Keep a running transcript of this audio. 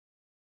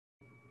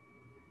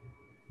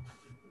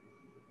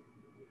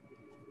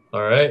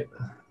All right.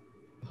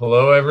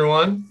 Hello,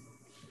 everyone.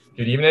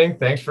 Good evening.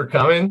 Thanks for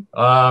coming.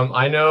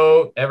 I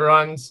know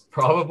everyone's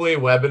probably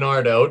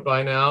webinared out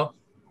by now,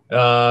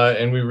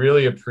 and we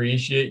really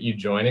appreciate you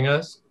joining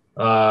us.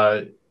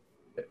 I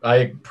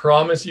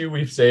promise you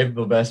we've saved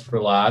the best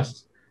for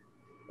last.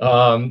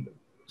 Um,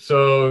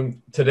 so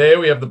today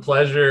we have the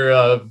pleasure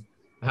of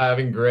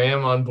having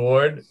Graeme on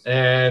board,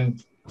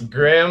 and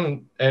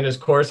Graeme and his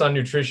course on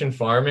nutrition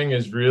farming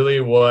is really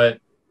what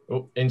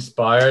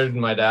inspired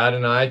my dad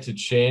and I to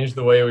change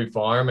the way we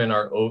farm and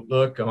our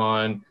outlook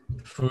on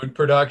food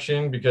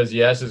production. Because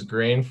yes, as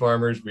grain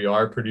farmers, we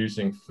are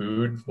producing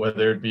food,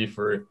 whether it be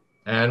for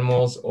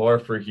animals or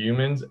for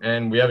humans,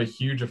 and we have a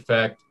huge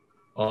effect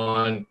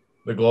on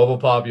the global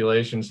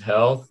population's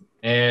health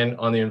and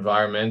on the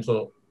environment.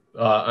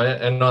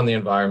 The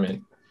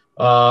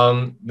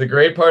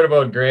great part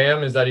about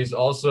Graeme is that he's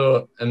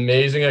also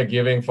amazing at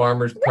giving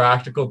farmers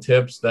practical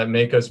tips that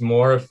make us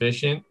more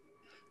efficient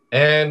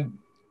and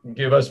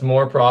give us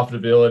more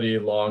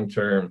profitability long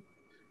term.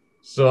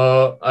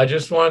 So I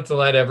just wanted to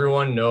let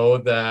everyone know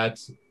that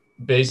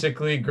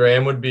basically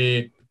Graeme would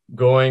be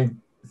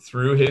going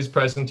through his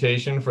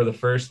presentation for the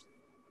first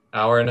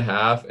hour and a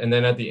half, and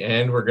then at the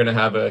end we're going to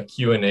have a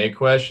Q&A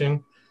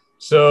question.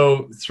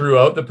 So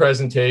throughout the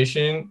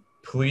presentation,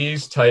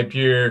 please type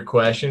your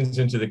questions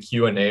into the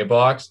Q&A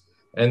box,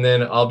 and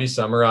then I'll be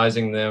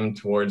summarizing them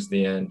towards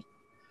the end.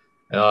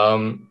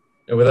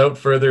 And without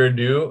further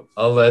ado,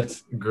 I'll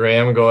let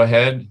Graeme go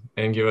ahead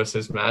and give us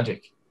his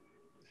magic.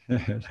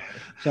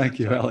 Thank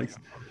you, Alex.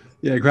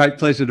 Yeah, great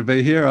pleasure to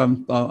be here.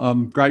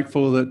 I'm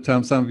grateful that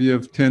some of you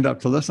have turned up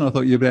to listen. I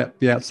thought you'd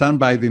be out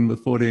sunbathing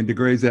with 14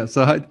 degrees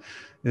outside.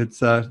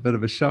 It's a bit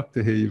of a shock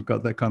to hear you've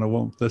got that kind of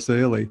warmth this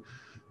early.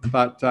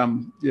 But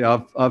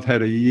yeah, I've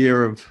had a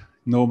year of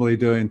normally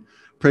doing,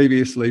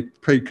 previously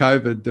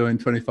pre-COVID, doing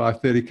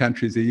 25, 30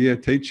 countries a year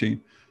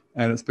teaching.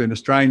 And it's been a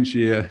strange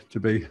year to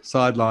be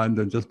sidelined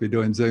and just be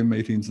doing Zoom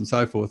meetings and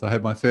so forth. I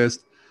had my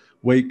first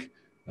week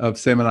of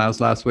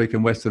seminars last week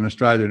in Western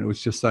Australia, and it was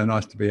just so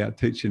nice to be out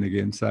teaching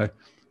again. So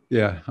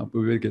yeah,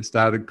 we better get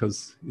started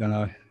because, you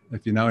know,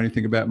 if you know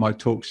anything about my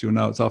talks, you'll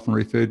know it's often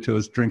referred to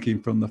as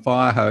drinking from the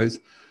fire hose.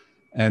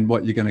 And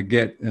what you're going to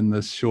get in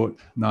this short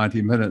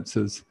 90 minutes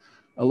is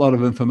a lot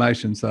of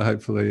information. So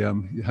hopefully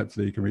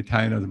you can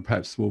retain it, and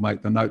perhaps we'll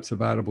make the notes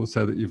available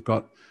so that you've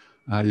got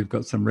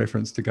some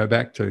reference to go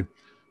back to.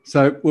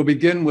 So we'll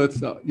begin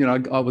with,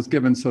 I was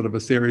given sort of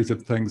a series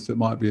of things that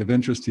might be of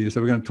interest to you.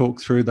 So we're going to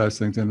talk through those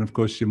things. And of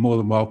course, you're more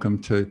than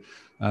welcome to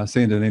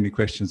send in any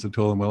questions at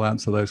all, and we'll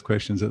answer those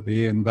questions at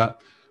the end.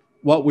 But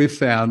what we've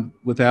found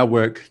with our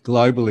work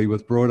globally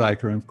with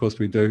Broadacre, and of course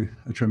we do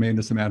a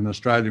tremendous amount in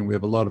Australia, and we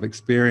have a lot of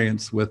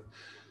experience with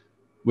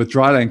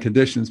dryland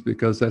conditions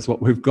because that's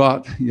what we've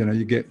got. You know,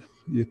 you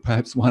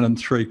perhaps 1 in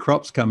 3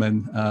 crops come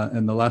in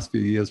the last few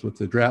years with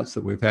the droughts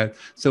that we've had.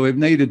 So we've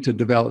needed to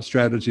develop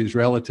strategies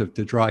relative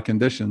to dry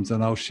conditions,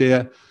 and I'll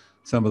share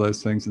some of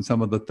those things and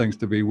some of the things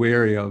to be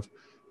wary of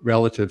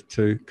relative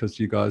to, because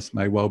you guys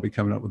may well be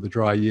coming up with a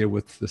dry year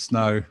with the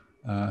snow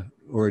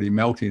already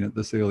melting at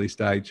this early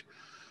stage.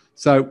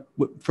 So,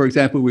 for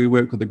example, we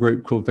work with a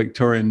group called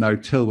Victorian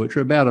No-Till, which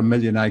are about 1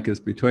 million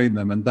acres between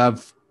them, and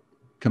they've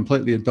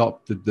completely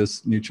adopted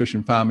this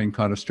nutrition farming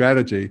kind of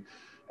strategy.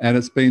 And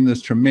it's been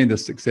this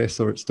tremendous success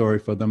story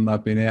for them.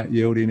 They've been out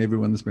yielding.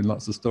 There's been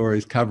lots of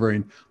stories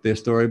covering their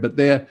story, but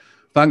their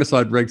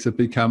fungicide rigs have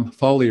become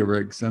foliar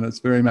rigs. And it's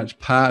very much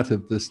part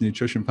of this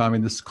nutrition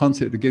farming, this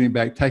concept of getting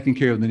back, taking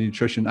care of the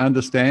nutrition,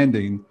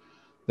 understanding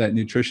that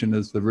nutrition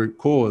is the root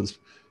cause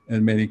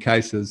in many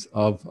cases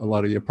of a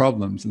lot of your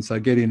problems. And so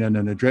getting in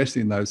and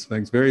addressing those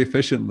things very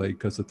efficiently,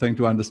 because the thing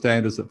to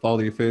understand is that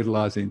foliar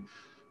fertilizing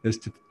is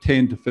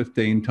 10 to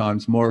 15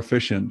 times more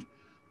efficient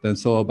than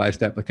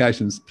soil-based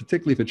applications,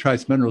 particularly for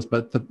trace minerals.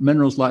 But for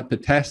minerals like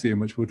potassium,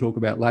 which we'll talk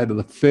about later,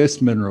 the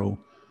first mineral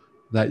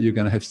that you're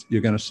going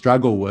to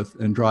struggle with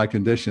in dry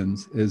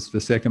conditions is the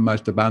second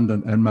most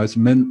abundant and most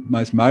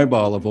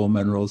mobile of all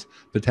minerals,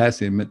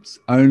 potassium. It's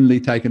only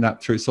taken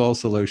up through soil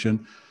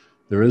solution.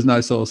 There is no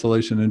soil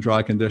solution in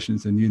dry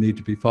conditions, and you need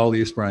to be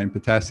foliar spraying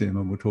potassium,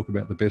 and we'll talk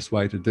about the best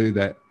way to do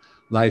that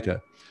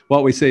later.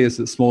 What we see is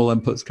that small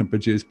inputs can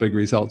produce big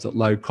results at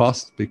low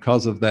cost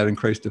because of that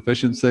increased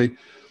efficiency.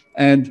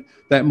 And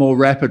that more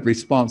rapid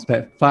response,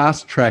 that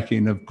fast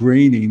tracking of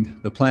greening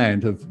the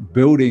plant, of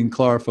building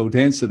chlorophyll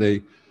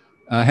density,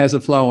 has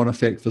a flow-on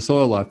effect for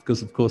soil life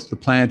because, of course, the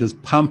plant is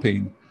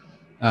pumping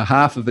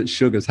half of its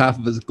sugars, half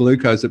of its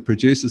glucose it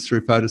produces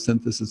through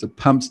photosynthesis, it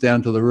pumps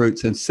down to the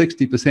roots, and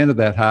 60% of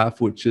that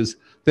half, which is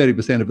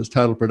 30% of its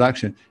total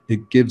production,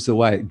 it gives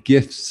away, it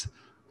gifts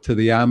to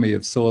the army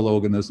of soil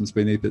organisms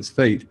beneath its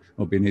feet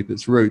or beneath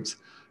its roots.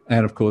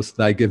 And of course,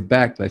 they give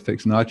back, they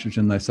fix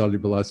nitrogen, they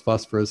solubilize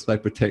phosphorus, they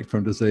protect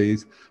from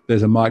disease.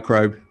 There's a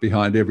microbe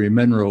behind every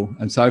mineral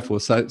and so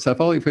forth. So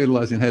foliar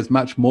fertilizing has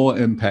much more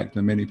impact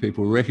than many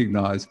people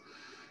recognize.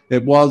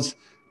 It was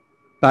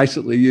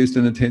basically used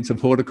in intensive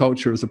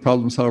horticulture as a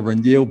problem solver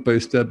and yield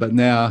booster, but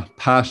now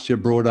pasture,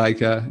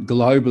 broadacre,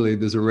 globally,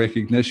 there's a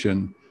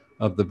recognition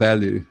of the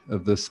value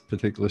of this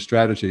particular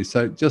strategy.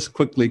 So just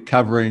quickly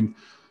covering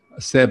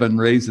 7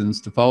 reasons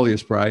to foliar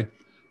spray.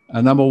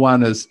 Number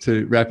 1 is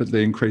to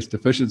rapidly increase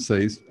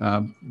deficiencies,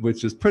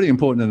 which is pretty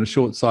important in a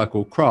short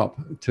cycle crop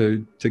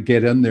to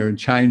get in there and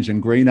change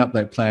and green up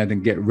that plant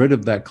and get rid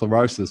of that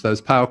chlorosis, those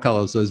pale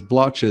colors, those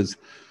blotches,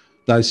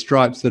 those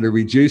stripes that are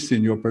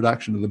reducing your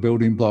production of the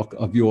building block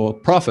of your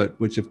profit,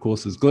 which of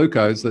course is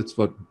glucose. That's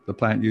what the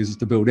plant uses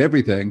to build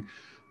everything.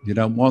 You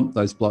don't want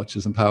those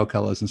blotches and pale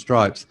colors and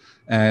stripes,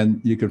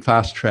 and you can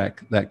fast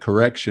track that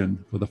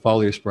correction with a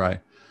foliar spray.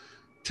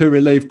 To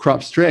relieve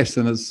crop stress,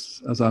 and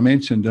as I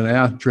mentioned, in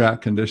our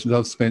drought conditions,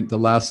 I've spent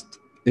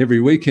every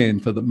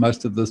weekend for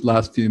most of this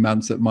last few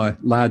months at my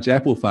large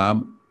apple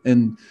farm,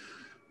 and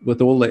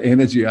with all the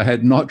energy I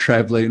had not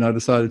traveling, I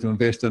decided to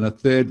invest in a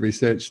third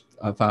research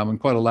farm, and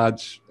quite a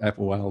large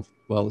apple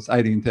well, it's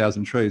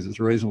 18,000 trees. It's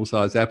a reasonable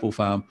sized apple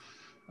farm,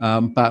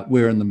 but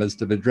we're in the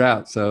midst of a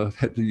drought, so I've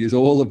had to use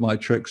all of my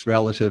tricks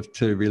relative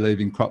to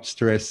relieving crop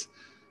stress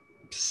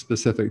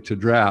specific to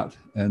drought,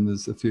 and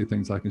there's a few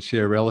things I can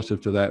share relative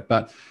to that.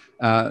 But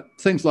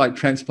things like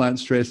transplant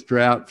stress,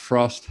 drought,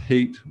 frost,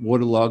 heat,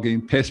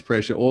 waterlogging, pest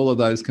pressure, all of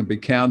those can be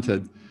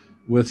countered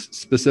with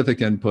specific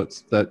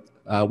inputs that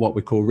are what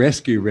we call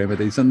rescue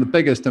remedies. And the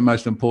biggest and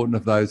most important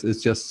of those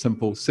is just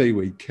simple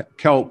seaweed.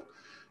 Kelp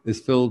is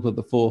filled with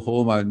the 4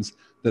 hormones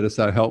that are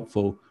so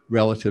helpful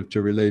relative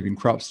to relieving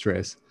crop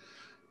stress.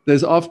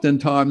 There's often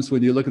times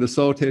when you look at a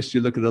soil test,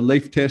 you look at a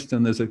leaf test,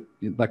 and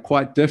they're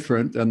quite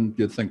different, and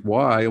you think,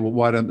 why? Well,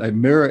 why don't they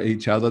mirror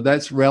each other?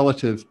 That's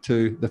relative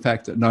to the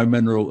fact that no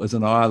mineral is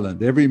an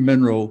island. Every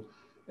mineral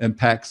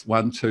impacts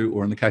 1, 2,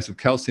 or in the case of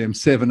calcium,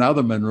 7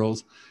 other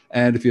minerals.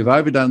 And if you've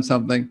overdone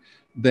something,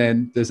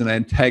 then there's an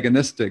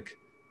antagonistic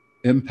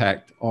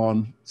impact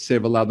on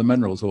several other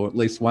minerals, or at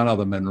least 1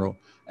 other mineral.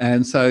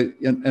 And so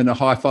in a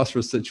high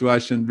phosphorus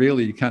situation,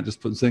 really, you can't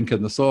just put zinc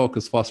in the soil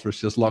because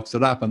phosphorus just locks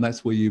it up. And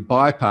that's where you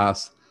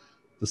bypass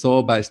the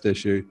soil-based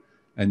issue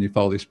and you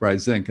foliar spray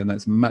zinc. And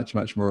that's much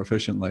more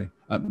efficient.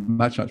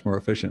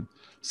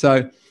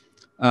 So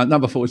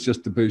number 4 is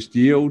just to boost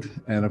yield.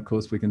 And of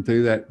course, we can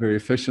do that very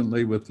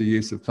efficiently with the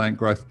use of plant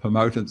growth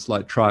promotants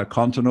like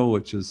triacontanol,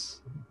 which is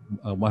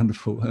a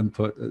wonderful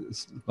input.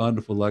 It's a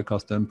wonderful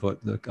low-cost input.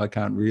 I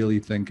can't really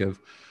think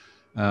of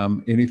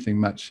anything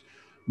much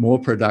more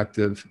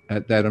productive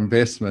at that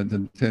investment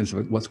in terms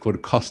of what's called a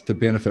cost to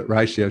benefit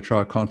ratio.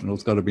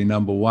 Triacontanol's got to be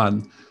number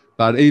 1.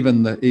 But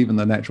even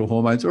the natural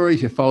hormones, or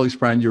if you're foliar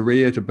spraying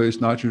urea to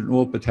boost nitrogen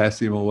or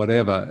potassium or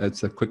whatever,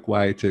 it's a quick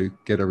way to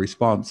get a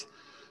response.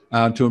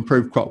 To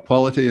improve crop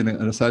quality and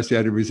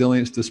associated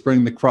resilience, to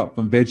spring the crop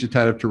from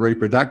vegetative to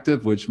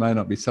reproductive, which may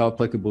not be so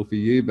applicable for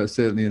you, but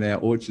certainly in our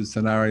orchard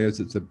scenarios,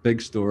 it's a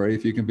big story.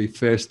 If you can be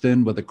first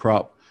in with a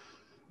crop,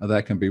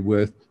 that can be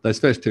worth, those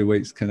first 2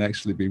 weeks can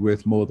actually be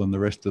worth more than the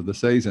rest of the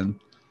season.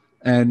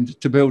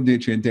 And to build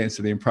nutrient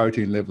density and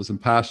protein levels in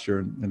pasture,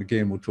 and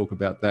again, we'll talk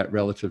about that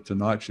relative to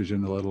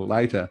nitrogen a little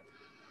later.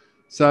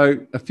 So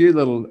a few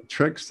little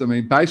tricks. I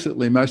mean,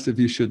 basically, most of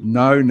you should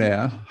know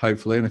now,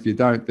 hopefully, and if you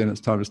don't, then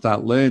it's time to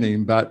start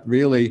learning. But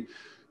really,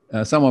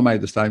 someone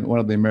made the statement, one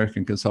of the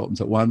American consultants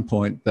at one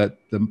point, that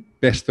the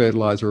best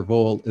fertilizer of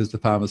all is the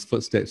farmer's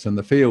footsteps in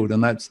the field.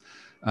 And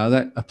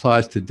that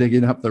applies to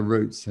digging up the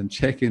roots and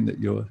checking that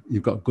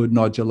you've got good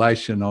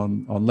nodulation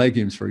on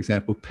legumes, for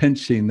example,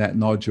 pinching that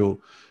nodule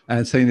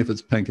and seeing if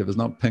it's pink. If it's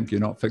not pink, you're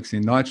not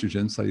fixing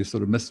nitrogen, so you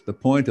sort of miss the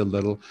point a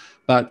little.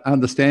 But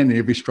understanding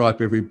every stripe,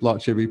 every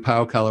blotch, every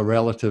pale color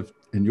relative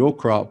in your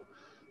crop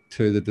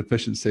to the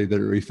deficiency that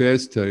it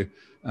refers to,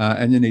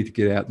 and you need to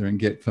get out there and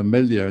get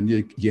familiar. And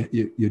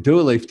you do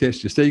a leaf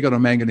test, you see you've got a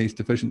manganese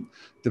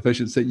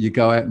deficiency, you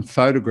go out and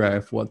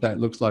photograph what that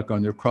looks like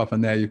on your crop,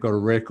 and now you've got a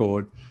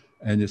record,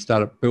 and you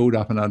start to build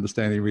up an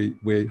understanding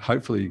where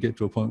hopefully you get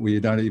to a point where you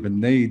don't even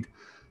need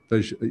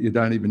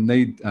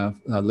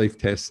leaf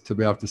tests to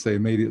be able to see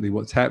immediately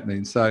what's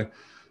happening. So,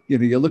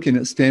 you're looking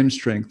at stem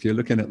strength, you're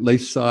looking at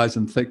leaf size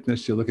and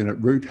thickness, you're looking at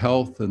root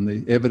health, and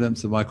the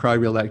evidence of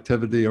microbial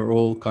activity are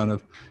all kind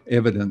of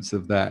evidence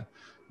of that.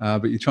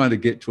 But you're trying to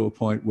get to a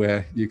point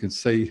where you can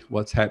see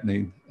what's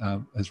happening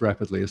as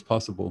rapidly as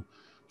possible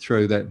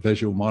through that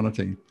visual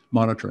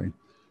monitoring.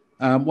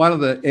 One of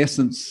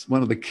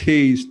the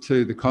keys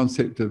to the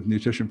concept of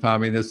nutrition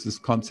farming is this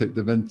concept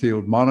of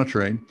in-field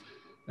monitoring.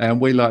 And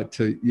we like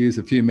to use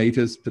a few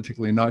meters,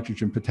 particularly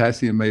nitrogen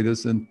potassium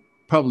meters. And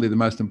probably the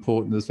most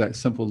important is that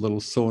simple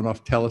little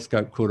sawn-off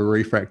telescope called a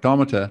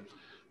refractometer.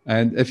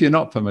 And if you're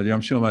not familiar,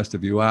 I'm sure most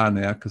of you are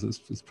now, because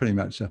it's pretty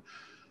much a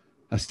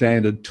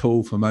standard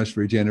tool for most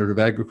regenerative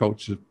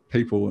agriculture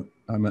people.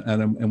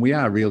 And we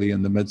are really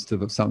in the midst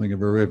of something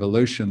of a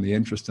revolution, the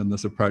interest in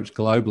this approach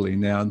globally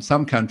now. In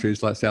some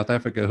countries like South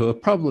Africa, who are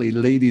probably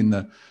leading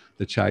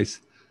the chase,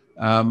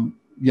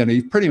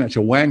 you're pretty much a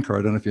wanker.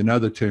 I don't know if you know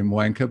the term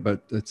wanker,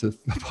 but it's a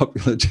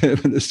popular term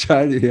in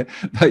Australia here.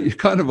 But you're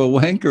kind of a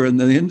wanker in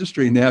the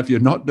industry now if you're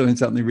not doing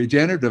something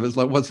regenerative. It's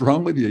like, what's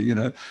wrong with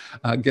you?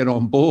 Get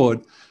on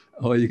board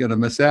or you're going to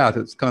miss out.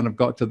 It's kind of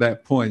got to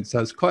that point. So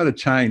it's quite a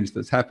change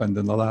that's happened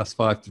in the last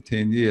 5 to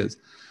 10 years.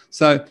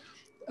 So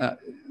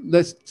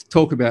let's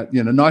talk about,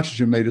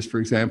 nitrogen meters, for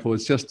example.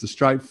 It's just a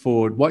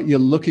straightforward, what you're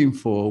looking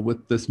for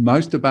with this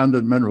most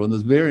abundant mineral, and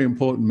this very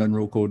important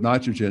mineral called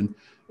nitrogen,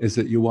 is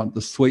that you want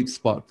the sweet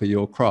spot for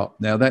your crop.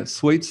 Now, that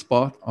sweet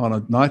spot on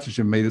a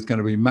nitrogen meter is going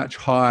to be much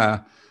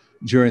higher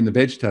during the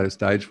vegetative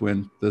stage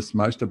when this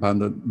most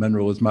abundant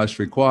mineral is most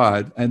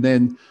required. And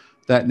then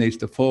that needs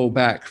to fall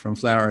back from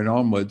flowering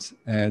onwards,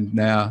 and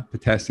now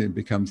potassium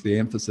becomes the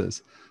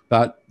emphasis.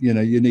 But,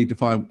 you need to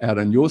find out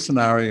in your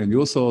scenario and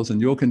your soils and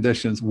your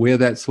conditions where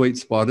that sweet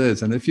spot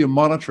is. And if you're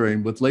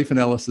monitoring with leaf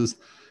analysis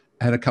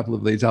and a couple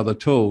of these other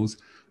tools,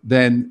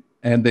 then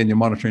you're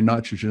monitoring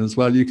nitrogen as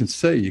well, you can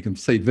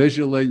see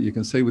visually, you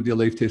can see with your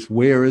leaf test,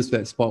 where is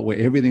that spot where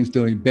everything's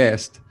doing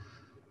best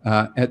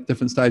at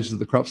different stages of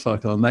the crop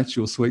cycle. And that's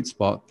your sweet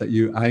spot that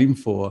you aim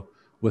for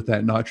with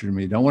that nitrogen.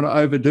 You don't want to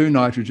overdo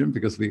nitrogen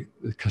because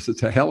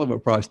it's a hell of a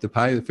price to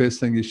pay. The first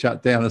thing you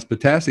shut down is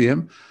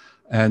potassium,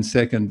 and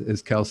second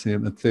is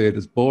calcium, and third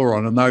is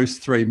boron. And those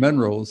three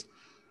minerals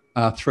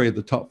are three of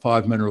the top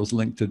 5 minerals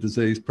linked to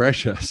disease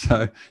pressure.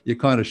 So you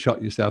kind of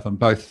shot yourself on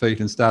both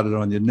feet and started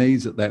on your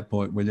knees at that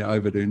point when you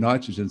overdo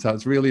nitrogen. So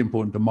it's really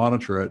important to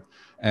monitor it,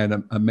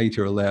 and a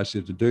meter allows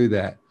you to do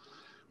that.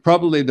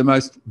 Probably the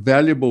most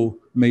valuable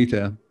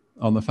meter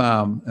on the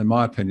farm, in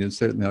my opinion.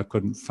 Certainly I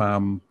couldn't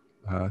farm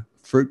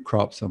fruit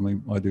crops. I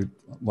mean, I do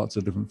lots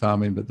of different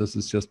farming, but this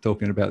is just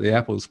talking about the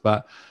apples.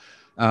 But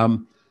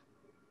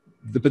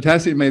the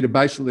potassium meter,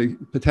 basically,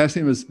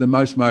 potassium is the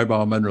most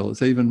mobile mineral.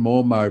 It's even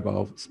more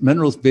mobile.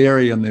 Minerals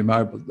vary in their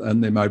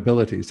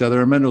mobility. So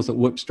there are minerals that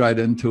whip straight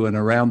into and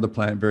around the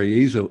plant very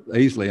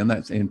easily, and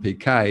that's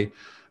NPK,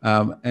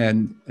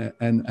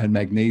 and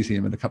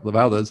magnesium and a couple of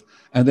others.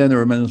 And then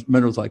there are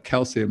minerals like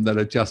calcium that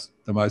are just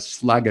the most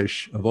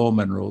sluggish of all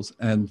minerals,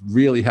 and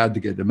really hard to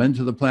get them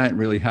into the plant,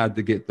 really hard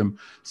to get them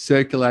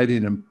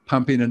circulating and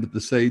pumping into the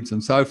seeds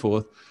and so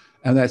forth.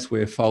 And that's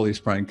where foliar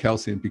spraying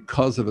calcium,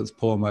 because of its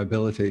poor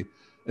mobility,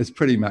 is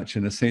pretty much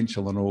an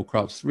essential in all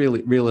crops.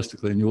 Really,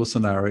 realistically, in your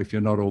scenario, if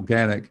you're not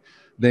organic,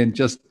 then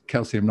just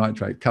calcium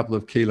nitrate, a couple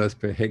of kilos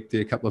per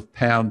hectare, a couple of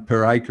pounds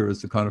per acre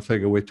is the kind of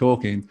figure we're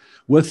talking,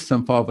 with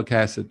some fulvic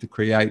acid to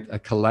create a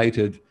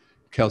chelated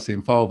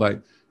calcium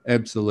fulvate.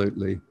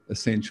 Absolutely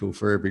essential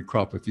for every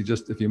crop. If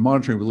you're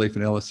monitoring with leaf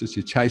analysis,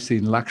 you're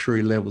chasing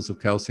luxury levels of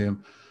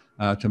calcium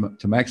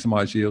to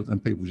maximize yield,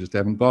 and people just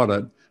haven't got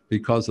it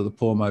because of the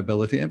poor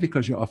mobility, and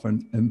because you're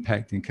often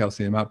impacting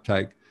calcium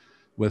uptake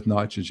with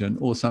nitrogen,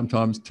 or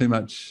sometimes too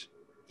much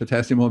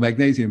potassium or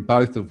magnesium,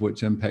 both of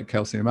which impact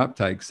calcium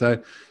uptake.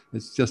 So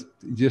it's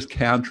just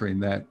countering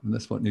that, and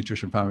that's what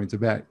nutrition farming is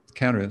about.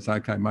 Countering it. So,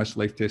 okay, most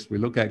leaf tests we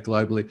look at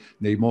globally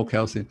need more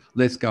calcium.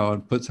 Let's go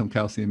and put some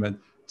calcium in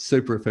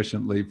super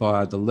efficiently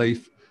via the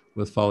leaf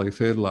with foliar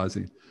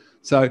fertilizing.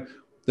 So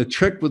the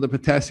trick with the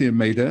potassium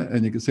meter,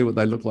 and you can see what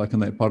they look like in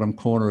that bottom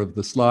corner of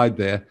the slide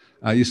there,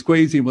 you're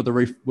squeezing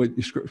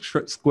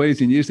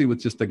usually with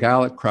just a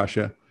garlic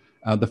crusher.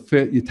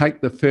 You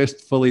take the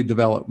first fully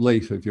developed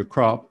leaf of your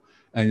crop,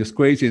 and you're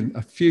squeezing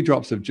a few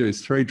drops of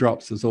juice. 3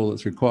 drops is all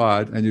that's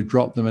required, and you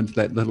drop them into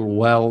that little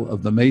well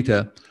of the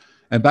meter.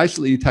 And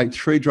basically you take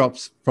 3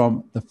 drops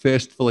from the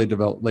first fully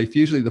developed leaf,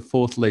 usually the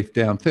 4th leaf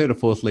down, 3rd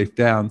or 4th leaf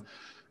down,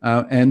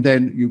 and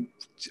then you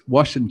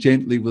wash it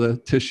gently with a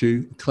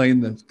tissue,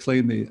 clean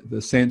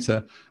the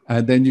sensor,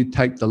 and then you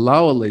take the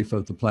lower leaf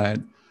of the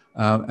plant,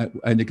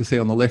 and you can see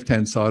on the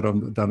left-hand side, I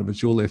don't know if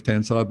it's your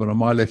left-hand side, but on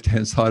my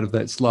left-hand side of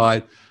that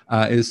slide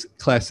is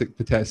classic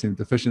potassium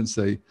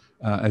deficiency,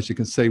 as you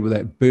can see with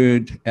that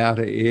burnt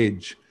outer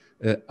edge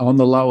on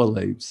the lower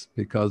leaves,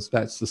 because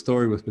that's the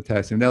story with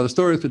potassium. Now, the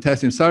story with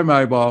potassium is so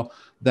mobile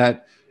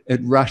that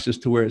it rushes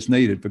to where it's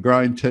needed for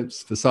growing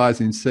tips, for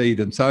sizing seed,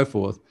 and so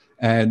forth.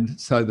 And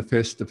so the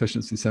first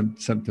deficiency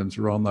symptoms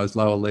are on those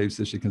lower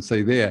leaves, as you can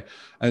see there.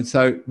 And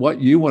so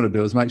what you want to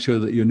do is make sure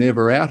that you're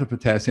never out of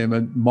potassium,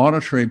 and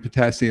monitoring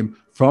potassium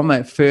from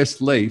that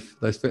first leaf,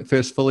 that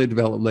first fully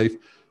developed leaf,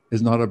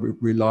 is not a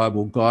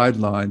reliable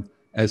guideline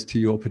as to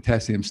your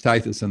potassium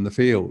status in the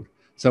field.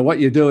 So what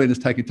you're doing is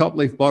taking top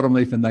leaf, bottom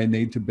leaf, and they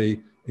need to be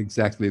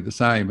exactly the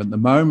same. At the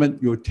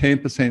moment you're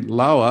 10%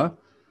 lower,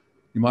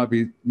 you might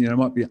be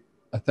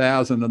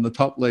 1,000 in the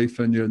top leaf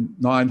and you're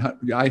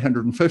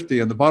 850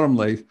 in the bottom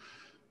leaf.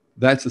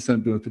 That's a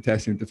symptom of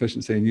potassium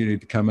deficiency, and you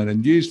need to come in.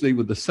 And usually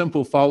with the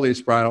simple foliar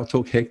spray, I'll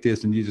talk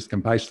hectares, and you just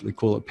can basically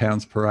call it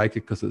pounds per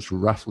acre because it's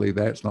roughly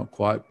that. It's not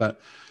quite,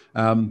 but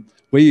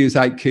we use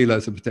 8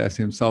 kilos of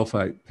potassium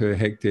sulfate per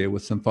hectare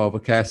with some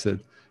fulvic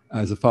acid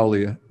as a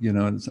foliar,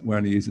 and we're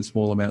only using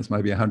small amounts,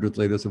 maybe 100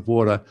 litres of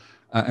water,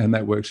 and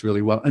that works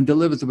really well and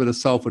delivers a bit of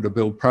sulfur to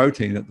build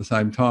protein at the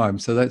same time.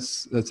 So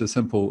that's a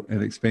simple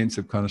and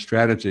expensive kind of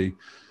strategy.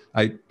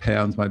 8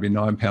 pounds, maybe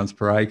 9 pounds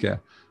per acre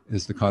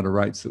is the kind of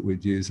rates that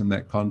we'd use in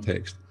that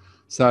context.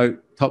 So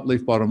top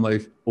leaf, bottom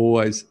leaf,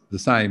 always the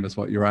same as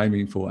what you're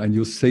aiming for. And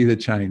you'll see the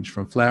change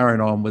from flowering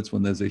onwards.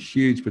 When there's a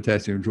huge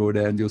potassium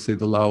drawdown, you'll see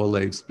the lower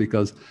leaves,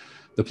 because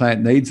the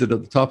plant needs it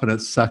at the top and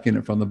it's sucking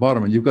it from the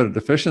bottom. And you've got a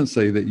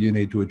deficiency that you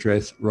need to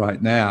address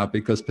right now,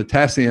 because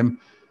potassium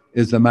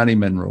is the money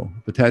mineral.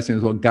 Potassium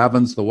is what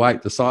governs the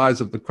weight, the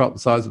size of the crop, the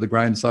size of the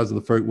grain, the size of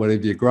the fruit,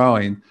 whatever you're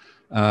growing,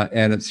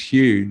 and it's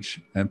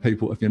huge. And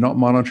people, if you're not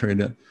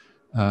monitoring it,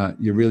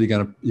 you're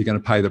going to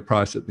pay the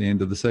price at the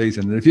end of the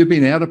season. And if you've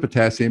been out of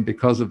potassium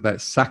because of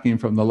that sucking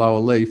from the lower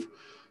leaf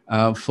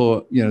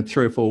for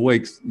 3 or 4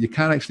 weeks, you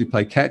can't actually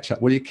play catch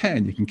up. Well, you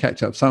can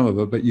catch up some of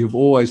it, but you've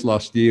always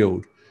lost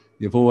yield.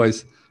 You've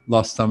always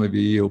lost some of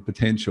your yield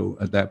potential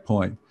at that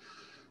point.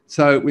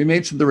 So we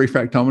mentioned the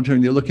refractometer,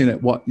 and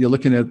you're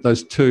looking at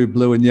those two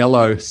blue and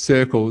yellow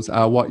circles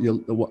are what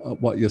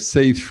you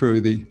see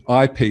through the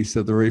eyepiece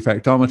of the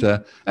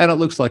refractometer, and it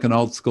looks like an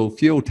old school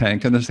fuel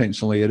tank, and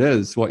essentially it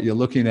is. What you're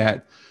looking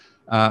at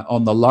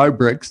on the low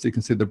bricks, you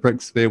can see the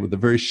bricks there with a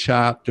very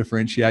sharp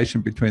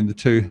differentiation between the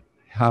two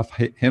half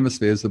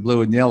hemispheres, the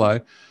blue and yellow,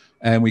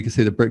 and we can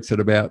see the bricks at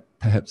about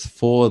perhaps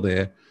 4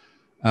 there.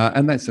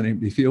 And that's an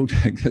empty fuel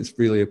tank. That's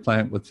really a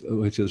plant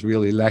which is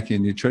really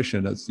lacking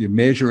nutrition. You're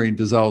measuring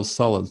dissolved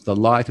solids. The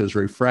light is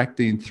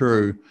refracting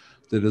through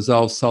the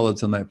dissolved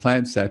solids in that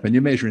plant sap, and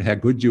you're measuring how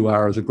good you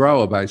are as a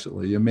grower,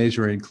 basically. You're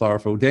measuring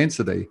chlorophyll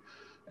density,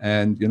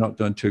 and you're not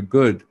doing too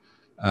good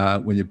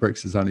when your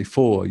bricks is only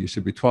 4. You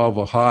should be 12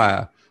 or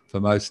higher for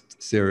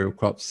most cereal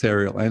crops,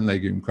 cereal and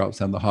legume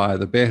crops, and the higher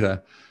the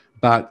better.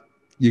 But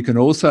you can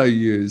also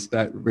use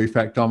that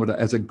refractometer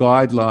as a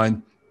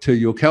guideline to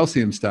your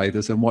calcium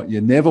status, and what you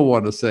never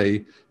want to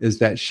see is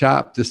that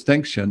sharp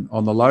distinction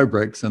on the low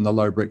bricks, and the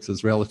low bricks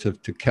is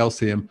relative to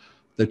calcium,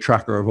 the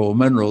trucker of all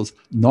minerals,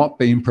 not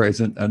being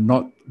present and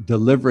not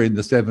delivering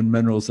the 7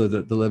 minerals that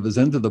it delivers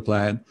into the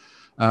plant.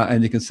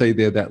 And you can see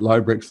there that low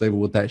bricks level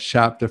with that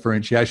sharp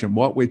differentiation.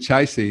 What we're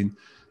chasing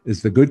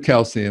is the good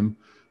calcium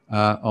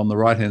on the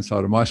right-hand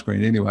side of my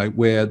screen anyway,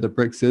 where the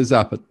bricks is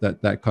up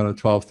at that kind of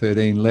 12,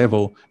 13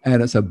 level,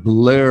 and it's a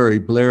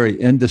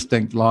blurry,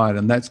 indistinct line,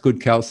 and that's good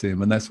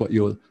calcium, and that's what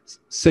you're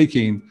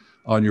seeking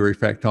on your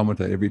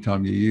refractometer every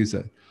time you use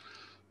it.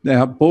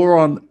 Now,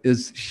 boron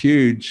is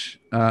huge,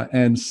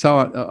 and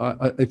so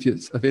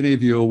if any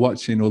of you are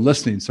watching or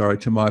listening,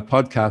 to my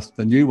podcast,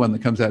 the new one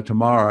that comes out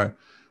tomorrow,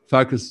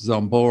 focuses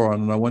on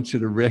boron, and I want you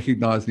to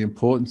recognize the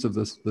importance of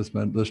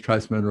this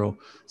trace mineral,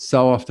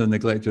 so often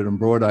neglected in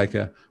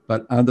broadacre,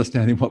 but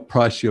understanding what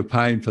price you're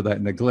paying for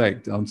that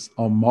neglect on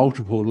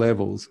multiple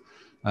levels,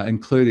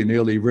 including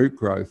early root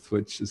growth,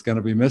 which is going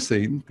to be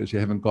missing because you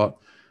haven't got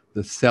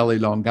the cell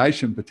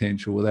elongation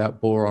potential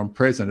without boron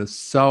present. It's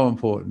so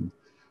important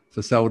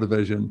for cell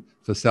division,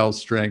 for cell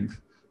strength,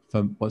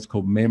 for what's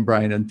called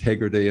membrane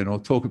integrity. And I'll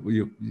talk,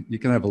 you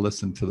can have a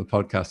listen to the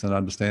podcast and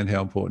understand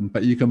how important,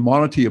 but you can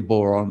monitor your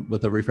boron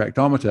with a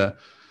refractometer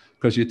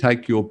because you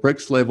take your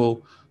bricks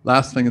level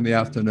last thing in the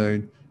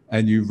afternoon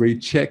and you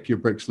recheck your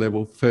bricks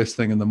level first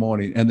thing in the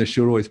morning. And there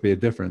should always be a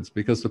difference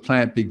because the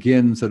plant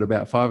begins at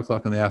about 5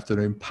 o'clock in the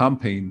afternoon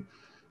pumping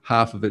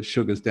half of its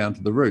sugars down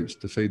to the roots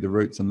to feed the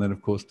roots. And then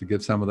of course, to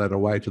give some of that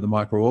away to the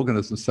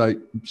microorganisms. So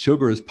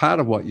sugar is part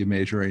of what you're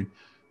measuring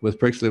with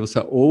bricks levels.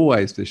 So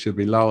always there should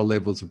be lower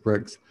levels of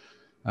bricks.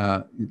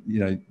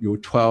 Your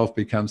 12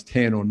 becomes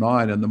 10 or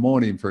 9 in the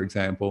morning, for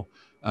example.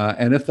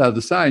 And if they're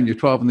the same, you're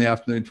 12 in the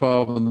afternoon,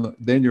 12,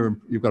 then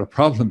you've got a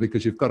problem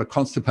because you've got a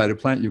constipated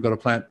plant. You've got a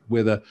plant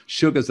where the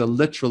sugars are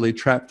literally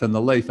trapped in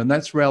the leaf. And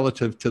that's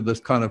relative to this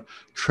kind of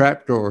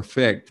trapdoor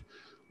effect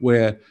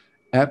where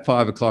at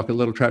 5 o'clock, a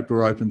little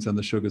trapdoor opens and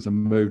the sugars are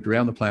moved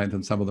around the plant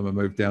and some of them are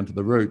moved down to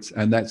the roots.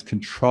 And that's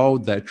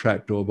controlled, that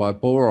trapdoor, by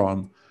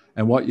boron.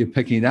 And what you're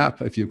picking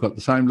up, if you've got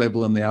the same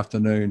level in the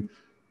afternoon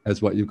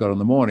as what you've got in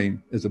the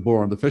morning, is a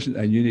boron deficient.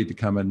 And you need to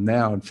come in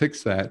now and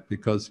fix that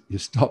because you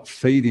stop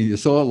feeding your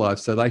soil life.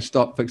 So they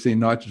stop fixing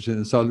nitrogen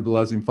and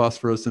solubilizing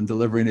phosphorus and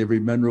delivering every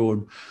mineral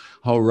and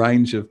whole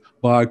range of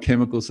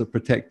biochemicals that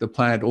protect the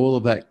plant. All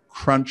of that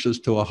crunches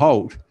to a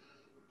halt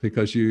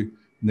because you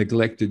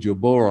neglected your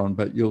boron.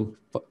 But you'll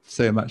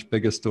see a much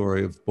bigger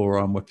story of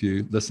boron if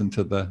you listen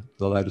to the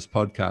latest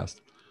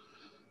podcast.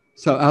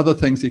 So other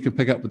things you can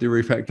pick up with your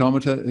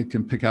refractometer, it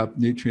can pick up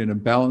nutrient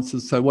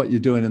imbalances. So what you're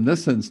doing in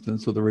this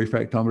instance with the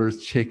refractometer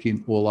is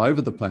checking all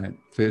over the plant.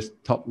 First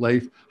top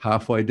leaf,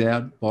 halfway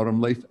down, bottom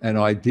leaf, and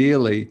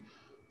ideally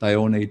they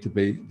all need to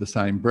be the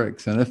same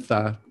bricks. And if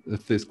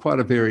there's quite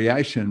a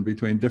variation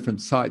between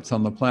different sites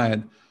on the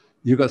plant,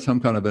 you've got some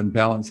kind of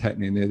imbalance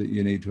happening there that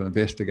you need to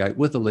investigate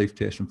with a leaf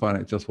test and find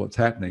out just what's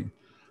happening.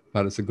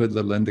 But it's a good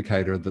little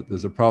indicator that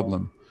there's a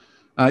problem.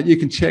 You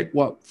can check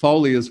what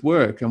foliars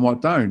work and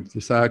what don't.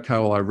 You say, okay,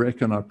 well, I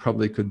reckon I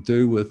probably could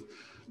do with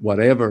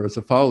whatever as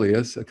a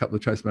foliar, a couple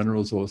of trace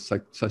minerals or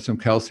say some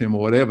calcium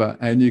or whatever,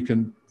 and you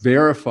can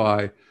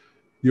verify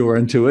your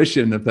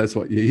intuition if that's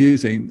what you're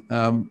using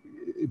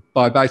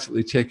by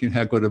basically checking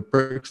how good a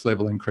bricks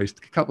level increased.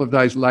 A couple of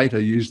days later,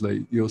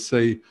 usually, you'll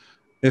see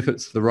if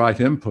it's the right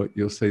input,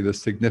 you'll see the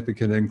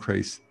significant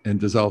increase in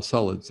dissolved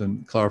solids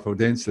and chlorophyll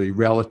density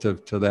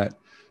relative to that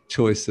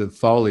choice of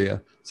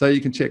foliar. So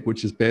you can check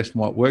which is best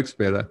and what works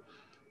better,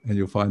 and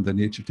you'll find the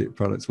Nutritech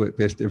products work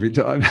best every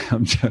time.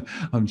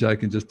 I'm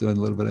joking, just doing a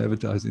little bit of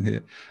advertising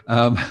here.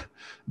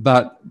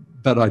 But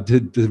I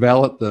did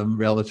develop them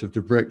relative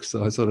to bricks,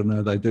 so I sort of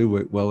know they do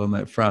work well on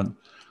that front.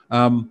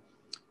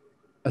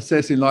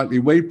 assessing likely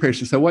weed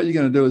pressure. So what you're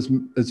going to do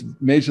is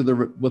measure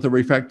with a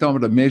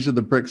refractometer, measure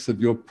the Brix of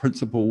your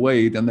principal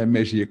weed and then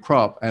measure your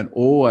crop. And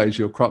always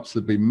your crops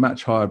would be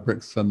much higher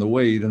Brix than the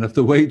weed. And if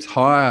the weed's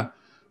higher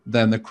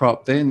than the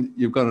crop, then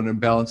you've got an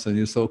imbalance in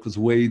your soil, because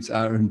weeds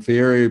are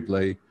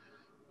invariably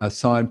a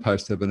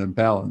signpost of an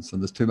imbalance,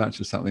 and there's too much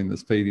of something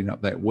that's feeding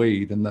up that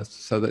weed. And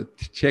so that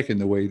checking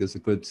the weed is a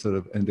good sort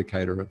of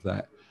indicator of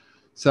that.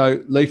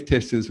 So leaf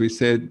test, as we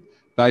said,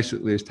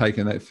 basically is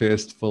taking that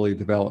first fully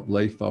developed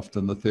leaf,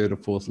 often the third or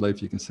fourth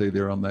leaf you can see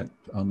there on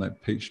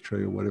that peach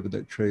tree or whatever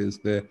that tree is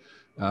there,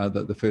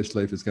 that the first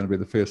leaf is going to be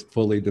the first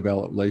fully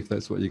developed leaf.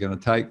 That's what you're going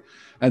to take.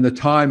 And the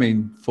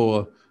timing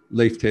for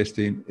leaf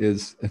testing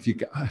is, if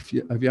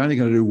you're only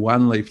going to do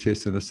one leaf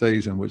test in a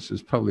season, which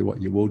is probably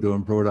what you will do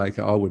in broadacre,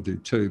 I would do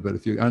two, but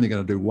if you're only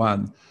going to do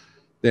one,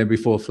 then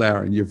before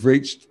flowering, you've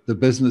reached the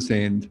business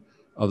end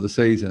of the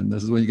season.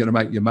 This is when you're going to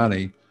make your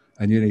money,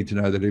 and you need to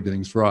know that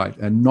everything's right.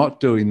 And not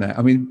doing that,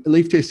 I mean,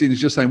 leaf testing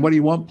is just saying, what do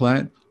you want,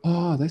 plant?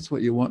 Oh, that's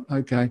what you want.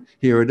 Okay,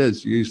 here it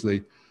is.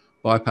 Usually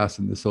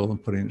bypassing the soil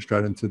and putting it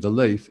straight into the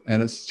leaf.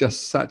 And it's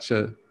just such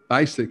a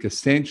basic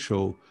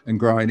essential in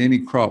growing any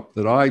crop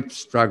that I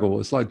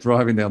struggle. It's like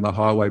driving down the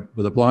highway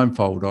with a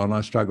blindfold on.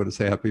 I struggle to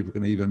see how people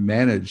can even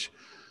manage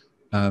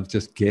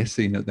just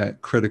guessing at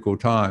that critical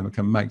time. It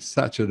can make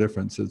such a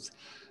difference.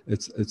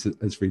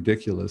 It's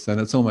ridiculous, and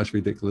it's almost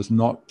ridiculous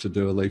not to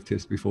do a leaf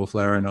test before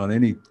flowering on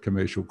any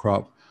commercial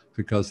crop,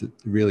 because it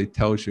really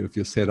tells you if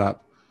you're set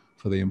up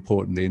for the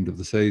important end of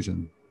the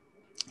season.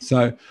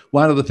 So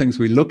one of the things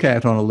we look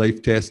at on a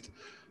leaf test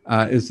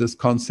is this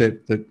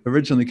concept that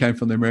originally came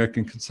from the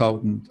American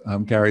consultant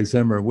Gary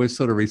Zimmer. We've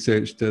sort of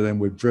researched it and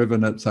we've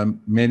driven it. So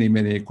many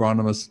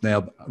agronomists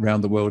now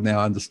around the world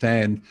now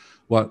understand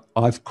what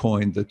I've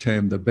coined the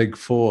term the Big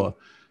Four.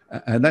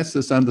 And that's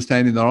this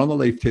understanding that on the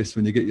leaf test,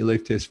 when you get your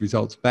leaf test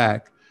results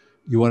back,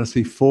 you want to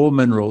see 4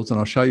 minerals, and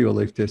I'll show you a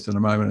leaf test in a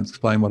moment and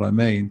explain what I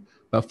mean.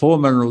 But 4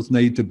 minerals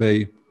need to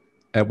be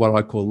at what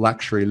I call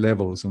luxury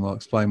levels, and I'll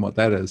explain what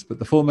that is. But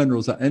the 4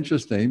 minerals are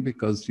interesting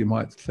because you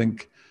might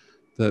think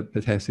that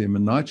potassium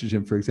and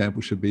nitrogen, for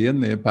example, should be in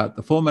there, but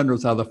the 4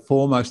 minerals are the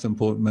 4 most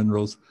important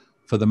minerals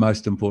for the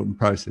most important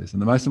process.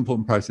 And the most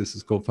important process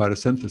is called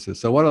photosynthesis.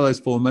 So what are those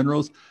 4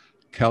 minerals?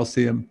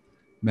 Calcium,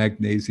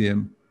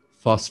 magnesium,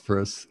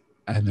 phosphorus,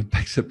 and the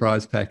big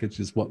surprise package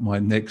is what my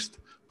next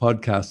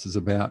podcast is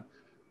about,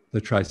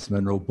 the trace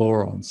mineral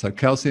boron. So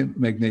calcium,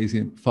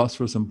 magnesium,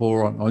 phosphorus, and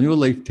boron on your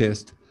leaf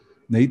test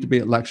need to be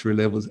at luxury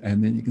levels,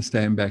 and then you can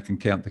stand back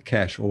and count the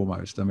cash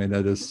almost. I mean,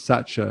 it is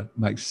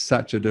makes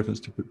such a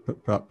difference to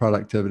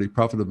productivity,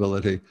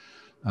 profitability,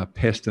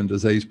 pest and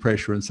disease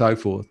pressure, and so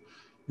forth,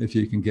 if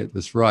you can get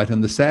this right.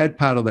 And the sad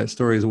part of that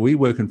story is we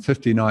work in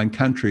 59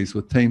 countries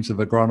with teams of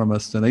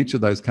agronomists in each of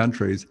those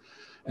countries,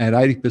 and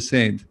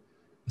 30%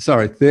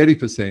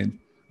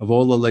 of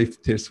all the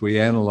leaf tests we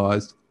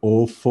analysed,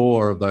 all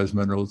 4 of those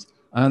minerals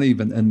aren't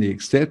even in the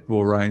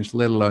acceptable range,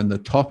 let alone the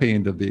top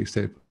end of the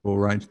acceptable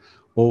range.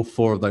 All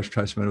 4 of those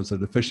trace minerals are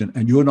deficient,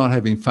 and you're not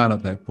having fun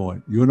at that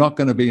point. You're not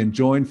going to be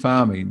enjoying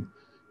farming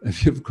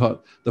if you've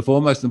got the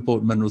 4 most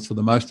important minerals for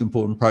the most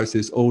important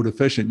process all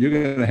deficient. You're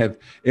going to have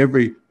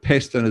every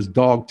pest and his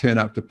dog turn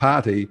up to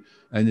party,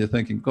 and you're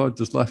thinking, God,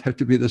 does life have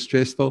to be this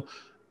stressful?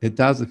 It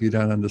does if you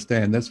don't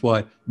understand. That's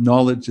why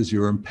knowledge is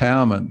your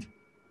empowerment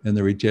in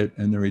the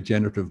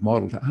regenerative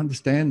model. To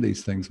understand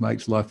these things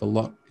makes life a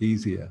lot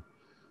easier.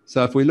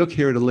 So if we look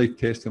here at a leaf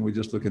test and we're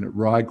just looking at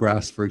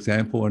ryegrass, for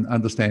example, and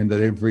understand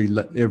that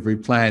every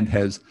plant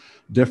has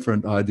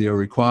different ideal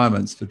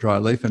requirements for dry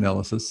leaf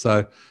analysis.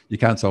 So you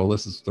can't say, well,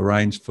 this is the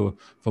range for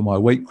my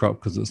wheat crop,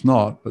 because it's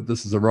not, but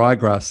this is a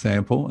ryegrass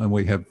sample, and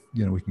we have,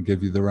 we can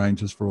give you the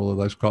ranges for all of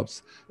those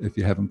crops if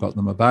you haven't got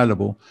them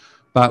available.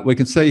 But we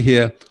can see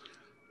here,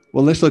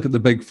 well, let's look at the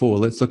Big Four.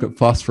 Let's look at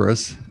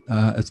phosphorus.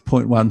 It's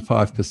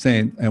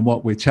 0.15%. And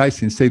what we're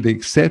chasing, see the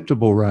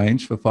acceptable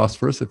range for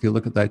phosphorus, if you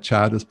look at that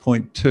chart, is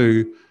 0.2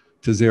 to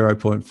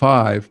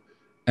 0.5.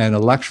 And a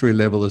luxury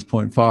level is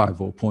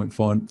 0.5 or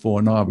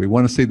 0.49. We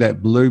want to see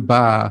that blue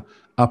bar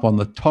up on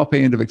the top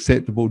end of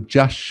acceptable,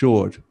 just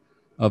short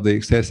of the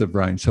excessive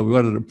range. So we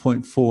want it at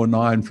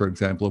 0.49, for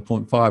example, or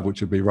 0.5,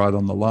 which would be right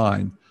on the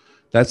line.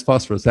 That's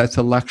phosphorus. That's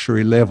a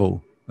luxury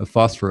level of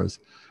phosphorus.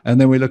 And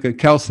then we look at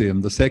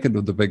calcium, the second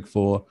of the Big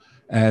Four,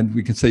 and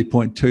we can see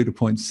 0.2 to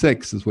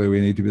 0.6 is where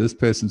we need to be. This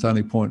person's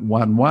only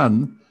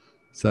 0.11,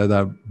 so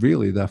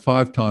they're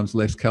 5 times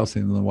less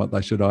calcium than what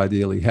they should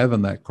ideally have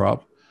in that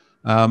crop.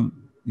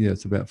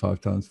 It's about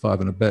 5 times,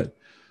 5 and a bit.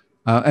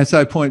 And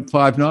so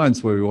 0.59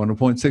 is where we want, or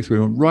 0.6. We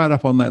want right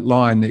up on that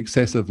line, the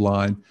excessive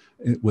line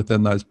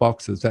within those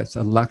boxes. That's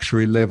a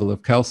luxury level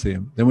of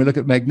calcium. Then we look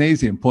at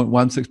magnesium,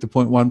 0.16 to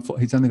 0.14.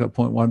 He's only got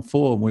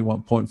 0.14, and we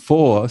want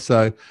 0.4.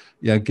 So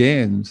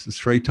again, it's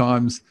 3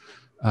 times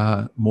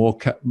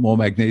more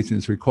magnesium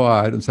is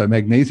required. And so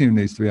magnesium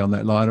needs to be on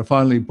that line. And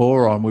finally,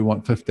 boron, we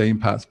want 15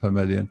 parts per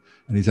million,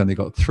 and he's only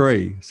got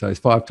 3. So he's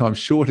 5 times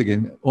short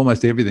again.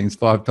 Almost everything's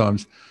 5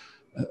 times,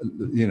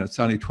 it's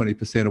only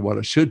 20% of what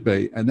it should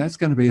be. And that's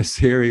going to be a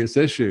serious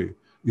issue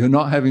You're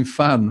not having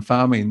fun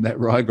farming that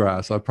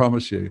ryegrass, I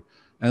promise you.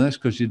 And that's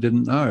because you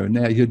didn't know.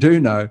 Now you do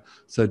know,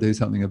 so do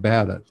something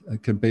about it.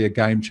 It can be a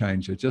game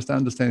changer. Just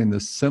understanding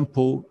this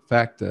simple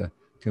factor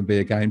can be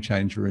a game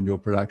changer in your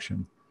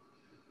production.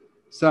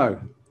 So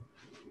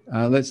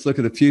let's look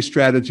at a few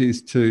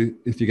strategies to,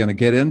 if you're going to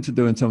get into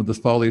doing some of this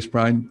foliar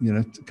spraying,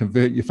 to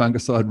convert your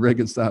fungicide rig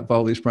and start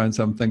foliar spraying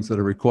some things that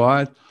are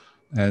required,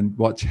 and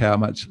watch how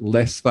much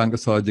less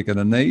fungicide you're going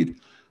to need.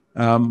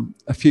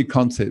 A few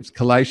concepts: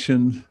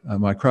 chelation,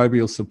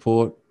 microbial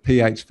support,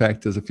 pH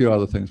factors, a few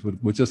other things.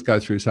 We'll just go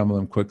through some of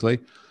them quickly.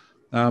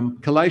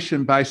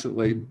 Chelation,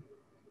 basically,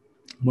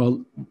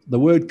 well, the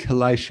word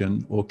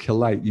chelation, or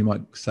chelate, you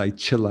might say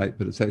chilate,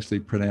 but it's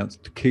actually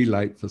pronounced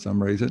chelate for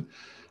some reason,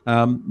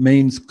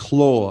 means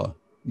claw,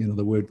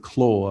 the word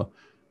claw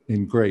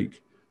in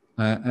Greek.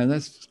 And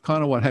that's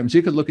kind of what happens.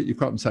 You could look at your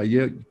crop and say,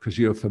 yeah, because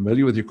you're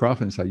familiar with your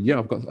crop, and say, yeah,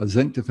 I've got a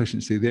zinc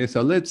deficiency there.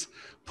 So let's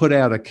put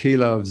out a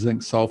kilo of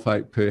zinc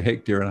sulfate per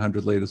hectare and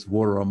 100 litres of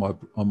water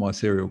on my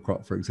cereal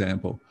crop, for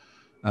example.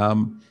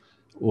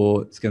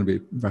 Or it's going to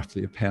be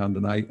roughly a pound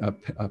an acre,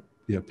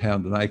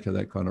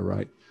 that kind of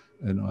rate.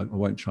 And I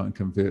won't try and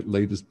convert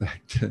litres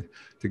back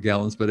to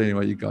gallons. But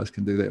anyway, you guys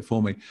can do that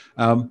for me.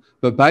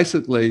 But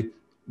basically,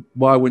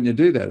 why wouldn't you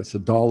do that? It's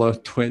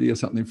 $1.20 or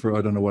something for,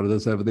 I don't know what it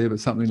is over there, but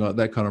something like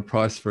that kind of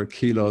price for a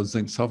kilo of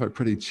zinc sulfate,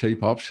 pretty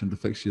cheap option to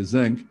fix your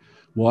zinc.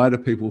 Why do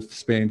people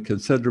spend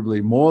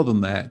considerably more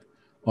than that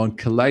on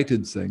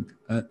chelated zinc?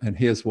 And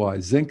here's why.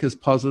 Zinc is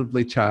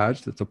positively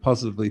charged. It's a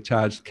positively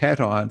charged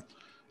cation,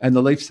 and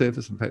the leaf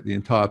surface, in fact, the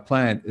entire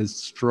plant, is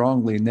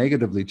strongly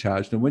negatively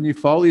charged. And when you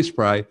foliar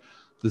spray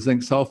the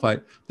zinc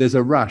sulfate, there's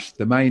a rush.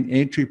 The main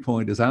entry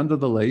point is under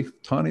the leaf,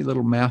 tiny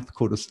little mouth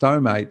called a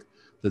stomate,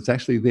 that's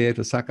actually there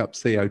to suck up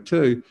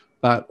CO2,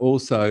 but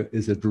also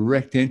is a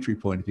direct entry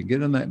point. If you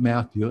get in that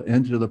mouth, you're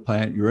into the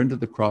plant, you're into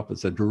the crop.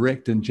 It's a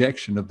direct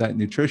injection of that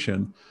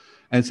nutrition.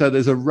 And so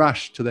there's a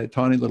rush to that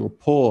tiny little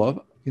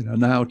pore,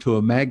 nailed to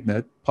a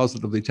magnet,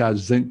 positively charged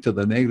zinc to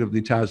the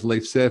negatively charged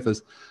leaf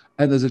surface.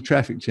 And there's a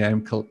traffic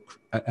jam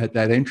at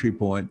that entry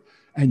point,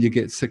 and you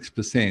get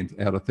 6%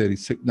 out of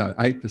 8%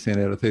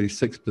 out of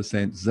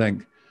 36%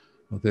 zinc,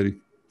 or 30,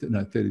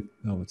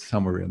 it's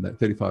somewhere around that,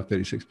 35,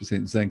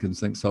 36% zinc and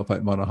zinc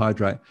sulfate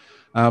monohydrate.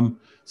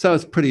 So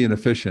it's pretty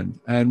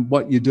inefficient. And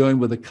what you're doing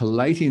with a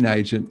chelating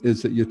agent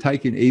is that you're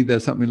taking either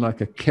something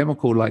like a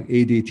chemical like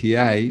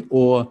EDTA,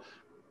 or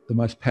the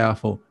most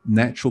powerful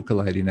natural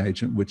chelating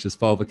agent, which is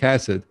fulvic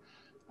acid,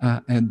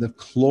 and the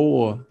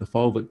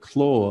fulvic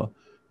claw,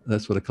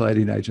 that's what a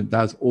chelating agent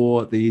does,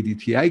 or the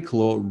EDTA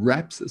claw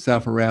wraps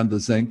itself around the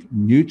zinc,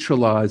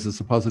 neutralizes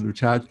the positive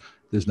charge.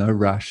 There's no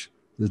rush,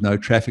 there's no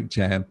traffic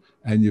jam,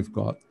 and you've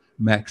got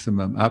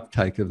maximum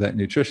uptake of that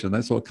nutrition.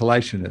 That's what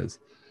chelation is.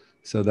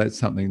 So that's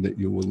something that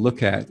you will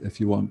look at if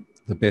you want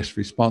the best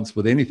response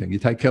with anything. You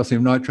take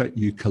calcium nitrate,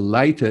 you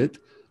chelate it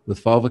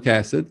with fulvic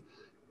acid.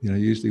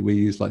 Usually we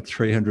use like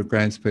 300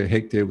 grams per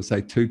hectare. We'll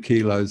say 2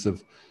 kilos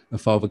of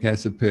fulvic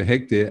acid per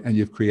hectare, and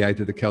you've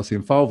created a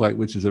calcium fulvate,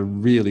 which is a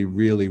really,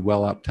 really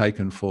well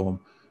uptaken form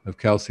of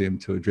calcium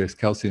to address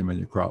calcium in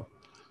your crop.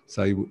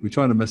 So we're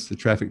trying to miss the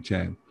traffic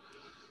jam.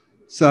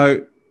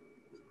 So,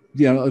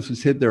 as we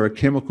said, there are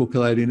chemical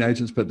chelating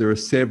agents, but there are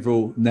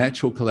several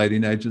natural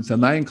chelating agents,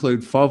 and they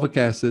include fulvic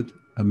acid,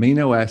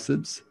 amino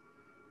acids,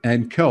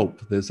 and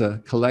kelp. There's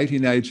a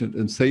chelating agent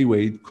in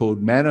seaweed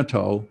called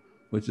mannitol,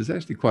 which is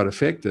actually quite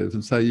effective.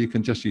 And so you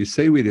can just use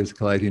seaweed as a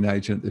chelating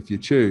agent if you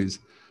choose.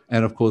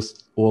 And of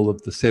course, all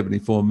of the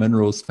 74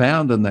 minerals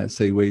found in that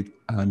seaweed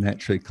are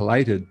naturally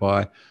chelated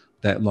by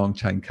that long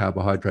chain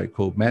carbohydrate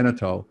called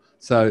mannitol.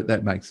 So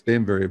that makes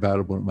them very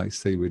valuable. It makes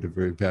seaweed a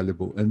very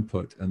valuable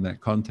input in that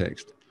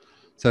context.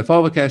 So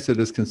fulvic acid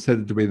is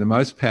considered to be the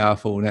most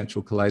powerful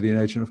natural chelating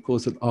agent. Of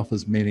course, it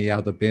offers many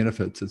other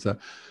benefits. It's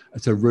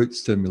a root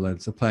stimulant,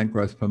 it's a plant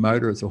growth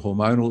promoter, it's a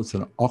hormonal, it's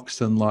an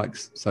auxin-like,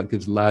 so it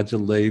gives larger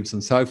leaves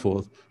and so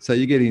forth. So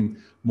you're getting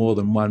more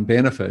than one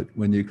benefit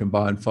when you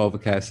combine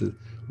fulvic acid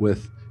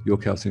with your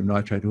calcium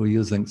nitrate or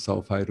your zinc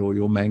sulfate or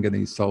your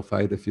manganese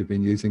sulfate if you've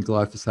been using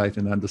glyphosate,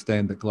 and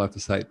understand that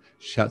glyphosate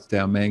shuts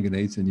down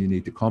manganese and you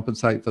need to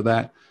compensate for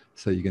that.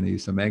 So you're going to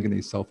use some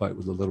manganese sulfate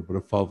with a little bit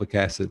of fulvic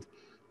acid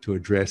to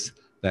address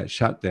that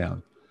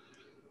shutdown.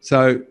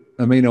 So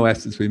amino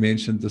acids, we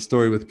mentioned. The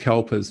story with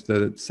kelp is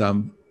that it's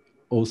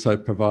also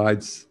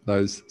provides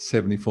those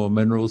 74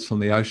 minerals from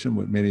the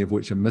ocean, many of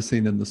which are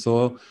missing in the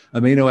soil.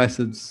 Amino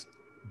acids,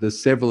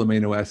 there's several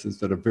amino acids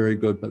that are very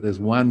good, but there's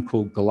one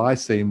called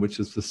glycine, which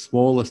is the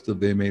smallest of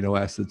the amino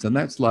acids. And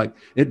that's like,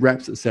 it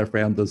wraps itself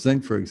around the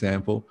zinc, for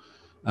example,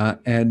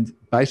 and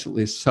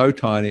basically it's so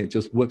tiny, it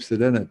just whips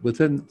it in it.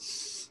 Within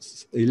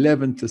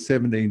 11 to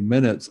 17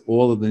 minutes,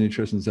 all of the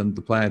nutrition's in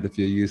the plant if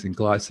you're using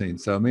glycine.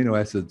 So amino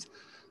acids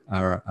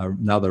are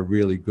another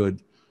really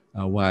good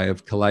way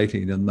of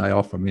chelating, and they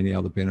offer many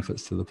other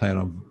benefits to the plant.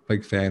 I'm a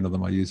big fan of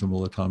them. I use them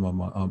all the time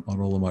on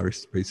all of my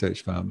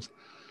research farms.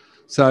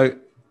 So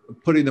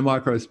putting the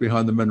microbes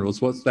behind the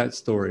minerals, what's that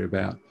story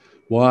about?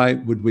 why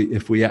would we,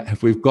 if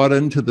we've got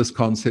into this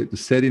concept of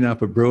setting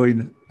up a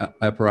brewing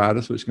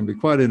apparatus, which can be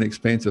quite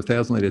inexpensive,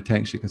 1,000-litre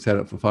tanks you can set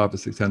up for $500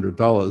 or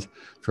 $600,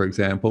 for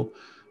example,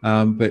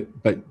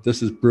 but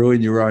this is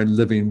brewing your own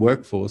living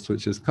workforce,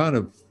 which is kind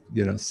of,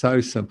 you know, so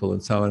simple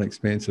and so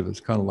inexpensive. It's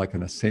kind of like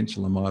an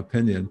essential, in my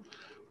opinion.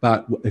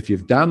 But if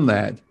you've done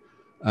that,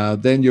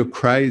 then you're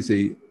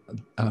crazy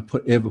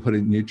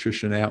putting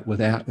nutrition out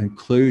without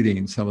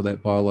including some of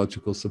that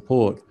biological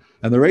support.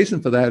 And the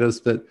reason for that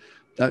is that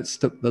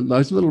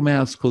those little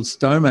mouths called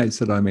stomates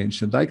that I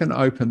mentioned, they can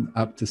open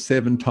up to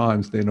 7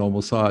 times their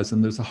normal size.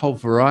 And there's a whole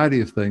variety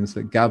of things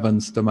that govern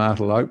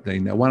stomatal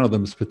opening. Now, one of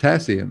them is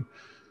potassium.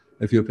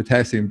 If you're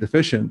potassium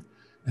deficient,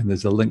 and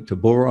there's a link to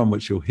boron,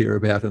 which you'll hear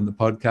about in the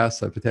podcast,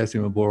 so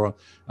potassium and boron.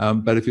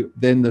 But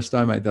then the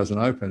stomate doesn't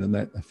open, and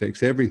that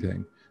affects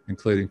everything,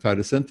 including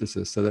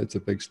photosynthesis. So that's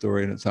a big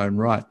story in its own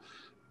right.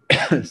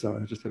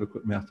 Sorry, I just have a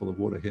quick mouthful of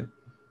water here.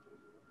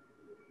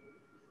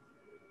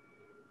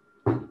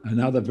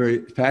 Another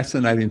very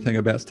fascinating thing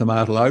about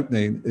stomatal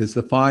opening is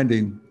the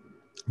finding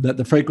that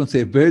the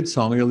frequency of bird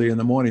song early in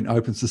the morning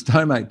opens the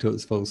stomate to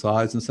its full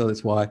size. And so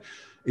that's why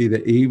either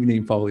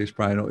evening foliar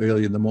spraying or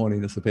early in the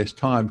morning is the best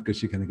time,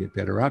 because you're going to get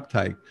better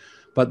uptake.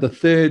 But the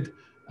third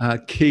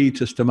key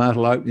to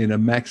stomatal opening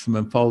and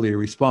maximum foliar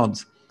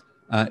response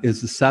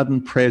is the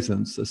sudden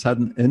presence, a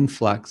sudden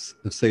influx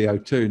of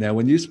CO2. Now,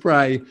 when you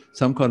spray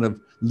some kind of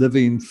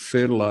living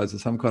fertilizer,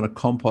 some kind of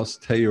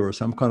compost tea or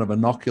some kind of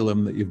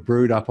inoculum that you've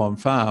brewed up on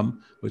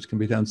farm, which can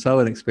be done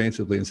so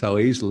inexpensively and so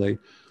easily,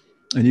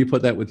 and you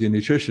put that with your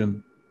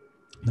nutrition,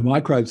 the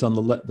microbes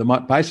on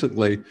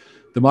basically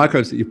the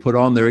microbes that you put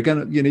on there are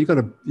going to, you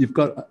know, you've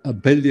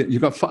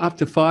got up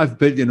to 5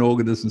 billion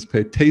organisms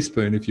per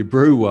teaspoon if you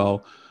brew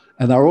well,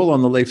 and they're all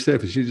on the leaf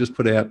surface. You just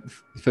put out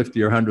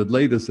 50 or 100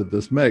 liters of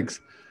this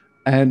mix,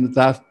 and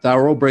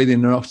they're all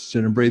breathing in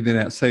oxygen and breathing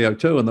out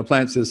CO2. And the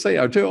plant says,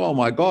 CO2, oh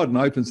my God, and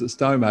opens its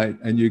stomate,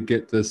 and you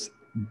get this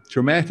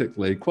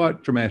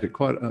quite dramatic.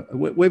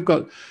 We've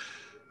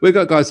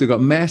got guys who've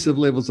got massive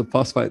levels of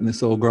phosphate in their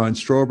soil growing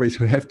strawberries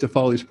who have to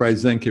foliar spray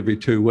zinc every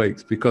 2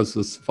 weeks because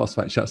this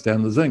phosphate shuts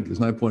down the zinc. There's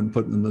no point in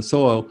putting it in the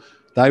soil.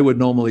 They would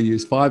normally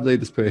use 5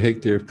 litres per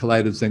hectare of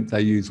chelated zinc.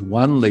 They use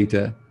 1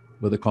 litre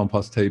with a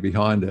compost tea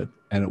behind it,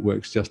 and it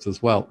works just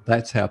as well.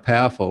 That's how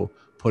powerful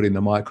putting the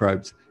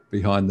microbes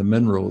behind the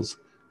minerals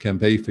can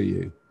be for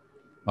you.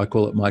 I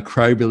call it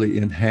microbially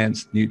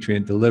enhanced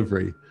nutrient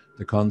delivery,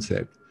 the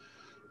concept.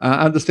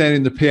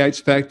 Understanding the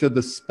pH factor,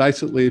 this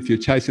basically, if you're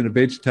chasing a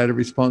vegetative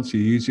response, you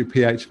use your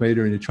pH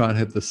meter and you try and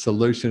have the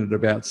solution at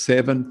about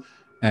 7,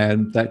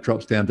 and that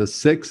drops down to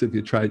 6 if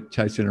you're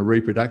chasing a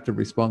reproductive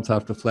response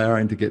after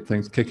flowering to get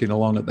things kicking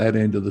along at that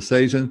end of the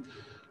season.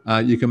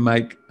 You can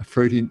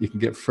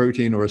get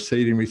fruiting or a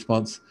seeding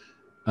response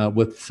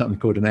with something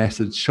called an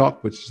acid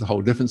shock, which is a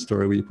whole different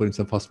story, where you're putting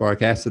some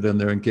phosphoric acid in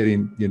there and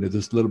getting, you know,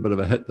 this little bit of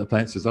a hit. The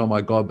plant says, oh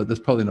my God, but that's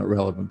probably not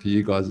relevant to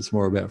you guys. It's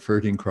more about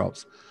fruiting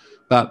crops.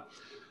 But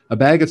a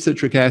bag of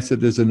citric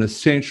acid is an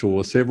essential,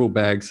 or several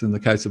bags in the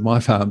case of my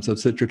farms of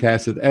citric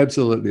acid,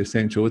 absolutely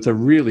essential. It's a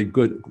really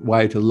good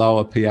way to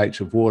lower pH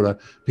of water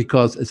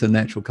because it's a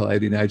natural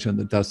chelating agent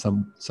that does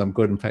some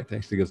good. In fact,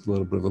 actually gives a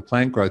little bit of a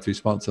plant growth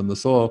response in the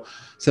soil.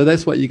 So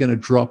that's what you're going to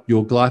drop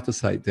your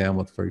glyphosate down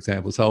with, for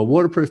example. So a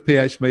waterproof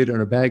pH meter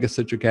and a bag of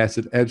citric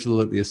acid,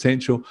 absolutely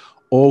essential.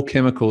 All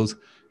chemicals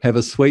have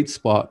a sweet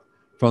spot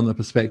from the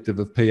perspective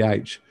of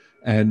pH.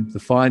 And the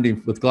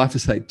finding with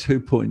glyphosate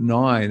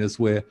 2.9 is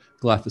where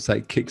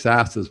glyphosate kicks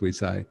ass, as we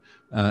say.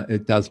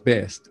 It does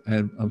best,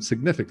 and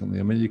significantly.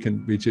 I mean, you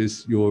can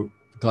reduce your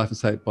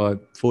glyphosate by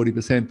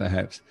 40%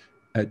 perhaps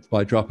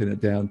by dropping it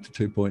down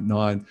to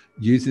 2.9.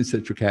 Using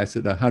citric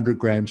acid, 100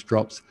 grams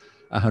drops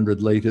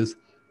 100 liters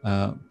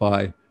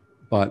by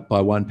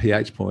 1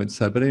 pH point.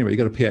 So, but anyway, you've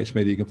got a pH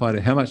meter. You can find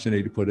out how much you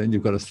need to put in.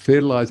 You've got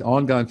a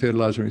ongoing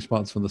fertilizer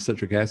response from the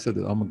citric acid.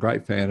 I'm a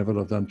great fan of it.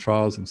 I've done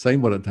trials and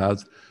seen what it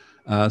does.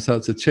 So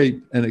it's a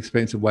cheap,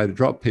 inexpensive way to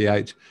drop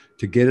pH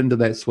to get into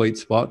that sweet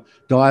spot.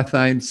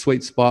 Diethane,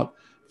 sweet spot,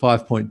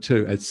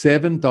 5.2. At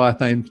 7,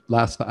 diethane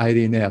lasts for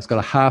 18 hours. It's got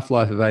a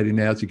half-life of 18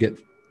 hours. You get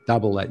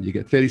double that. You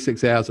get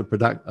 36 hours of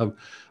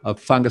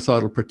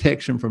fungicidal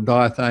protection from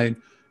diethane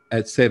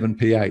at 7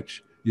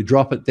 pH. You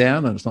drop it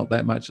down, and it's not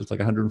that much. It's like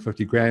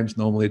 150 grams.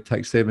 Normally it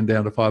takes 7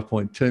 down to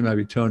 5.2,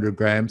 maybe 200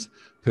 grams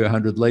per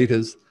 100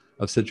 liters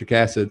of citric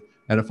acid.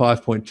 And at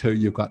 5.2,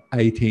 you've got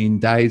 18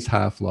 days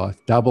half-life.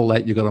 Double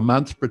that, you've got a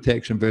month's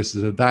protection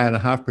versus a day and a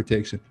half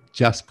protection,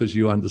 just because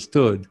you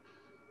understood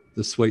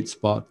the sweet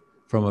spot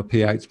from a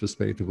pH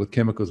perspective with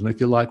chemicals. And if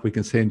you like, we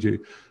can send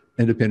you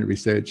independent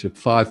research of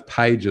 5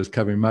 pages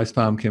covering most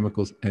farm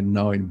chemicals and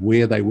knowing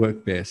where they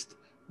work best.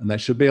 And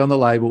that should be on the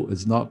label.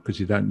 It's not, because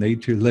you don't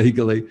need to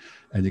legally,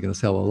 and you're going to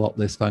sell a lot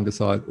less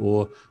fungicide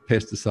or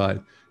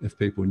pesticide if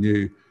people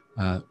knew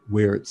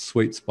where its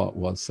sweet spot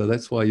was. So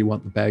that's why you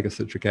want the bag of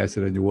citric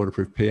acid and your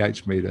waterproof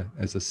pH meter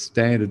as a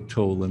standard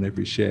tool in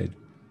every shed.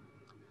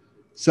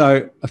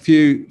 So a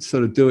few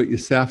sort of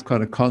do-it-yourself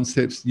kind of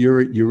concepts.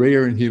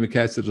 Urea and humic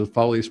acid as a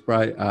foliar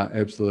spray are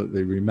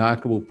absolutely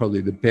remarkable,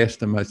 probably the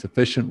best and most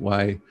efficient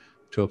way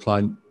to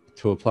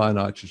apply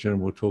nitrogen.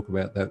 We'll talk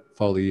about that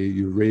foliar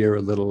urea a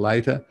little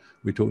later.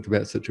 We talked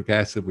about citric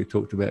acid. We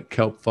talked about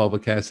kelp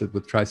fulvic acid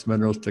with trace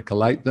minerals to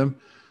collate them.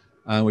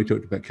 We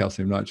talked about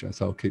calcium nitrate,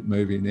 so I'll keep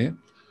moving there.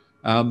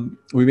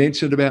 We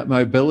mentioned about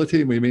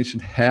mobility, and we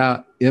mentioned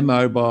how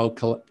immobile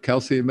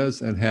calcium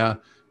is and how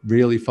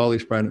really foliar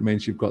spraying, it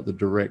means you've got the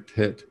direct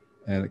hit,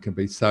 and it can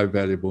be so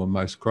valuable in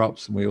most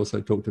crops. And we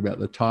also talked about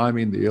the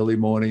timing, the early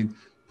morning,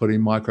 putting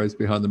microbes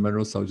behind the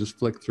minerals. So I'll just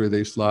flick through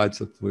these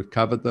slides if we've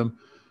covered them.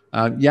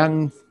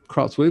 Young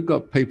crops, we've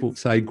got people,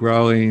 say,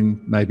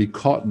 growing maybe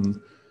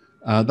cotton.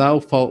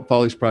 They'll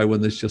foliar spray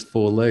when there's just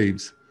 4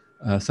 leaves.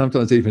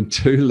 Sometimes even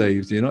 2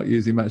 leaves. You're not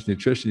using much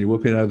nutrition. You're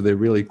whipping over there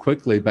really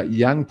quickly. But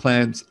young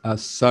plants are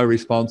so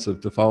responsive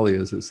to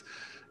foliars.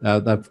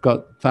 They've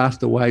got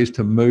faster ways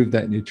to move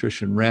that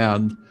nutrition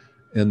around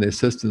in their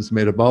systems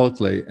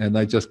metabolically, and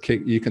they just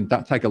kick. You can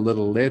take a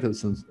little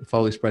lettuce and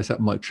foliar spray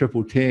something like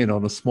 10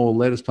 on a small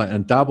lettuce plant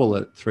and double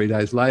it 3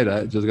 days later.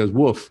 It just goes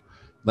woof.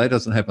 That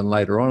doesn't happen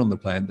later on in the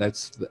plant.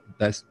 That's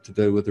to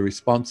do with the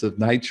responsive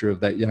nature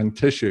of that young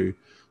tissue.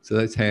 So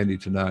that's handy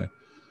to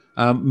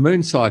know.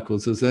 Moon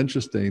cycles is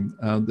interesting.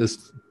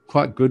 There's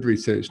quite good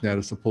research now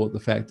to support the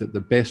fact that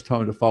the best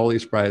time to foliar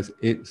spray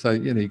is so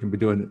you can be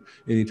doing it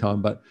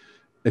anytime, but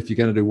if you're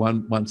going to do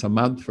once a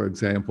month, for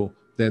example,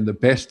 then the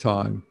best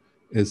time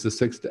is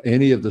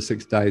any of the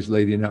 6 days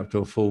leading up to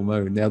a full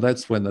moon. Now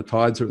that's when the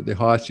tides are at their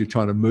highest. You're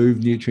trying to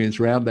move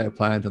nutrients around that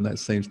plant, and that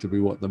seems to be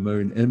what the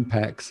moon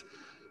impacts.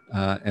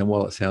 And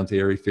while it sounds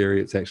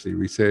airy-fairy, it's actually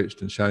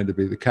researched and shown to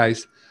be the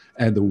case.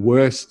 And the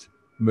worst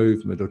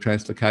movement or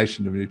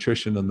translocation of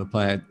nutrition in the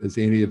plant is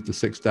any of the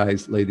 6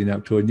 days leading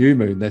up to a new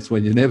moon. That's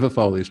when you never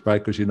foliar spray,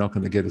 because you're not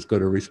going to get as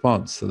good a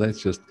response. So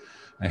that's just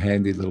a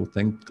handy little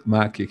thing.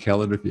 Mark your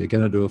calendar. If you're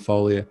going to do a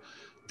foliar,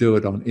 do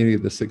it on any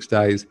of the 6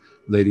 days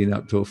leading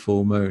up to a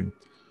full moon.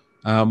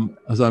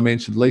 As I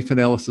mentioned, leaf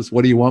analysis.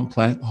 What do you want,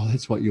 plant? Oh,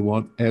 that's what you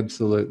want.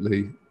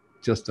 Absolutely.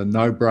 Just a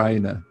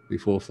no-brainer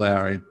before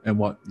flowering. And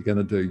what you're going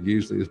to do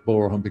usually is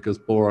boron, because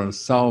boron is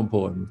so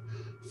important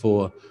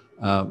for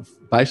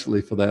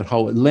basically for that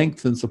whole. It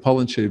lengthens the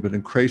pollen tube, it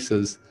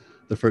increases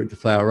the fruit to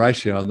flower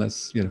ratio, and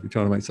that's, if you're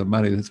trying to make some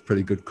money, that's a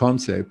pretty good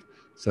concept.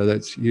 So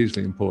that's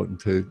usually important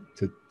to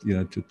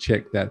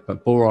check that.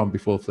 But boron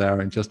before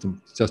flowering, just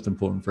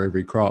important for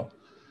every crop.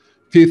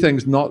 A few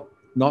things not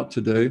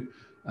to do.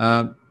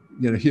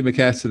 Humic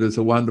acid is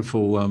a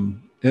wonderful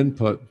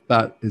input,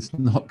 but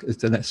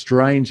it's a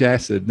strange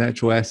acid,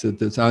 natural acid,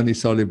 that's only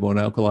soluble in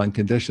alkaline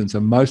conditions.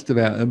 And most of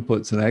our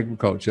inputs in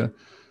agriculture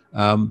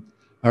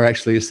are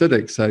actually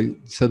acidic.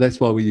 So that's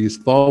why we use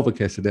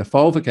fulvic acid. Our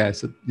fulvic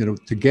acid,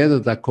 together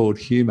they're called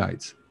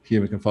humates,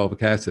 humic and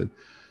fulvic acid.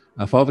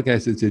 Fulvic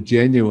acid is a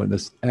genuine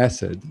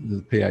acid,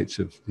 the pH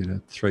of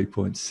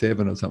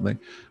 3.7 or something.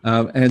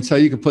 And so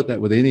you can put that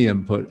with any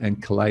input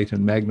and collate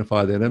and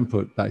magnify that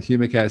input. But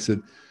humic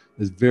acid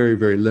is very,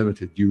 very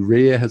limited.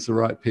 Urea has the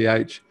right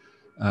pH.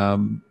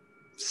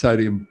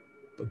 Sodium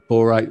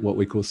borate, what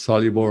we call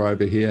soluble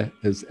over here,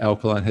 is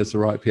alkaline, has the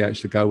right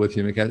pH to go with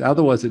humic acid.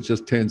 Otherwise, it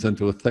just turns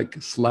into a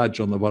thick sludge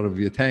on the bottom of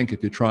your tank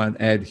if you try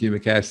and add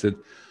humic acid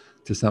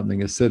to something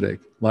acidic,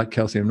 like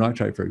calcium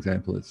nitrate, for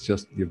example. It's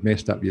just, you've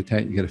messed up your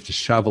tank. You're going to have to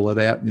shovel it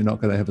out, and you're not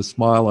going to have a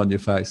smile on your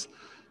face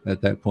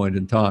at that point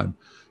in time.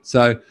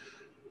 So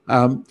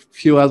a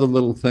few other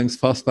little things.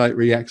 Phosphate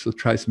reacts with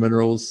trace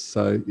minerals.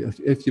 So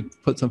if you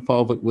put some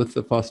fulvic with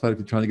the phosphate, if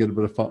you're trying to get a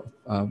bit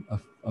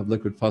of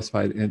liquid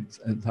phosphate and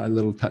a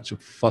little touch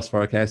of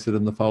phosphoric acid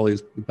in the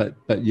foliars,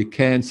 but you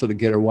can sort of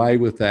get away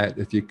with that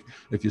if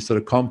you sort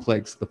of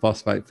complex the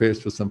phosphate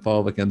first with some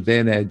fulvic and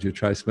then add your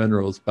trace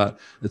minerals. But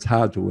it's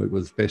hard to work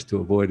with. It's best to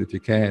avoid if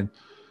you can.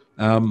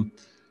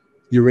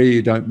 Urea,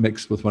 you don't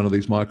mix with one of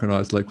these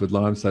micronized liquid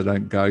limes. They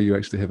don't go. You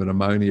actually have an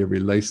ammonia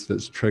release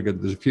that's triggered.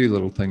 There's a few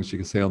little things you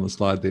can see on the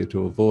slide there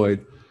to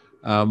avoid.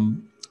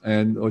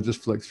 And I'll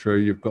just flick through.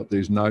 You've got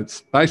these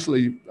notes.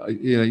 Basically,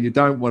 you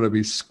don't want to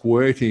be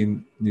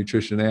squirting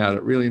nutrition out.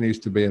 It really needs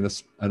to be in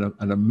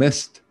a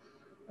mist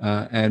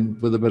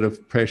and with a bit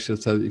of pressure,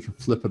 so that you can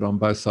flip it on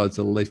both sides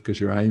of the leaf,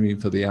 because you're aiming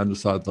for the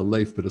underside of the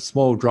leaf. But a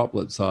small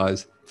droplet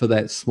size for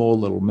that small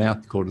little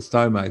mouth called a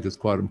stomate is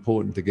quite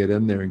important to get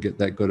in there and get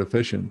that good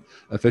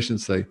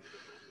efficiency.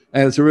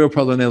 And it's a real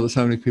problem now that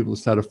so many people have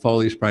started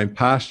foliar spraying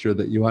pasture,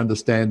 that you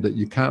understand that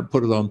you can't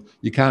put it on,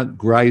 you can't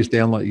graze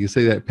down like you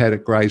see that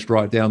paddock grazed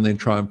right down, then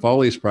try and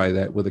foliar spray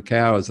that with the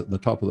cows at the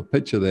top of the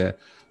picture there,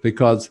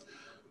 because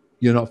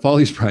you're not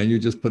foliar spraying, you're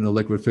just putting a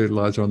liquid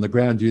fertilizer on the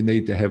ground. You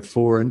need to have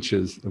 4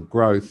 inches of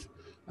growth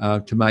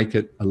to make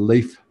it a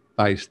leaf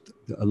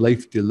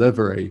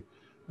delivery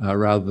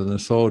rather than a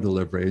soil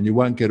delivery. And you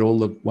won't get all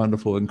the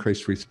wonderful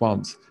increased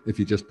response if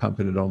you're just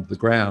pumping it onto the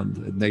ground.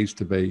 It needs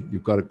to be,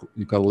 you've got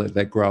to let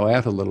that grow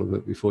out a little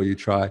bit before you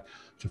try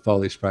to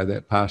foliar spray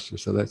that pasture.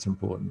 So that's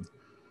important.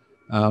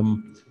 So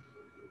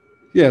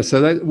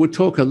we'll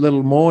talk a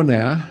little more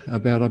now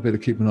about, I better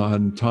keep an eye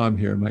on time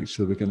here and make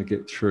sure we're going to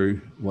get through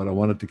what I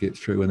wanted to get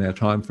through in our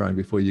time frame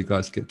before you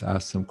guys get to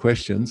ask some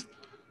questions.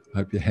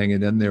 Hope you're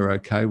hanging in there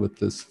okay with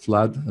this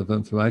flood of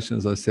information.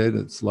 As I said,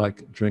 it's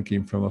like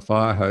drinking from a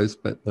fire hose,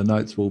 but the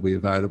notes will be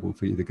available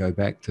for you to go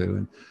back to,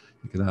 and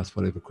you can ask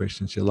whatever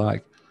questions you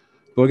like.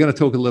 But we're going to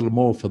talk a little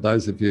more for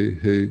those of you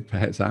who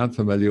perhaps aren't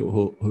familiar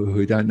or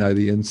who don't know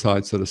the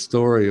inside sort of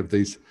story of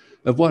these,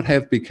 of what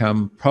have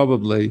become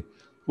probably,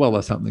 well,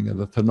 there's something of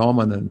a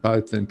phenomenon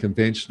both in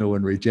conventional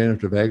and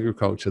regenerative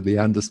agriculture, the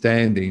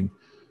understanding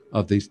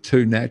of these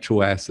two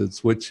natural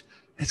acids, which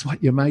is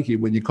what you're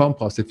making when you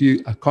compost. If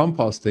you are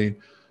composting,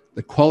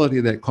 the quality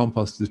of that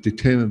compost is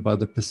determined by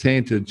the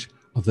percentage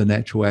of the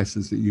natural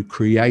acids that you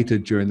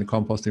created during the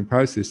composting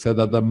process. So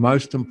they're the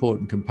most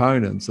important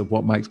components of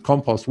what makes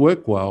compost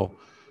work well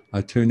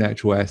are two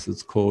natural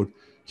acids called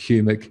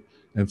humic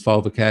and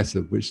fulvic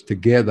acid, which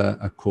together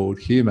are called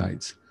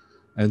humates.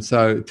 And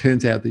so it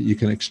turns out that you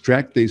can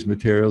extract these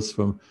materials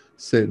from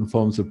certain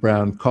forms of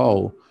brown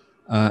coal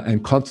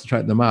and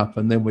concentrate them up,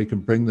 and then we can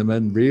bring them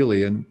in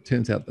really. And it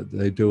turns out that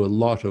they do a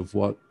lot of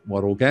what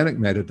organic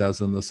matter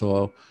does in the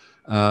soil.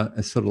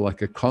 It's sort of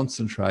like a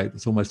concentrate.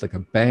 It's almost like a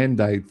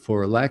band-aid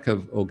for a lack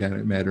of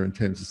organic matter in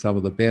terms of some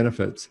of the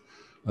benefits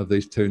of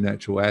these two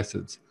natural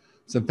acids.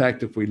 So in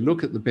fact, if we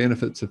look at the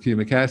benefits of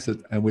humic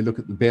acid and we look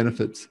at the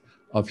benefits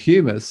of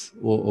humus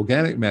or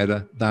organic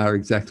matter, they are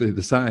exactly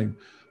the same.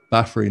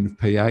 Buffering of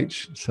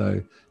pH.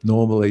 So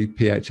normally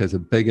pH has a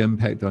big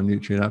impact on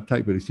nutrient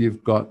uptake, but if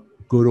you've got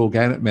good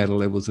organic matter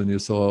levels in your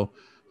soil,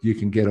 you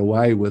can get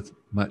away with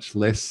much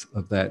less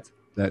of that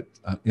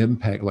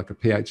impact. Like a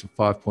pH of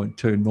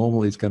 5.2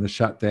 normally is going to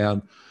shut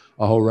down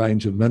a whole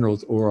range of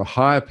minerals, or a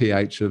higher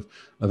pH of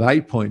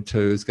 8.2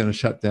 is going to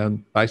shut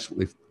down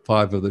basically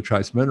 5 of the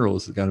trace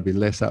minerals are going to be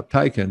less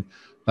uptaken.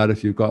 But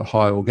if you've got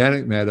high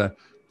organic matter,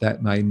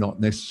 that may not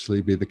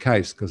necessarily be the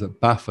case because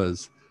it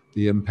buffers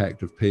the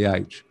impact of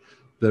pH.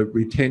 The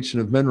retention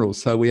of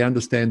minerals. So we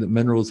understand that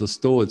minerals are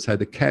stored. So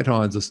the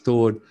cations are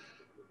stored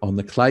on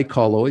the clay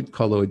colloid.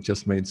 Colloid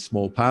just means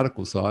small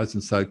particle size,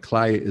 and so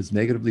clay is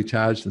negatively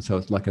charged, and so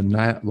it's like a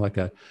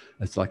Velcro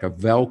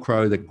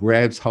that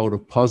grabs hold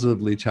of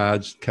positively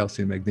charged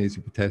calcium,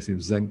 magnesium,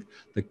 potassium, zinc.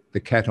 The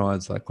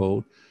cations are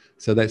called.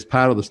 So that's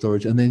part of the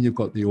storage. And then you've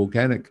got the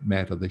organic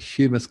matter, the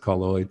humus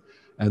colloid,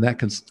 and that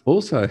can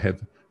also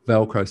have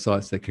Velcro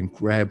sites that can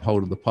grab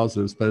hold of the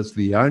positives, but it's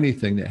the only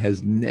thing that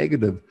has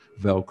negative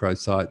Velcro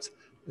sites,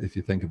 if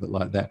you think of it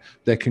like that,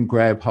 that can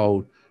grab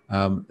hold.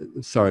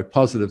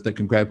 Positive that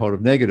can grab hold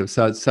of negative.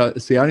 So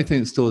it's the only thing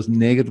that stores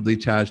negatively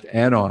charged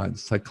anions.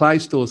 So clay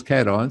stores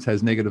cations,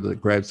 has negative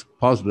that grabs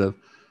positive,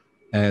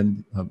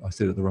 and I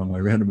said it the wrong way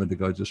around a minute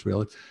ago, I just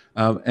realized.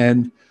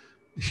 And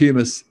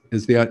humus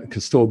can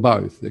store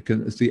both.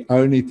 It's the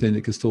only thing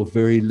that can store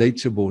very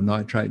leachable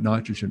nitrate,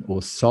 nitrogen,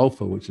 or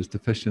sulfur, which is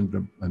deficient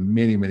in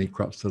many, many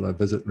crops that I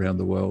visit around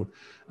the world,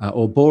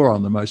 or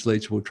boron, the most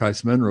leachable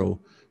trace mineral.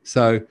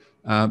 So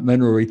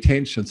mineral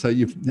retention. So the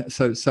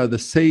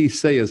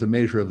CEC is a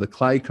measure of the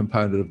clay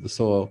component of the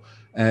soil,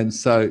 and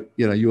so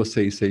your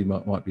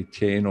CEC might be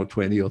 10 or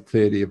 20 or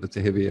 30 if it's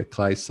a heavier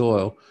clay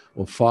soil,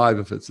 or 5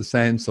 if it's a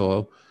sand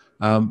soil.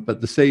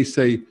 But the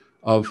CEC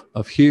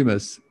of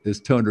humus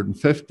is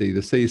 250. The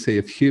CEC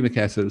of humic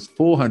acid is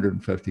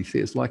 450. See,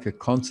 it's like a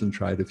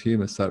concentrate of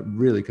humus, so it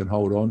really can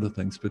hold on to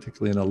things,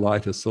 particularly in a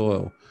lighter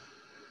soil.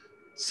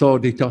 Soil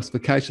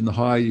detoxification, the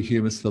higher your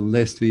humus, the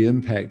less the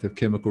impact of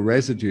chemical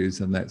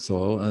residues in that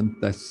soil, and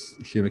that's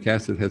humic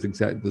acid has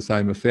exactly the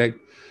same effect.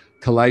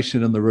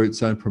 Chelation in the root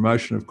zone,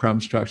 promotion of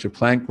crumb structure,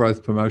 plant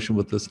growth promotion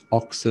with this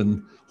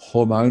auxin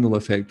hormonal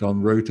effect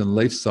on root and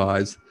leaf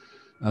size.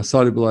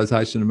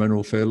 Solubilization of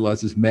mineral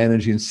fertilizers,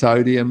 managing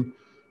sodium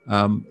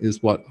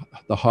is what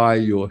the higher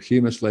your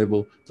humus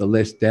level, the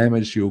less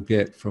damage you'll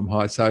get from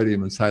high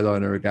sodium and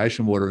saline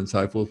irrigation water and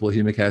so forth. Well,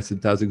 humic acid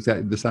does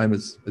exactly the same.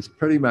 It's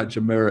pretty much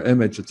a mirror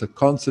image. It's a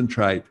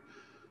concentrate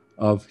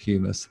of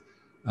humus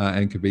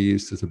and can be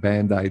used as a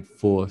band-aid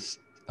for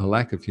a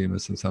lack of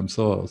humus in some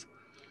soils.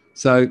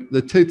 So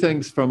the two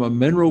things from a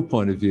mineral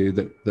point of view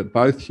that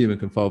both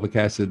humic and fulvic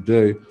acid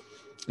do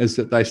is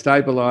that they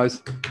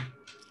stabilize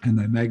and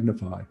they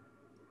magnify.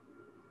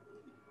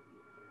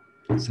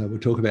 So we'll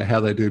talk about how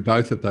they do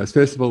both of those.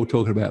 First of all, we're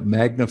talking about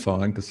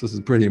magnifying, because this is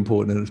pretty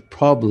important, and it's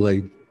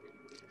probably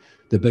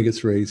the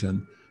biggest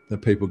reason that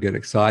people get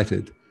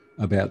excited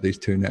about these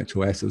two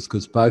natural acids,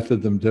 because both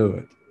of them do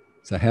it.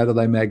 So how do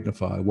they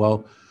magnify?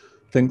 Well,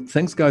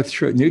 things go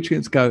through,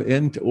 nutrients go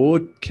into, or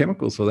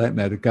chemicals for that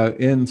matter, go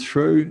in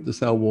through the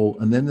cell wall,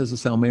 and then there's a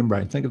cell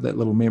membrane. Think of that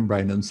little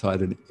membrane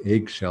inside an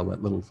eggshell,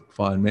 that little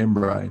fine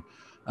membrane.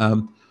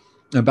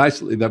 And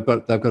basically, they've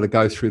got to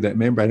go through that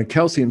membrane. And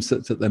calcium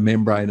sits at the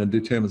membrane and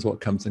determines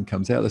what comes in,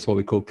 comes out. That's why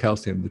we call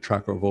calcium the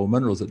trucker of all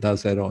minerals. It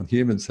does that on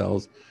human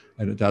cells,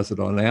 and it does it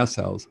on our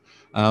cells.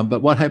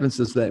 But what happens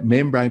is that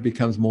membrane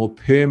becomes more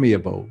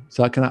permeable.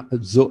 So it can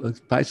absorb,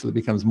 basically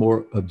becomes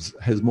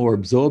has more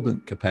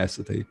absorbent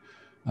capacity.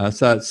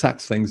 So it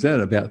sucks things in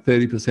about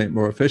 30%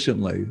 more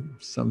efficiently.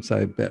 Some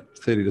say about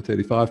 30 to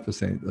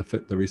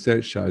 35%, the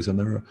research shows, and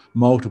there are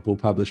multiple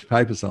published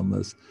papers on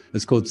this.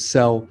 It's called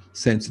cell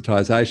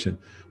sensitization.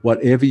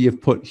 Whatever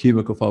you've put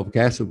humic or fulvic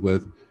acid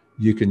with,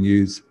 you can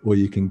use, or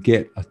you can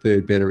get a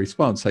third better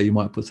response. So you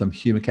might put some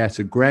humic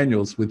acid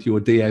granules with your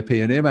DAP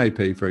and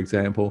MAP, for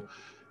example,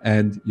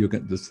 and you're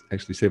going to, there's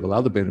actually several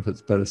other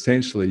benefits, but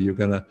essentially you're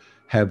going to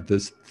have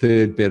this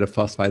third better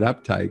phosphate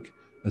uptake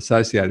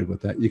associated with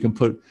that. You can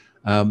put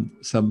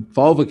some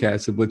fulvic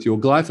acid with your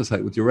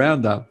glyphosate, with your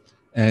Roundup,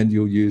 and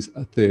you'll use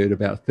a third,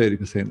 about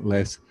 30%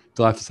 less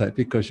glyphosate,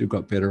 because you've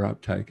got better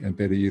uptake and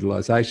better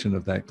utilization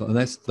of that. And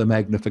that's the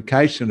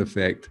magnification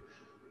effect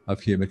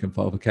of humic and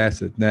fulvic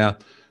acid. Now,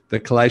 the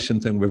chelation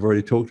thing, we've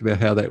already talked about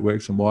how that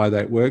works and why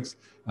that works.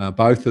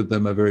 Both of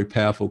them are very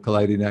powerful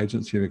chelating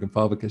agents, humic and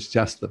fulvic. It's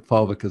just that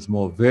fulvic is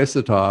more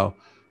versatile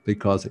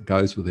because it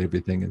goes with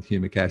everything, and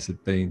humic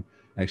acid, being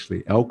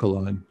actually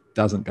alkaline,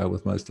 doesn't go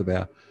with most of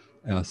our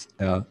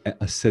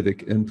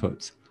acidic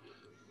inputs.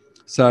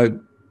 So,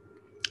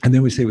 and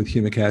then we see with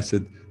humic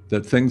acid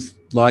that things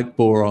like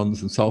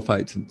borons and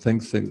sulfates and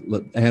things,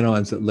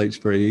 anions that leach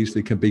very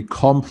easily, can be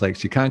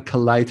complex. You can't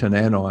chelate an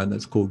anion.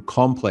 That's called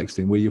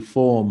complexing, where you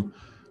form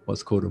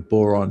what's called a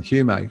boron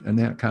humate, and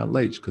now it can't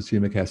leach because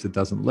humic acid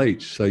doesn't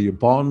leach. So you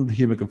bond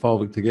humic and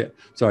fulvic together,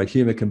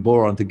 humic and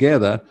boron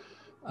together,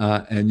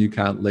 and you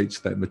can't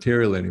leach that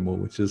material anymore,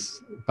 which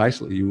is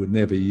basically, you would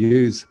never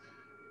use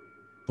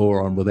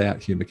boron without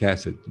humic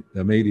acid.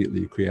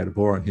 Immediately you create a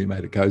boron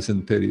humate, it goes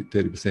in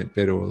 30%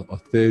 better, or a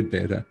third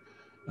better,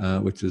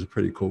 which is a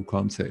pretty cool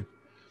concept.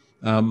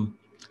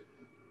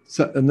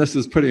 And this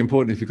is pretty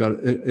important if you've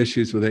got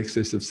issues with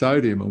excessive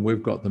sodium, and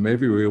we've got them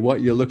everywhere.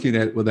 What you're looking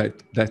at with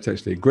that's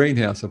actually a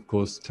greenhouse, of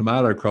course,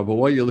 tomato crop, but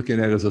what you're looking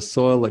at is a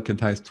soil that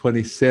contains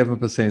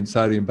 27%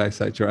 sodium base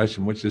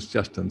saturation, which is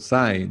just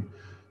insane.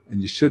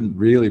 And you shouldn't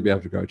really be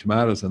able to grow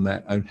tomatoes in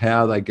that. And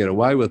how they get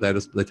away with that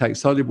is they take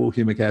soluble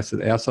humic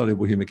acid, our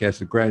soluble humic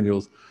acid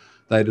granules,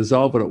 they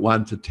dissolve it at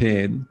 1 to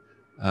 10,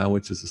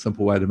 which is a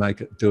simple way to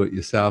make it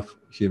do-it-yourself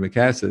humic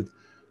acid.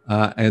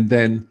 And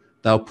then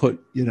they'll put,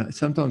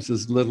 sometimes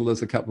as little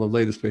as a couple of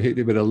litres per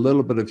hectare, but a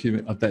little bit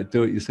of that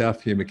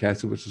do-it-yourself humic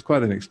acid, which is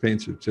quite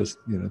inexpensive, just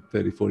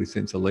 30, 40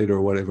 cents a litre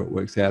or whatever it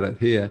works out at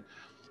here.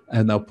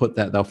 And they'll put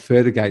that, they'll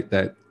fertigate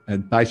that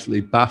and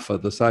basically buffer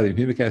the sodium.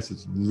 Humic acid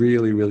is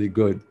really, really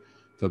good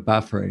for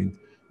buffering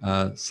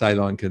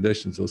saline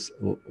conditions, or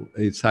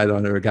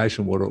saline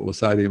irrigation water, or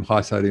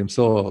high sodium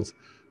soils.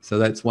 So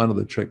that's one of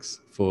the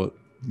tricks for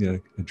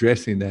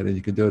addressing that, and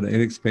you can do it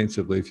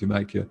inexpensively if you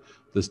make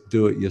this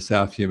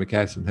do-it-yourself humic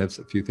acid and have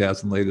a few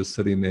thousand litres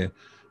sitting there.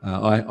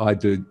 I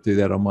do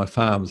that on my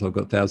farms. I've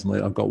got 1,000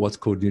 litres. I've got what's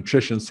called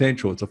Nutrition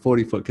Central. It's a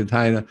 40-foot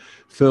container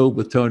filled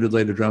with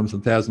 200-litre drums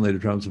and 1,000-litre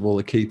drums of all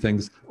the key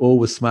things, all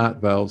with smart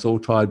valves, all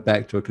tied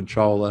back to a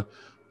controller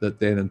that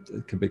then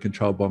can be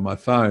controlled by my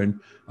phone.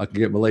 I can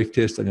get my leaf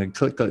test, I can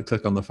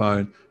click on the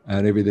phone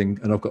and everything.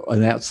 And I've got,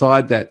 and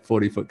outside that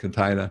 40-foot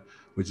container,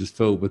 which is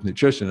filled with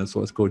nutrition, that's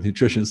what's called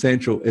Nutrition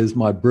Central, is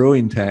my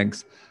brewing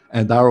tanks,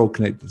 and they're all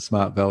connected to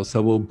smart valves.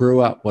 So we'll brew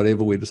up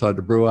whatever we decide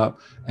to brew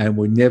up, and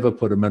we never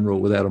put a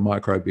mineral without a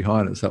microbe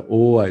behind it. So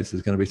always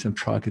there's going to be some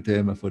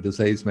trichoderma for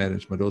disease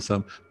management, or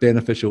some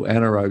beneficial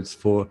anaerobes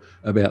for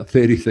about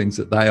 30 things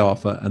that they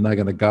offer, and they're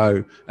going to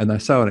go, and they're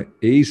so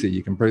easy.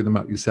 You can brew them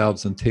up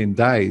yourselves in 10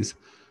 days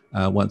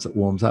once it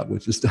warms up,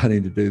 which is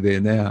starting to do there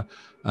now.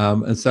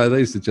 And so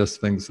these are just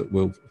things that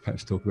we'll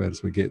perhaps talk about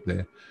as we get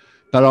there.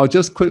 But I'll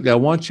just quickly, I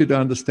want you to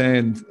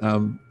understand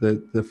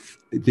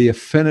the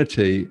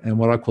affinity and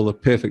what I call a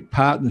perfect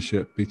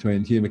partnership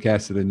between humic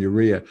acid and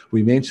urea.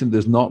 We mentioned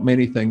there's not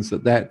many things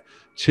that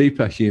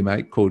cheaper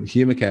humate called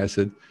humic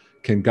acid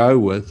can go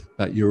with,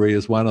 but urea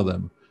is one of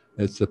them.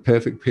 It's the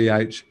perfect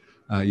pH.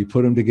 You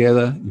put them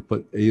together, you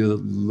put either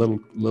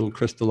little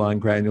crystalline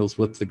granules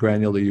with the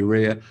granular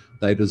urea.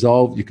 They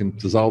dissolve. You can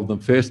dissolve them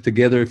first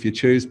together if you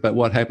choose, but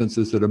what happens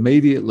is that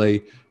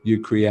immediately you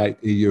create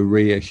a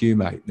urea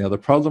humate. Now, the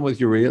problem with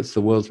urea, it's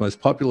the world's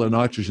most popular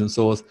nitrogen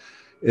source,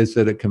 is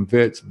that it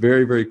converts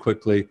very, very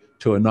quickly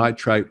to a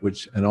nitrate,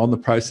 and on the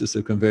process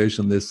of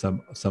conversion, there's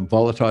some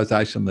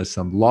volatilization, there's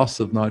some loss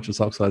of nitrous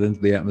oxide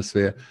into the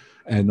atmosphere,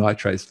 and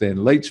nitrates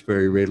then leach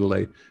very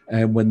readily.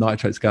 And when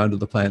nitrates go into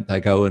the plant,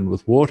 they go in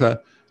with water,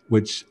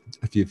 which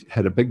if you've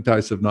had a big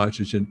dose of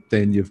nitrogen,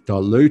 then you've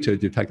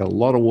diluted, you've taken a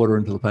lot of water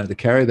into the plant to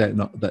carry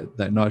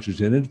that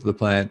nitrogen into the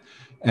plant,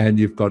 and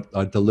you've got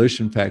a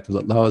dilution factor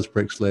that lowers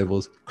Brix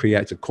levels,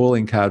 creates a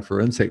calling card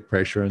for insect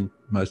pressure, and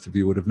most of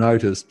you would have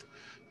noticed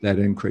that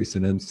increase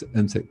in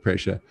insect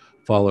pressure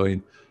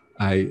following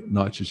a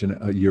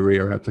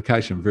urea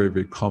application. Very,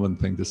 very common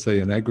thing to see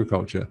in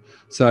agriculture.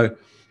 So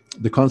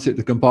the concept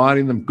of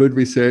combining them, good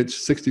research,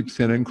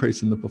 60%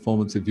 increase in the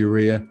performance of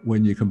urea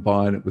when you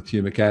combine it with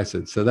humic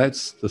acid. So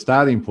that's the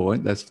starting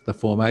point. That's the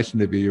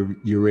formation of your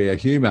urea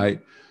humate.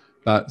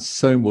 But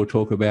soon we'll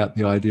talk about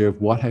the idea of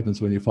what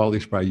happens when you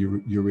foliar spray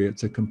urea.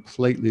 It's a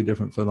completely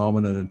different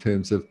phenomenon in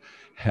terms of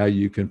how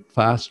you can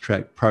fast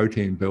track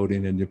protein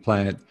building in your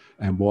plant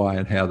and why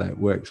and how that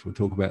works. We'll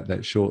talk about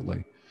that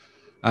shortly.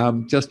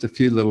 Just a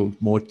few little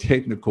more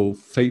technical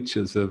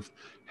features of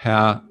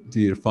how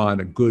do you define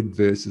a good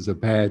versus a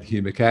bad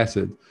humic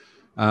acid.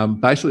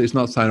 Basically, it's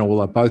not saying, oh,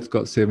 well, they both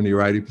got 70 or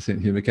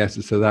 80% humic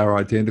acid, so they're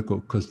identical,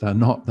 because they're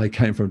not. They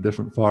came from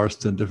different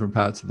forests in different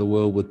parts of the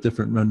world with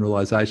different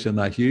mineralization.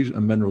 They're huge,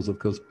 and minerals, of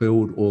course,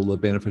 build all the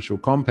beneficial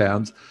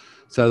compounds,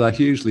 so they're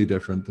hugely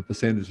different. The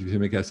percentage of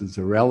humic acid is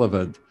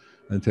irrelevant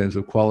in terms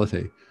of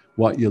quality.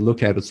 What you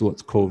look at is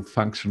what's called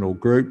functional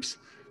groups,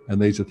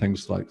 and these are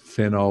things like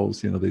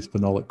phenols, these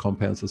phenolic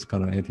compounds, this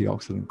kind of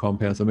antioxidant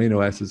compounds,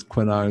 amino acids,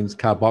 quinones,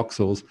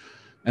 carboxyls,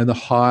 and the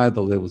higher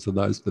the levels of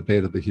those, the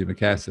better the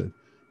humic acid.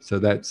 So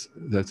that's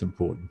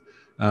important.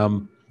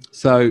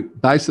 So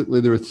basically,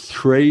 there are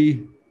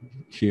three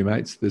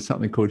humates. There's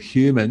something called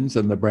humins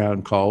in the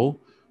brown coal,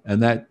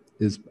 and that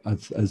is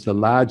the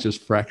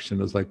largest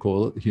fraction, as they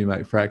call it, the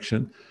humate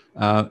fraction,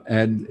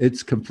 and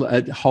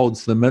it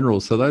holds the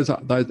minerals. So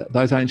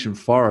those ancient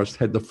forests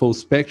had the full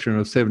spectrum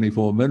of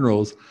 74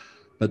 minerals,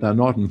 but they're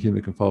not in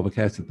humic and fulvic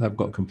acid. They've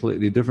got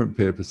completely different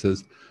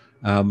purposes.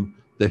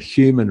 The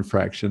humin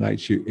fraction,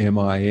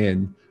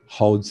 HUMIN,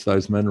 holds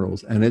those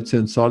minerals, and it's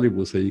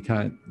insoluble, so you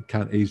can't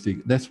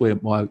easily. That's where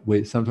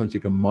sometimes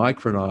you can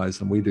micronize,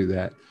 and we do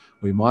that.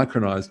 We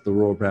micronize the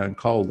raw brown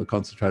coal, the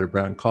concentrated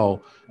brown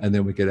coal, and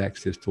then we get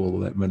access to all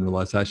of that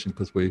mineralization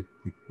because we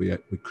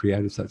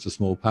created such a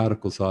small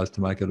particle size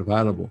to make it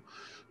available.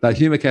 But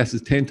humic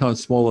acid is 10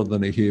 times smaller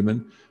than a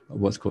human,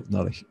 what's called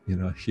not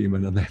a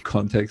human in that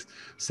context.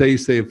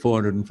 CC of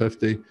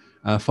 450.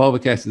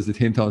 Fulvic acid is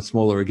 10 times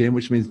smaller again,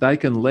 which means they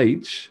can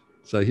leach.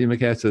 So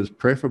humic acid is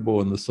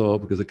preferable in the soil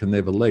because it can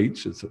never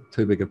leach. It's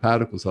too big a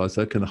particle size,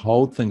 so it can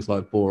hold things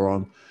like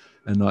boron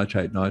and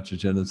nitrate,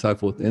 nitrogen, and so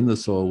forth in the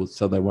soil,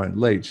 so they won't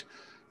leach.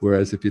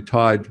 Whereas if you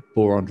tied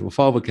boron to a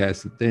fulvic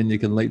acid, then you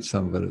can leach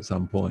some of it at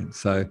some point.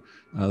 So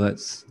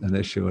that's an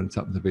issue and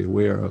something to be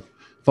aware of.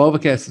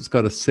 Fulvic acid's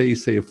got a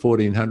CC of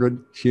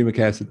 1400, humic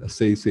acid a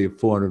CC of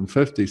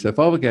 450. So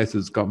fulvic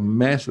acid's got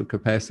massive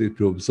capacity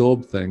to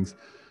absorb things,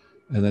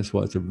 and that's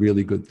why it's a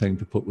really good thing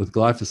to put with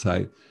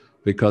glyphosate,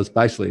 because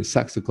basically it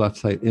sucks the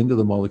glyphosate into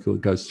the molecule,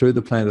 it goes through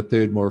the plant a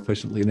third more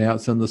efficiently. Now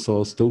it's in the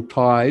soil, still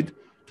tied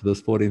to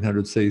this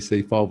 1400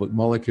 cc fulvic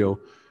molecule,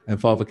 and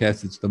fulvic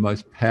acid's the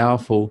most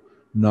powerful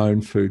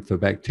known food for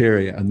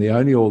bacteria. And the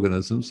only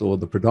organisms, or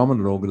the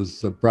predominant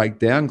organisms, that break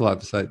down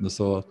glyphosate in the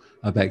soil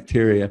are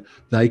bacteria.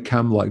 They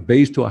come like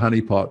bees to a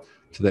honeypot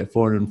to that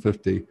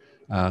 450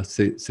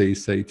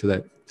 cc, to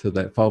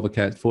that fulvic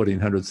acid,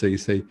 1400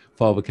 cc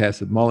fulvic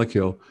acid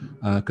molecule,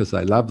 because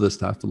they love this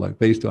stuff. They're like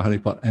bees to a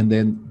honeypot, and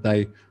then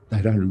they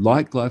don't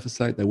like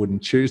glyphosate. They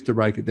wouldn't choose to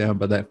break it down,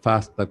 but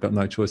they've got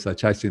no choice. They're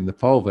chasing the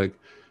fulvic,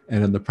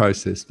 and in the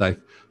process, they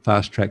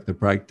fast track the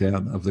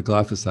breakdown of the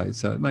glyphosate.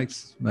 So it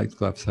makes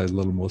glyphosate a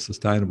little more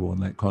sustainable in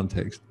that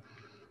context.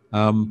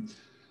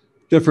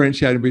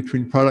 Differentiating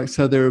between products.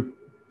 So there are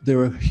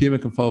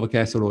humic and fulvic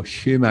acid, or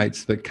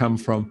humates, that come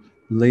from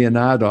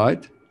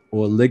leonardite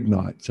or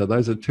lignite. So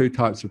those are two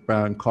types of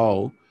brown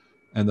coal.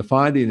 And the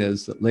finding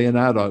is that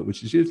leonardite,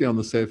 which is usually on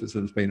the surface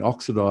and has been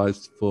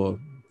oxidized for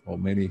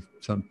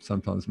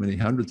sometimes many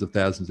hundreds of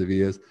thousands of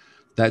years,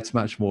 that's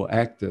much more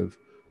active.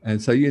 And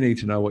so you need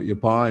to know what you're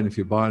buying. If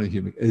you're buying a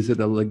humic, is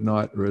it a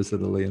lignite or is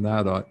it a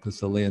leonardite? Because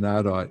the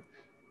leonardite,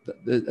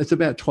 it's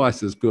about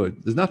twice as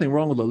good. There's nothing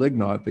wrong with the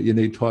lignite, but you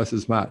need twice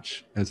as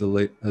much as a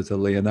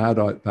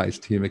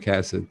leonardite-based humic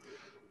acid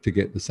to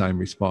get the same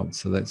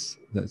response. So that's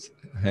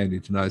handy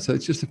to know. So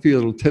it's just a few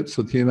little tips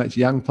with humates.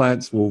 Young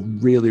plants will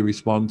really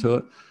respond to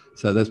it.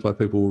 So that's why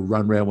people will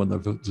run around when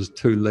they've just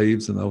two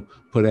leaves and they'll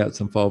put out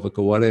some fulvic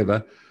or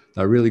whatever.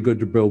 They're really good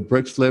to build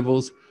bricks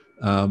levels.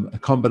 A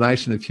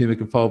combination of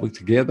humic and fulvic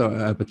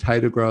together,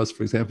 potato growers,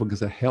 for example,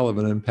 gives a hell of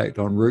an impact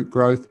on root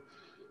growth.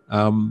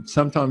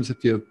 Sometimes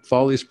if you're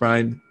foliar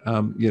spraying,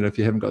 if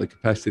you haven't got the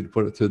capacity to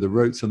put it through the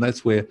roots, and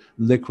that's where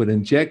liquid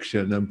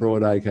injection and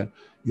broadacre,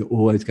 you're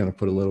always going to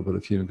put a little bit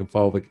of humic and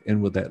fulvic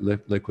in with that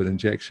liquid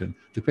injection,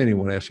 depending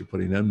on what else you're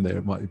putting in there.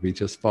 It might be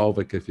just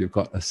fulvic if you've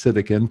got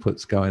acidic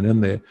inputs going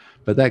in there,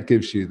 but that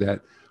gives you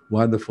that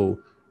wonderful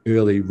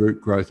early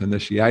root growth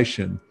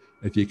initiation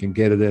if you can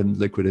get it in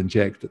liquid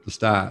inject at the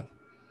start.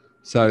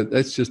 So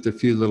that's just a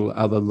few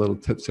other little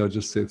tips I'll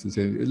just see if there's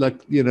any.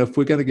 If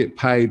we're going to get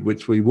paid,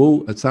 which we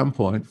will at some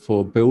point,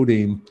 for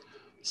building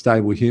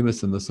stable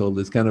humus in the soil,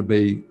 there's going to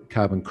be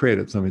carbon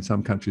credits. I mean,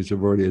 some countries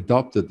have already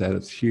adopted that.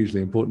 It's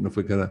hugely important if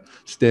we're going to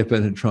step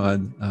in and try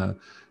and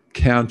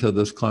counter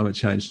this climate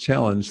change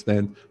challenge,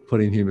 then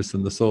putting humus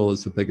in the soil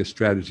is the biggest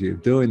strategy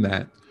of doing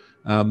that.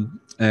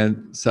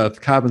 And so if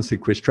carbon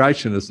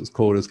sequestration, as it's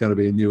called, is going to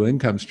be a new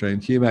income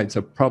stream,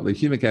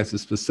 humic acid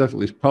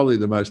specifically is probably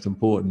the most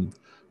important,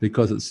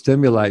 because it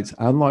stimulates,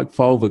 unlike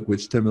fulvic,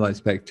 which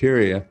stimulates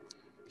bacteria,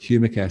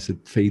 humic acid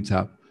feeds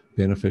up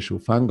beneficial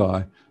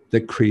fungi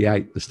that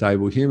create the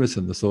stable humus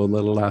in the soil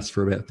that'll last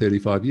for about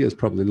 35 years,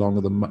 probably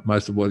longer than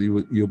most of what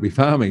you'll be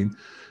farming.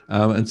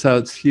 And so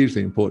it's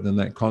hugely important in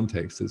that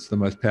context. It's the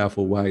most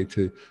powerful way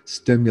to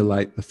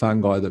stimulate the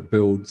fungi that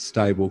build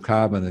stable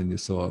carbon in your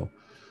soil.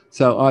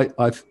 So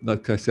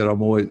like I said,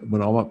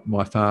 when I'm at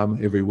my farm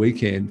every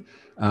weekend,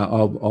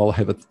 I'll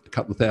have a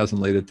couple of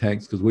 1,000-litre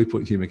tanks, because we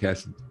put humic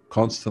acid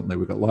constantly.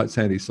 We've got light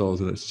sandy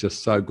soils, and it's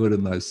just so good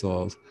in those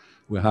soils.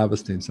 we're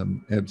harvesting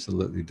some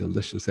absolutely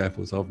delicious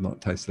apples. I've not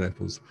tasted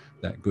apples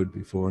that good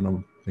before, and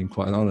I'm being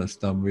quite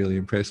honest, I'm really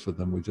impressed with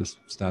them. We just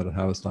started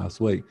harvest last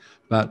week.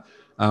 But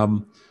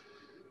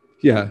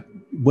yeah,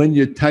 when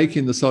you're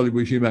taking the soluble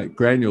humate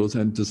granules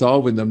and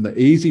dissolving them, the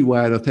easy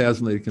way in a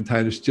 1,000 litre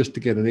container is just to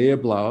get an air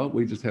blower.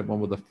 We just have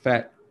one with a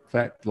fat,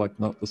 like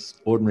not this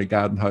ordinary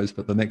garden hose,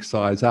 but the next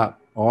size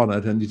up on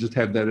it. And you just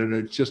have that, and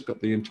it's just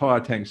got the entire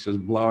tanks just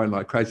blowing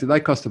like crazy.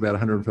 They cost about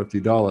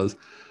 $150.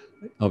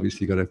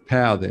 Obviously, you've got to have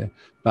power there,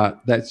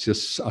 but that's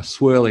just a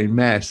swirling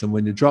mass. And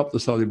when you drop the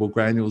soluble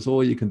granules,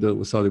 or you can do it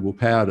with soluble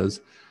powders,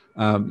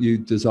 you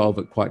dissolve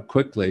it quite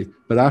quickly.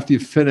 But after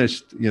you've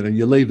finished,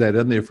 you leave that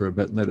in there for a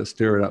bit and let it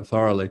stir it up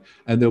thoroughly.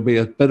 And there'll be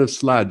a bit of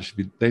sludge.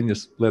 Then you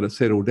let it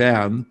settle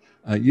down.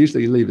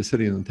 Usually you leave it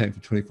sitting in the tank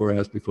for 24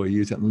 hours before you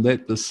use it, and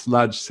let the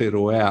sludge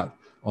settle out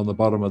on the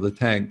bottom of the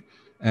tank.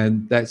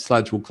 And that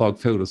sludge will clog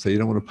filters. So you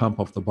don't want to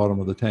pump off the bottom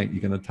of the tank.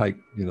 You're going to take,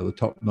 the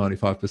top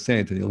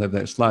 95%, and you'll have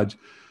that sludge.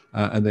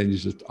 And then you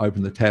just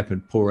open the tap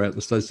and pour out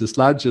the sludge. The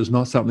sludge is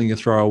not something you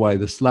throw away.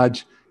 The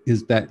sludge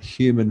is that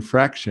human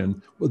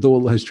fraction with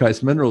all those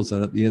trace minerals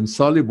in it, the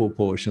insoluble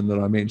portion that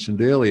I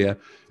mentioned earlier,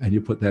 and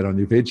you put that on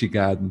your veggie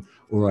garden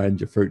or around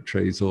your fruit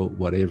trees or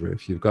whatever,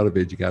 if you've got a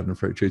veggie garden and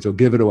fruit trees, or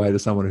give it away to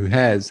someone who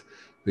has,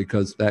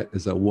 because that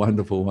is a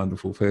wonderful,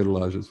 wonderful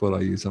fertilizer. It's what I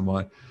use on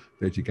my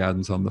veggie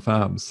gardens on the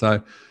farms.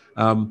 So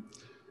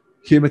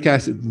humic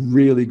acid,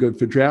 really good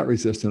for drought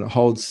resistant. It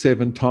holds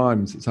 7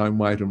 times its own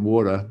weight in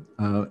water,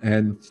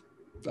 and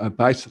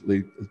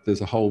basically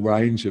there's a whole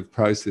range of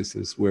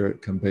processes where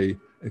it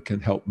can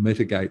help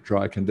mitigate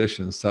dry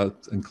conditions, so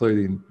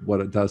including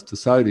what it does to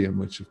sodium,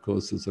 which of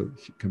course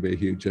can be a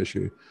huge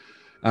issue.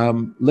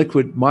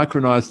 Liquid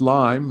micronized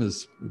lime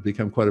has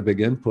become quite a big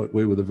input.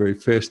 We were the very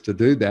first to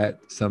do that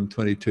some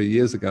 22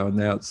 years ago, and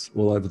now it's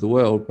all over the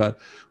world. But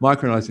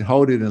micronizing,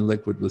 holding it in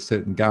liquid with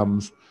certain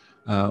gums,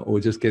 or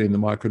just getting the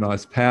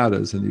micronized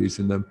powders and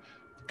using them,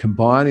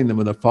 combining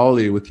them in a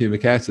foliar with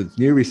humic acid.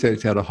 New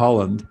research out of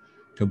Holland,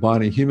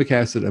 combining humic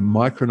acid and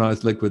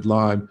micronized liquid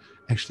lime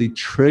actually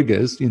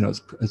triggers,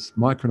 it's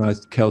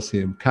micronized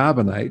calcium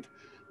carbonate.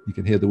 You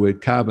can hear the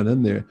word carbon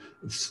in there.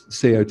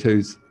 CO2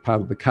 is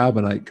part of the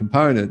carbonate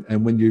component.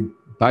 And when you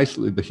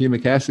basically, the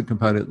humic acid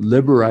component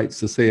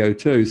liberates the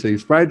CO2. So you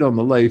spray it on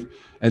the leaf,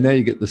 and now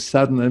you get the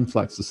sudden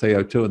influx of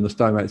CO2, and the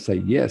stomates say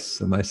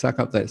yes, and they suck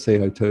up that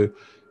CO2,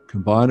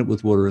 combine it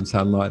with water and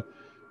sunlight,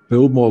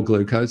 build more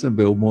glucose and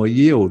build more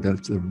yield. And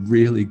it's a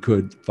really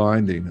good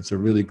finding. It's a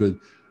really good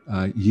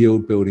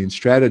yield building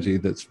strategy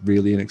that's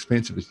really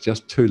inexpensive. It's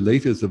just 2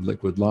 litres of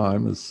liquid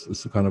lime is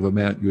the kind of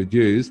amount you would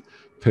use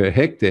per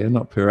hectare,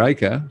 not per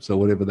acre. So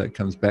whatever that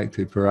comes back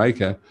to per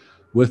acre,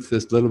 with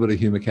this little bit of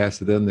humic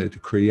acid in there to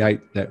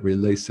create that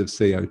release of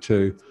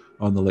CO2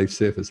 on the leaf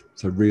surface.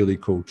 It's a really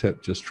cool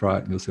tip. Just try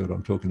it and you'll see what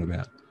I'm talking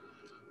about.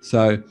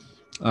 So,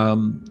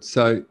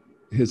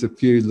 here's a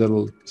few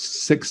little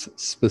 6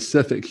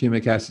 specific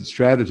humic acid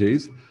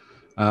strategies.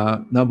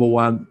 Number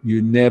 1,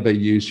 you never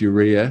use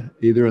urea,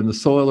 either in the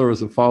soil or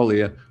as a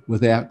foliar,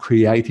 without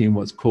creating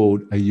what's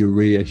called a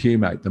urea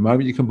humate. The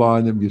moment you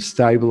combine them, you've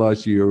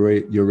stabilized your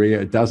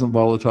urea. It doesn't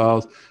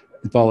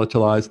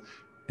volatilize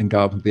and go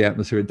up into the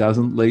atmosphere. It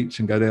doesn't leach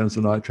and go down as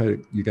a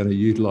nitrate. You're going to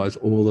utilize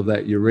all of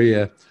that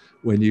urea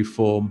when you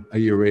form a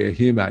urea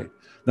humate.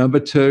 Number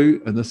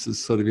 2, and this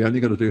is sort of, you only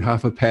got to do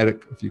half a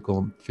paddock, if you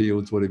call them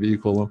fields, whatever you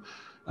call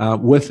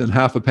them, with and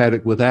half a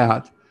paddock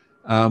without.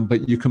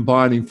 But you're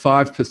combining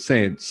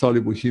 5%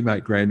 soluble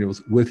humate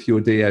granules with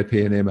your DAP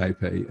and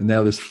MAP. And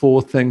now there's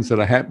 4 things that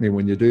are happening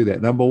when you do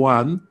that. Number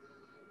 1,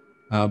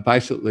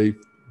 basically,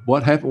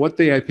 what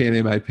DAP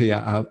and MAP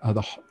are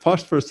the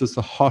phosphorus is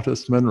the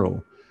hottest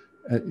mineral.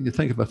 You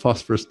think of a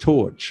phosphorus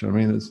torch. I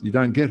mean, you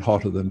don't get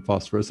hotter than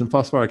phosphorus. And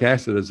phosphoric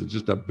acid is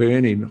just a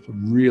burning,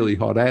 really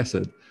hot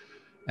acid.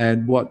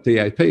 And what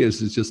DAP is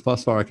just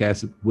phosphoric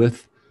acid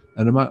with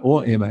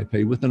or MAP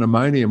with an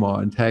ammonium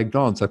ion tagged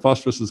on. So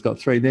phosphorus has got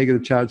 3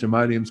 negative charge,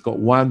 ammonium's got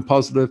 1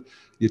 positive.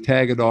 You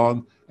tag it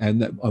on,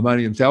 and that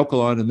ammonium's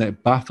alkaline, and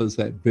that buffers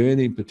that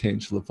burning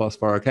potential of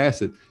phosphoric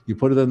acid. You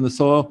put it in the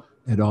soil,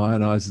 it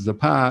ionizes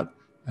apart,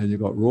 and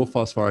you've got raw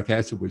phosphoric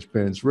acid, which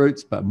burns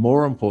roots, but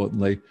more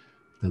importantly,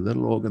 the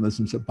little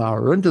organisms that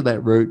burrow into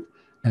that root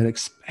and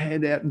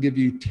expand out and give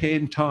you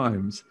 10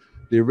 times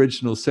the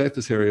original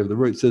surface area of the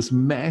roots. This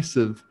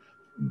massive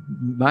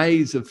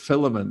maze of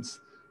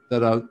filaments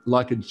that are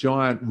like a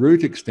giant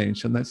root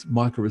extension. That's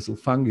mycorrhizal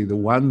fungi, the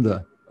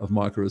wonder of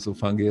mycorrhizal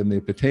fungi and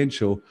their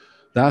potential.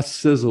 They're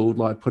sizzled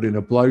like putting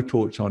a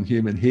blowtorch on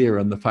human hair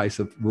in the face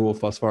of raw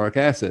phosphoric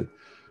acid.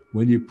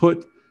 When you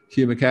put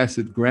humic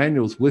acid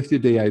granules with your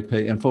DAP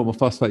and form a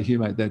phosphate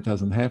humate, that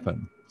doesn't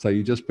happen. So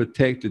you just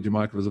protected your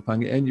mycorrhizal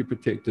fungi and you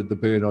protected the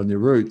burn on your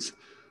roots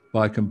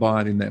by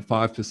combining that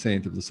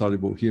 5% of the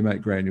soluble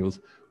humate granules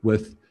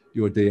with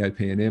your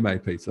DAP and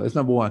MAP. So that's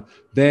number 1.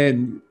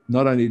 Then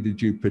not only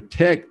did you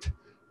protect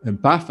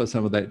and buffer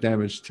some of that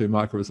damage to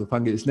mycorrhizal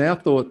fungi, it's now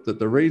thought that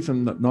the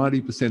reason that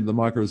 90% of the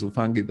mycorrhizal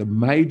fungi, the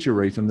major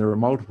reason, there are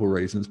multiple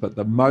reasons, but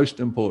the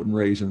most important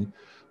reason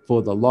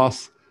for the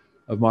loss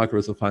of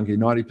mycorrhizal fungi,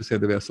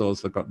 90% of our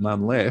soils have got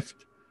none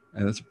left,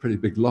 and it's a pretty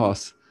big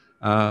loss,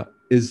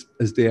 is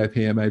DAP,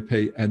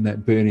 MAP, and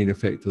that burning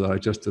effect that I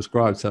just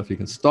described. So if you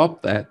can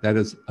stop that, that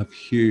is a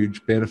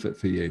huge benefit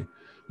for you.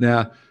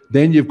 Now,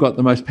 then you've got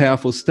the most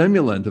powerful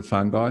stimulant of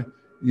fungi.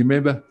 You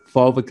remember,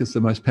 fulvic is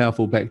the most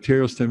powerful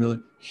bacterial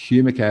stimulant.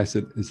 Humic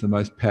acid is the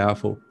most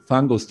powerful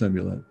fungal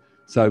stimulant.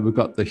 So we've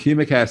got the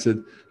humic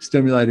acid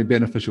stimulating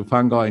beneficial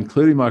fungi,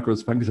 including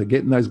mycorrhizal fungi, so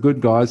getting those good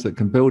guys that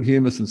can build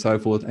humus and so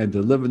forth and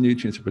deliver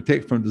nutrients to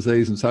protect from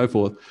disease and so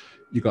forth.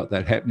 You've got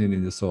that happening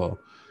in your soil.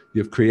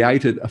 You've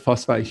created a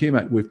phosphate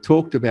humate. We've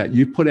talked about,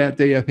 you put out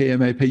DAP,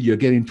 MAP, you're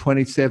getting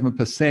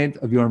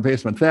 27% of your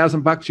investment.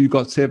 $1,000, you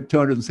got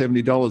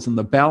 $270, and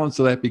the balance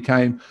of that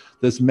became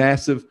this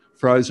massive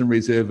frozen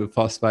reserve of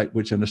phosphate,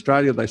 which in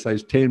Australia they say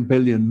is 10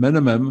 billion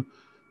minimum,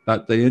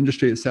 but the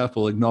industry itself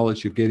will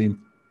acknowledge you're getting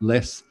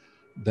less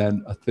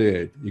than a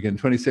third. You're getting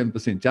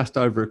 27%, just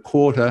over a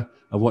quarter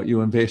of what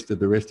you invested.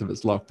 The rest of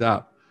it's locked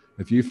up.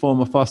 If you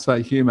form a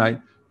phosphate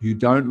humate, you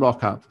don't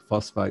lock up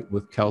phosphate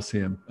with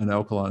calcium and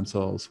alkaline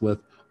soils, with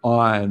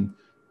iron,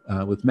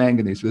 with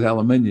manganese, with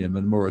aluminium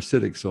and more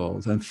acidic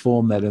soils, and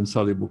form that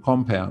insoluble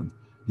compound.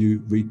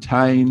 You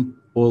retain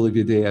all of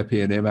your DAP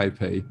and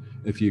MAP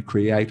if you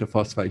create a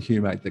phosphate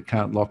humate that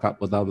can't lock up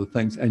with other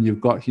things, and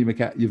you've got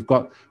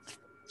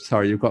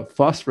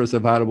phosphorus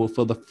available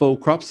for the full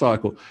crop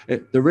cycle.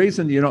 The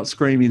reason you're not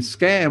screaming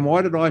scam,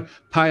 why did I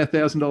pay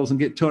 $1,000 and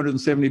get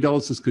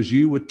 $270, is because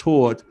you were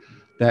taught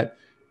that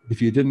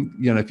if you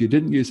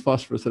didn't use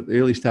phosphorus at the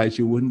early stage,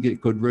 you wouldn't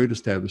get good root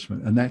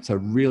establishment. And that's a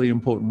really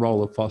important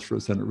role of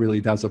phosphorus, and it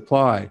really does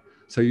apply.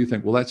 So you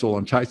think, well, that's all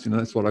I'm chasing,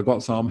 and that's what I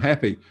got, so I'm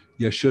happy.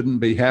 You shouldn't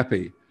be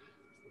happy.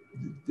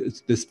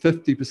 There's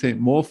 50%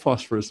 more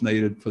phosphorus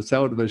needed for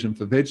cell division,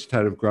 for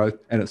vegetative growth,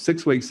 and at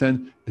 6 weeks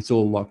in, it's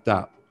all locked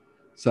up.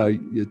 So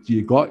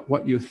you got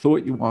what you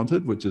thought you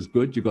wanted, which is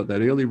good. You got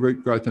that early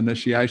root growth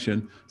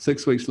initiation.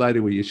 6 weeks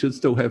later, where you should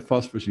still have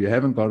phosphorus, you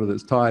haven't got it,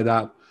 it's tied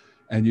up,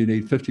 and you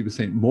need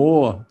 50%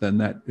 more than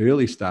that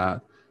early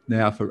start.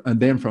 Now, and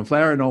then from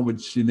flowering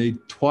onwards, you need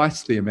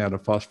twice the amount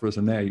of phosphorus,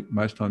 and now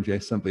most times you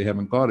simply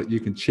haven't got it. You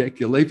can check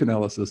your leaf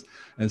analysis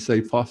and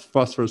see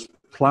phosphorus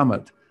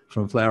plummet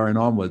from flowering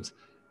onwards.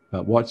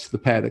 But watch the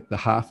paddock, the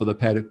half of the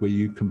paddock where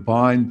you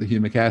combine the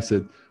humic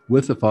acid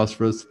with the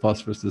phosphorus.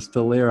 Phosphorus is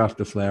still there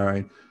after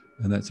flowering,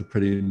 and that's a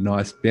pretty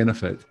nice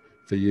benefit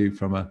for you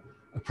from a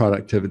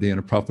productivity and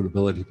a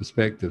profitability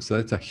perspective. So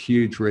that's a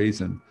huge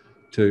reason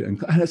to,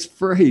 and it's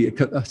free.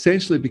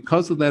 Essentially,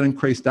 because of that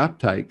increased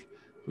uptake,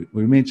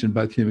 we mentioned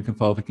both humic and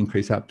fulvic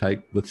increase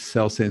uptake with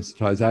cell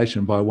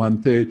sensitization by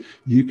 1/3.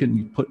 You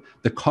can put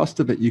the cost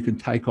of it, you can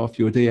take off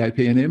your DAP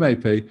and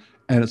MAP,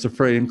 and it's a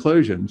free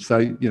inclusion. So,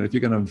 if you're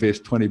going to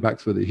invest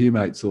 $20 worth of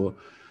humates or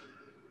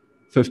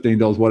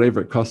 $15,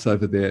 whatever it costs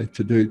over there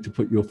to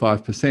put your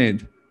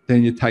 5%,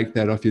 then you take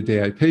that off your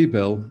DAP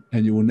bill,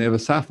 and you will never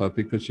suffer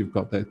because you've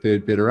got that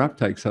third better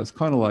uptake. So it's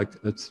kind of like,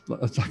 it's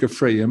like a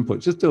free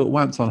input. Just do it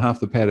once on half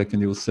the paddock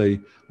and you'll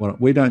see.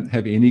 We don't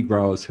have any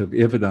growers who have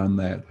ever done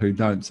that who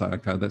don't say,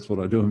 okay, that's what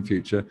I do in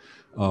future.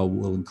 I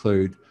will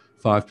include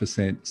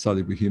 5%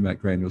 soluble humate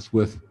granules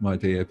with my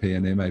DAP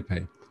and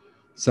MAP.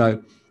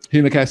 So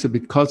humic acid,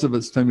 because of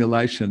its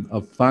stimulation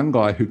of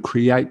fungi who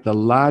create the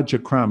larger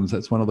crumbs,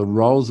 that's one of the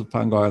roles of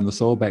fungi in the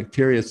soil.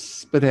 Bacteria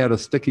spit out a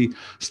sticky,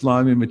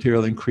 slimy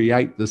material and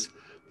create this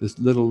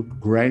little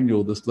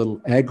granule, this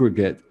little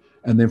aggregate,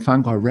 and then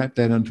fungi wrap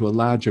that into a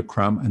larger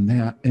crumb, and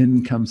now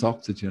in comes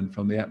oxygen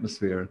from the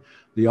atmosphere.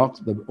 The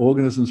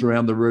organisms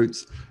around the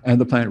roots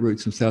and the plant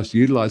roots themselves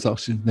utilize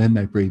oxygen, then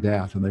they breathe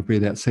out, and they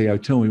breathe out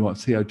CO2, and we want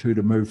CO2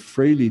 to move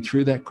freely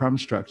through that crumb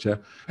structure,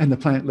 and the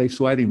plant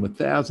leaves waiting with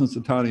thousands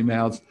of tiny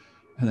mouths,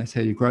 and that's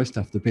how you grow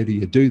stuff. The better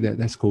you do that,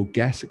 that's called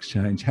gas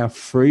exchange. How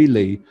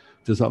freely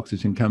does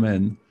oxygen come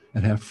in,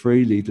 and how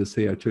freely does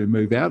CO2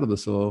 move out of the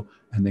soil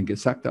and then get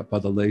sucked up by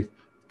the leaf,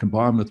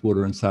 combined with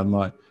water and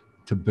sunlight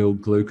to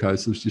build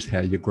glucose, which is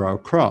how you grow a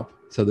crop.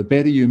 So the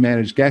better you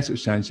manage gas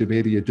exchange, the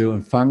better you do,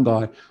 and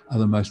fungi are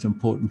the most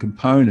important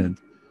component.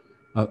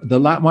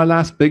 My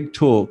last big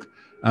talk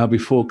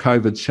before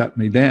COVID shut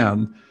me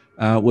down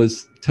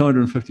was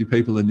 250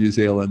 people in New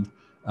Zealand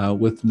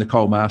with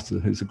Nicole Master,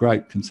 who's a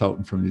great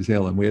consultant from New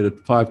Zealand. We had a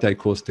 5-day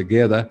course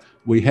together.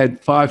 We had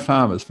 5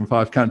 farmers from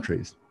 5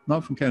 countries,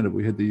 not from Canada.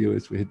 We had the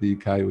US, we had the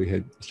UK, we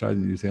had Australia,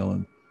 New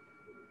Zealand.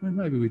 Well,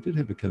 maybe we did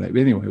have a Canadian.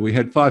 Anyway, we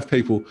had 5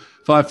 people,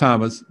 5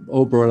 farmers,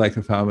 all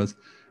broadacre farmers.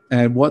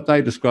 And what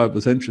they described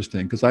was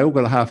interesting because they all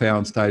got a half hour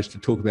on stage to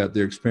talk about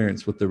their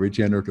experience with the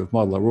regenerative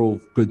model. They're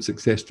all good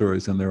success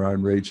stories in their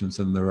own regions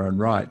in their own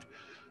right.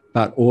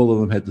 But all of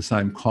them had the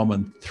same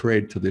common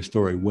thread to their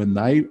story. When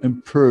they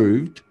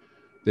improved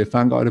their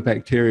fungi to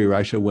bacteria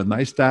ratio, when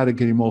they started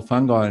getting more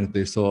fungi into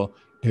their soil,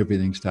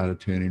 everything started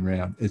turning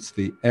around. It's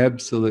the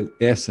absolute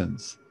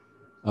essence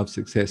of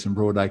success in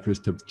broadacre, is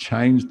to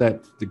change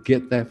that, to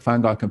get that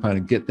fungi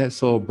component, get that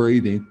soil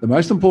breathing. The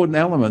most important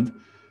element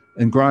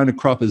in growing a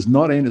crop is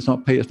not N, it's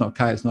not P, it's not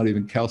K, it's not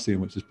even calcium,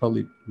 which is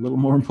probably a little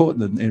more important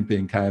than N, P,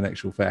 and K in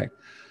actual fact.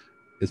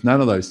 It's none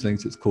of those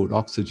things. It's called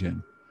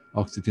oxygen.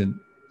 oxygen.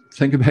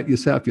 Think about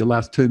yourself, your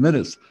last 2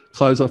 minutes,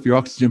 close off your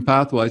oxygen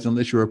pathways.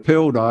 Unless you're a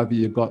pill diver,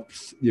 you've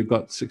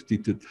got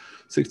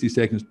 60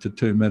 seconds to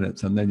 2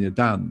 minutes, and then you're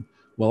done.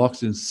 Well,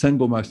 oxygen is the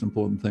single most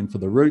important thing for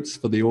the roots,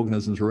 for the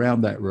organisms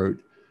around that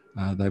root.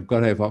 They've got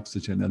to have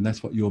oxygen, and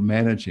that's what you're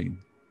managing.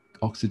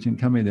 Oxygen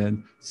coming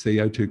in,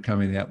 CO2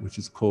 coming out, which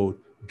is called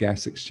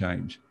gas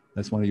exchange.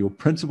 That's one of your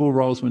principal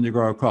roles when you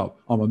grow a crop.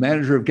 I'm a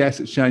manager of gas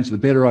exchange. The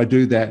better I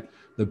do that,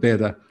 the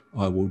better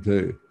I will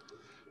do.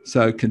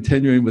 So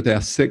continuing with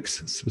our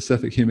 6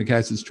 specific humic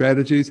acid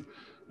strategies,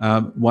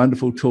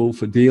 wonderful tool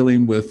for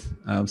dealing with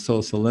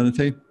soil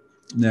salinity.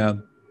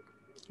 Now,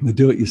 the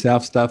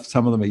do-it-yourself stuff,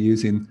 some of them are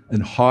using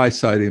in high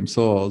sodium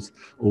soils,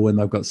 or when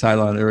they've got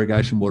saline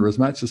irrigation water, as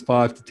much as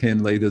 5 to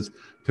 10 litres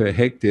per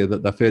hectare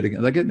that they're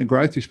feeding. They're getting a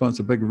growth response,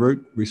 a big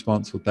root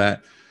response with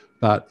that,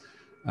 but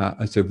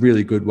it's a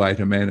really good way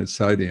to manage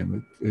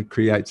sodium. It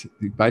creates,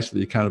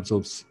 basically you can't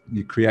absorb,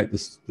 you create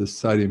this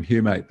sodium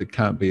humate that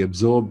can't be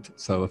absorbed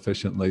so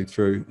efficiently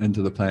through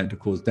into the plant to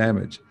cause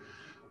damage.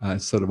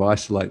 It sort of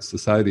isolates the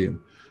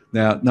sodium.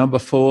 Now, number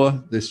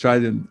 4,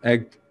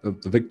 the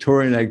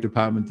Victorian Ag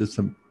Department did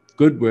some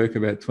good work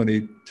about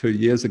 22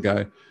 years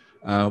ago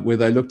where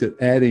they looked at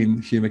adding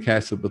humic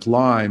acid with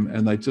lime,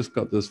 and they just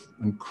got this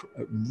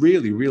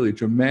really, really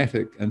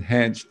dramatic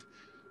enhanced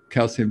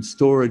calcium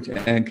storage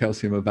and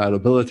calcium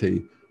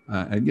availability.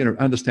 And, you know,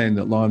 understanding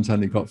that lime's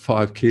only got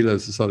 5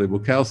 kilos of soluble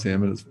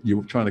calcium, and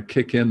you're trying to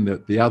kick in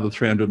the other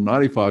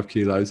 395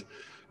 kilos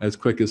as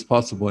quick as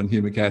possible, and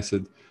humic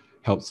acid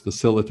helps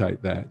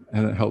facilitate that,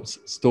 and it helps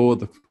store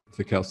the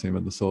calcium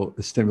in the soil.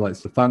 It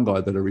stimulates the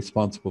fungi that are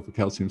responsible for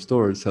calcium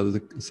storage, so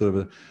there's a sort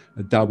of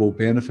a double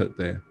benefit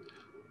there.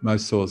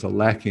 Most soils are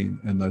lacking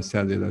in those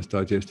cellulose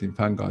digesting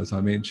fungi, as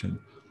I mentioned.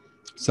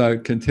 So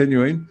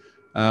continuing,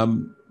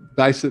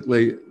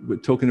 basically we're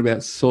talking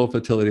about soil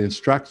fertility and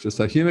structure.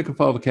 So humic and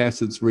fulvic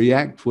acids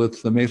react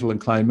with the metal and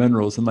clay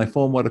minerals, and they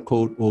form what are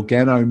called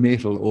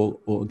organometal or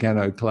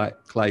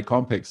organoclay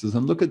complexes.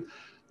 And look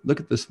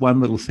at this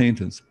one little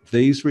sentence.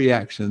 These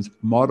reactions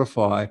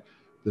modify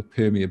the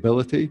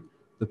permeability,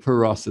 the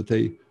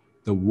porosity,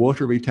 the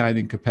water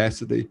retaining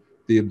capacity,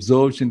 the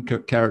absorption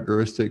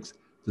characteristics,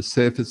 the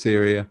surface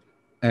area,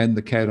 and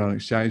the cation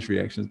exchange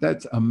reactions.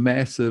 That's a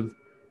massive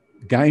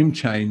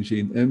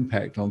game-changing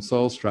impact on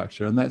soil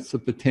structure, and that's the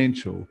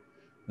potential.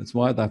 That's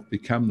why they've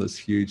become this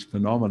huge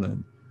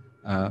phenomenon,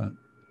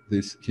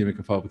 this humic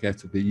and fulvic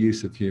acid, the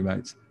use of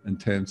humates in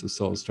terms of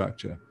soil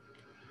structure.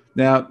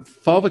 Now,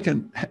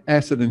 fulvic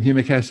acid and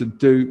humic acid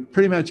do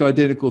pretty much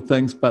identical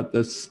things, but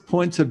there's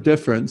points of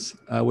difference.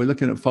 We're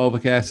looking at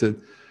fulvic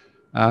acid,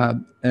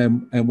 and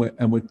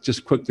we'll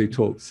just quickly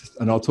talk,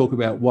 and I'll talk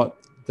about what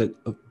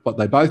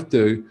they both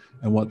do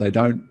and what they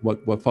don't,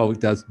 what fulvic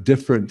does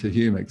different to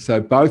humic.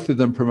 So both of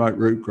them promote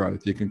root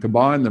growth. You can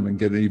combine them and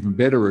get an even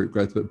better root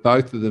growth, but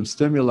both of them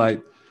stimulate,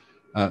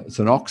 it's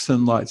an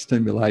auxin-like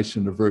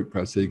stimulation of root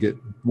growth. So you get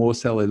more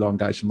cell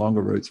elongation,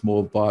 longer roots,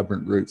 more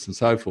vibrant roots, and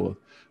so forth.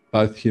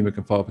 Both humic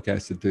and fulvic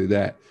acid do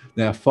that.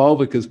 Now,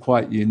 fulvic is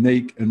quite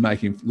unique in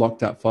making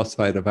locked up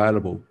phosphate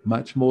available,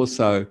 much more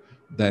so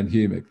than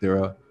humic.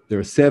 There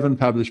are 7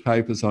 published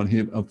papers on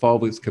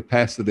fulvic's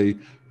capacity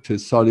to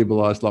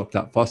solubilize locked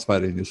up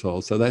phosphate in your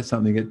soil. So that's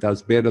something it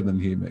does better than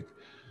humic.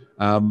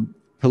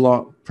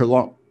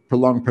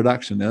 Prolonged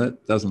production, now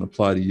that doesn't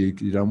apply to you.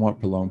 You don't want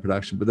prolonged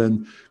production, but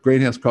then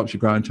greenhouse crops, you're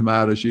growing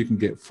tomatoes, you can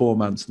get 4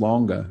 months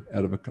longer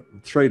out of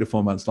 3 to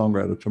 4 months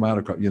longer out of a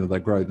tomato crop. You know, they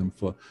grow them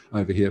for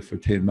over here for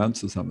 10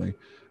 months or something.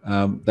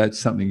 That's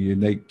something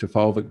unique to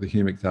fulvic the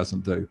humic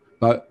doesn't do.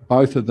 But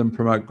both of them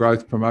promote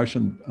growth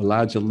promotion, a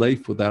larger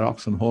leaf with that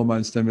auxin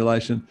hormone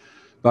stimulation.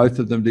 Both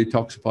of them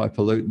detoxify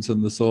pollutants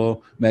in the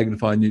soil,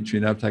 magnify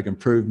nutrient uptake,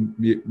 improve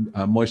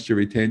moisture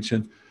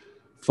retention.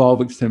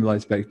 Fulvic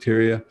stimulates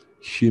bacteria,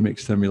 humic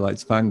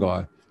stimulates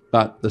fungi.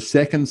 But the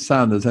second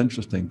sun is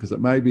interesting because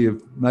it may be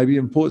of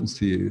importance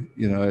to you,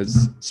 you know,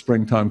 as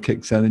springtime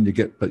kicks in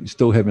and but you're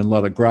still having a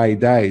lot of grey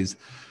days.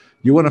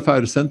 You want to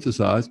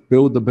photosynthesize,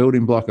 build the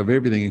building block of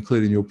everything,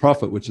 including your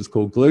profit, which is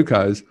called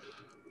glucose.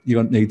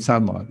 You need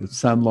sunlight. It's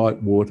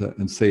sunlight, water,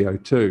 and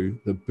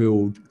CO2 that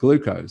build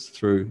glucose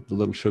through the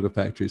little sugar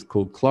factories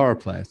called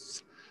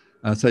chloroplasts.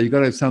 So you've got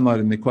to have sunlight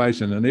in the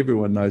equation, and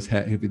everyone knows how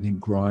everything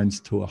grinds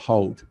to a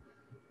halt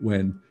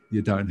when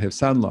you don't have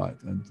sunlight,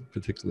 and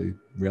particularly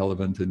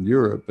relevant in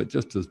Europe, but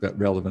just as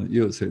relevant at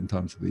you at certain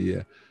times of the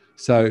year.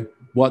 So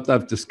what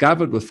they've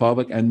discovered with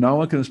fulvic, and no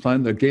one can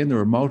explain, again, there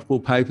are multiple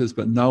papers,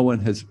 but no one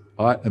has,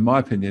 in my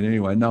opinion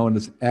anyway, no one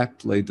has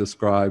aptly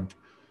described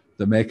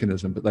the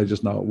mechanism, but they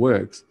just know it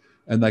works.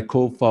 And they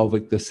call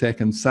fulvic the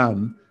second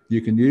sun.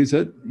 You can use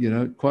it, you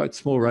know, quite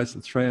small rates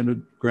of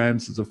 300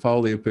 grams as a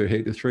foliar per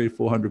hectare, 300 to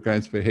 400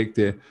 grams per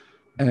hectare.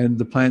 And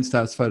the plant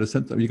starts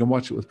photosynthesis. You can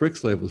watch it with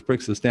Brix levels.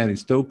 Brix are standing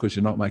still because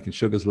you're not making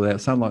sugars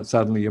without sunlight.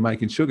 Suddenly you're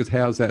making sugars.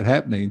 How is that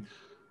happening?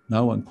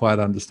 No one quite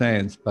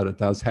understands, but it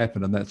does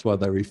happen. And that's why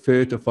they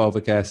refer to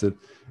fulvic acid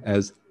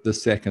as the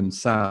second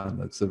sun.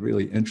 It's a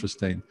really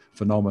interesting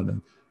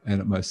phenomenon,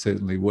 and it most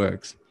certainly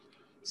works.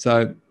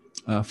 So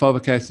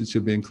Fulvic acid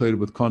should be included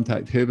with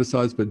contact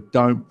herbicides, but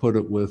don't put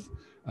it with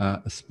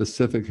a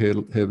specific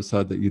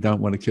herbicide that you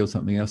don't want to kill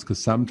something else,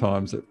 because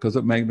sometimes, because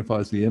it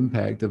magnifies the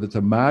impact, if it's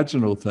a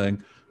marginal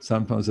thing,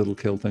 sometimes it'll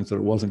kill things that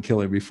it wasn't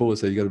killing before.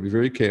 So you've got to be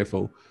very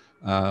careful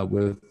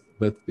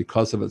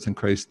because of its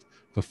increased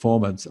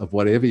performance of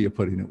whatever you're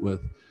putting it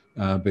with.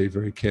 Be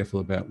very careful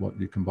about what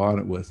you combine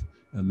it with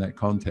in that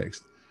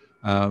context.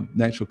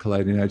 Natural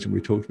chelating agent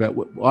we talked about.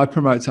 I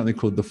promote something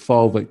called the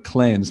Fulvic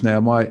cleanse. Now,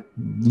 my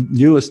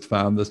newest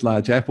farm, this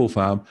large apple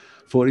farm,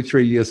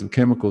 43 years of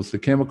chemicals. The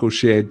chemical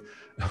shed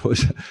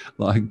was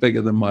like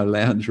bigger than my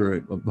lounge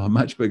room,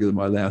 much bigger than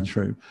my lounge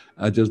room,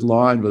 just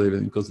lined with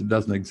everything, because it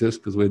doesn't exist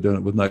because we're doing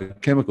it with no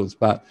chemicals.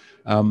 But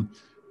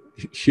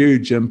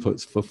huge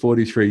inputs for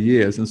 43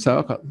 years. And so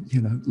I got,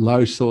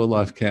 low soil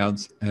life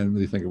counts, and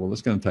we think, well,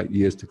 it's going to take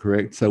years to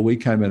correct. So we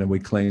came in and we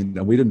cleaned,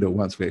 and we didn't do it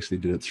once, we actually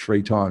did it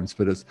 3 times,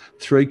 but it's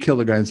 3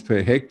 kilograms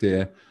per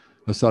hectare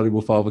of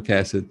soluble fulvic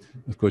acid.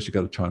 Of course, you've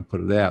got to try and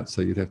put it out.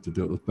 So you'd have to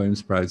do it with boom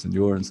sprays in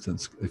your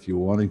instance if you're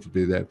wanting to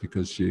do that,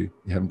 because you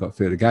haven't got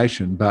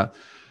fertigation, but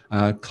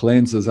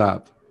cleanses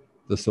up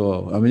the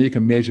soil. I mean, you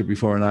can measure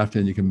before and after,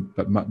 and you can,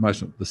 but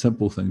the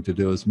simple thing to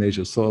do is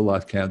measure soil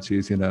life counts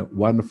using a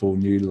wonderful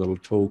new little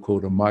tool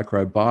called a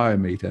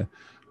microbiometer,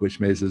 which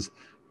measures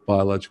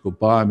biological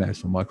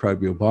biomass or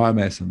microbial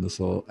biomass in the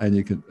soil. And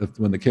you can,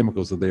 when the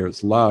chemicals are there,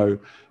 it's low,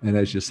 and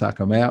as you suck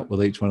them out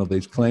with each one of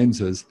these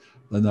cleansers,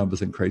 the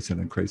numbers increase and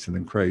increase and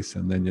increase,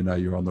 and then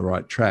you're on the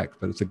right track.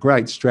 But it's a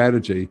great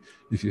strategy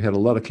if you had a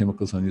lot of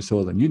chemicals on your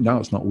soil and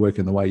it's not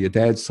working the way your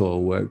dad's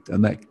soil worked,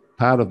 and that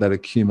part of that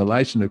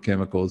accumulation of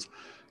chemicals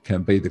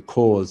can be the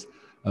cause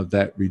of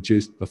that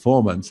reduced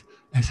performance.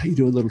 And so you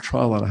do a little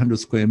trial on 100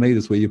 square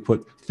meters where you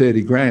put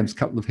 30 grams, a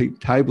couple of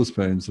heaped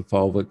tablespoons of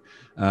fulvic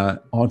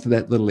onto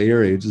that little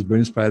area, just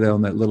boom spray it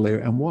on that little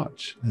area and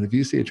watch. And if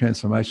you see a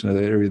transformation of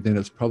that area, then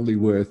it's probably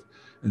worth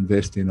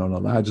investing on a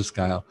larger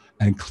scale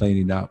and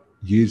cleaning up,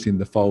 using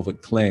the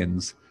fulvic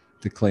cleanse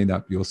to clean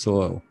up your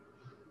soil.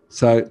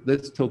 So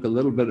let's talk a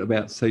little bit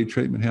about seed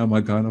treatment. How am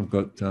I going? I've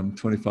got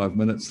 25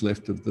 minutes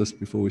left of this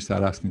before we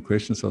start asking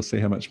questions. So I'll see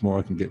how much more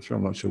I can get through.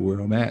 I'm not sure where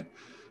I'm at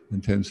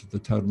in terms of the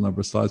total number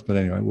of slides, but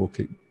anyway, we'll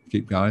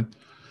keep going.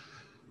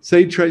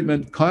 Seed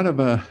treatment, kind of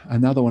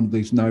another one of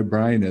these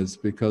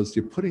no-brainers, because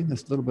you're putting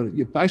this little bit,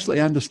 you basically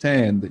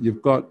understand that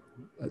you've got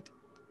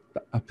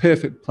a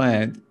perfect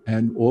plant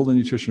and all the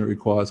nutrition it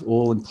requires,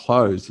 all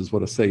enclosed is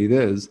what a seed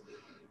is.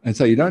 And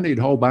so you don't need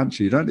a whole bunch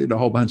of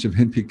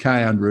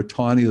NPK under a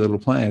tiny little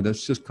plant.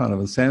 It's just kind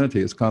of insanity.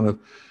 It's kind of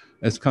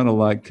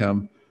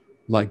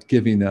like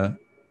giving a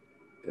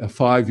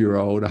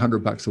 5-year-old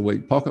 $100 a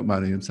week pocket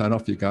money and saying,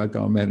 off you go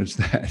and manage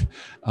that.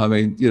 I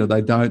mean,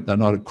 they're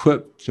not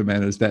equipped to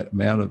manage that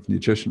amount of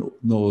nutrition,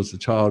 nor is the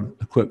child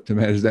equipped to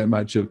manage that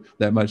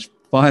much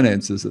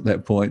finances at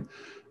that point.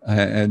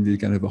 And you're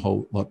going to have a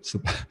whole lot,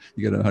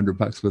 you get $100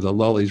 worth of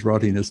lollies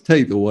rotting his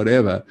teeth or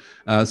whatever.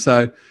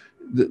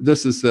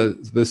 This is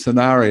the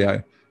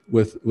scenario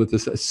with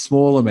this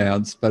small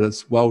amounts, but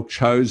it's well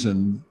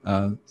chosen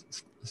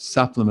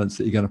supplements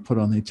that you're going to put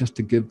on there just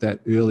to give that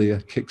earlier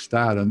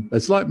kickstart. And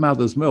it's like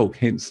mother's milk,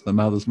 hence the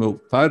mother's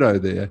milk photo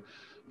there,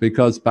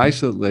 because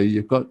basically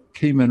you've got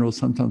key minerals,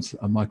 sometimes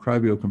a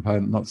microbial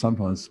component, not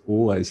sometimes,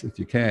 always if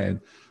you can,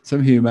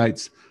 some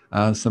humates,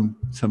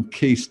 some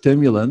key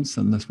stimulants,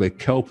 and that's where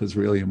kelp is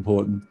really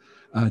important.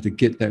 To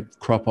get that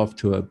crop off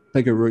to a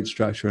bigger root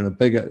structure and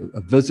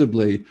a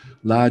visibly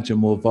larger,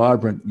 more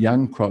vibrant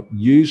young crop,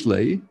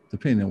 usually,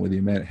 depending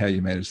on how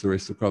you manage the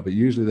rest of the crop, but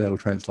usually that'll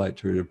translate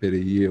to a better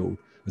yield.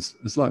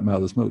 It's like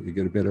mother's milk, you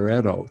get a better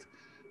adult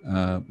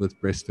with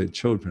breastfed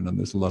children, and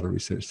there's a lot of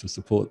research to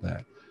support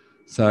that.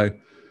 So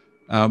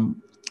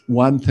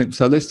one thing,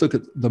 so let's look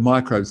at the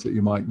microbes that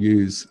you might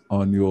use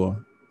on your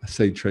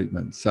seed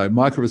treatment. So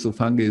mycorrhizal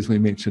fungi, as we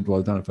mentioned, well,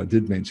 I don't know if I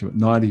did mention it,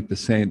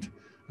 90%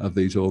 of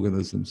these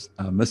organisms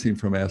are missing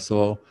from our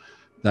soil.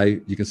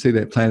 You can see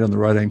that plant on the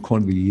right-hand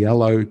corner, the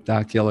yellow,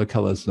 dark yellow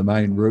color is the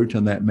main root,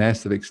 and that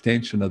massive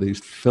extension of these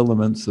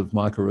filaments of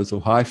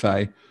mycorrhizal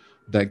hyphae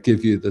that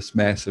give you this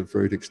massive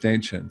root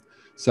extension.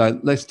 So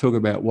let's talk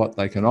about what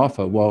they can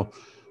offer. Well,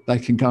 they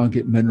can go and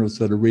get minerals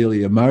that are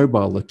really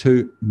immobile. The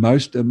two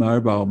most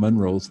immobile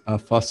minerals are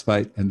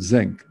phosphate and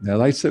zinc. Now,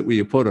 they sit where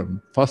you put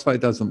them. Phosphate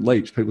doesn't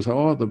leach. People say,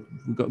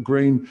 we've got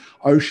green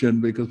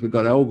ocean because we've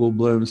got algal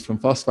blooms from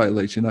phosphate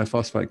leach.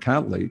 Phosphate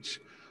can't leach.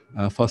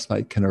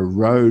 Phosphate can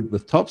erode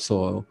with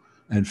topsoil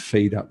and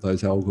feed up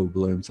those algal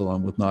blooms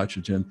along with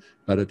nitrogen,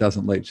 but it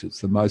doesn't leach.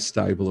 It's the most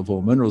stable of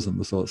all minerals in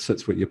the soil. It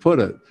sits where you put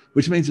it,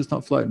 which means it's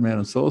not floating around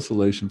in soil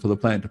solution for the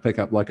plant to pick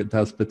up like it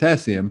does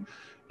potassium.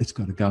 It's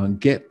got to go and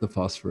get the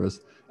phosphorus,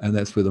 and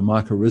that's where the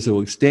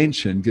mycorrhizal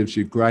extension gives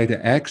you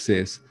greater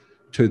access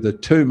to the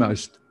two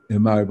most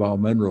immobile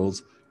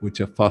minerals,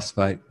 which are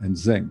phosphate and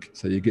zinc.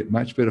 So you get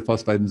much better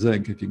phosphate and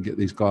zinc if you can get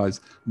these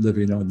guys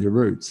living on your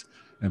roots.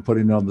 And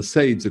putting on the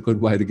seeds, a good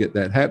way to get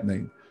that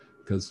happening,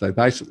 because they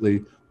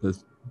basically,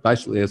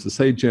 basically, as the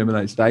seed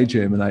germinates, they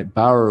germinate,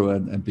 burrow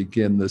in, and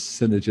begin this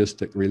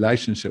synergistic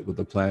relationship with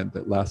the plant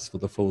that lasts for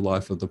the full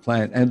life of the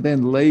plant, and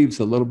then leaves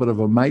a little bit of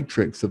a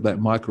matrix of that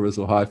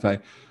mycorrhizal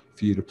hyphae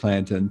for you to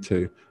plant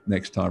into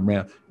next time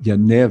round. You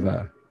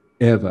never,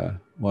 ever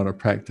want to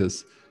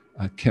practice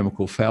a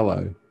chemical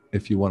fallow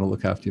if you want to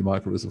look after your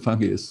mycorrhizal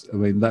fungi. I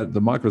mean,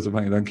 the mycorrhizal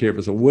fungi don't care if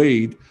it's a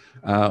weed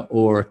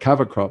or a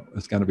cover crop.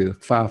 It's going to be a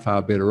far,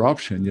 far better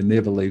option. You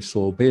never leave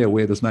soil bare.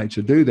 Where does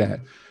nature do that?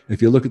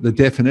 If you look at the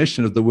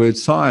definition of the word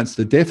science,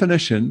 the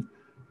definition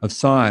of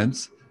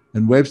science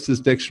in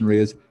Webster's dictionary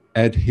is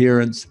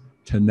adherence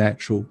to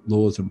natural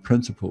laws and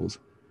principles.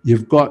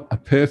 You've got a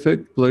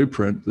perfect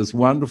blueprint, this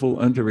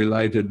wonderful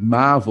interrelated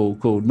marvel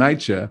called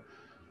nature,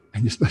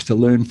 and you're supposed to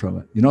learn from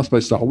it. You're not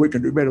supposed to say, oh, we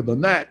can do better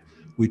than that.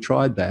 We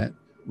tried that.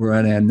 We're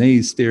on our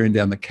knees staring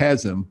down the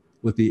chasm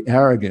with the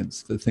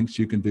arrogance that thinks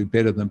you can do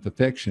better than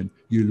perfection.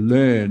 You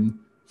learn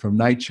from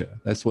nature.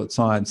 That's what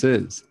science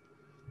is.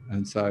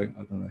 And so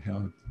I don't know how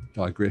I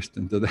digressed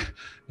into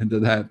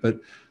that,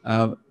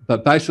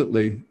 but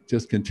basically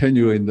just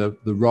continuing the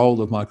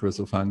role of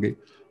mycorrhizal fungi,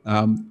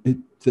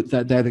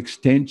 that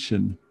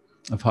extension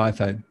of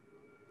hyphae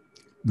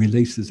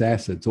releases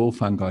acids. All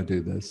fungi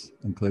do this,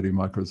 including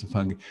mycorrhizal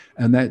fungi,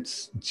 and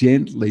that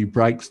gently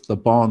breaks the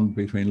bond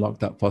between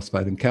locked up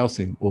phosphate and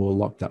calcium, or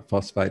locked up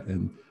phosphate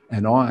and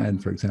iron,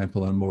 for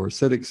example, in more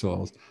acidic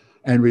soils,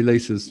 and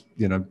releases,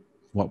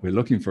 what we're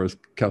looking for is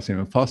calcium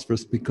and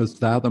phosphorus, because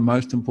they are the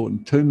most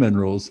important two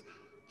minerals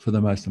for the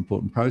most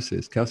important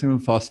process. Calcium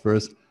and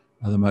phosphorus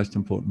are the most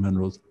important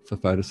minerals for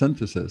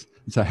photosynthesis.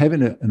 And so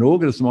having an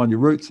organism on your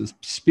roots is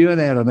spewing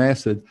out an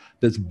acid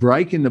that's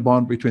breaking the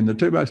bond between the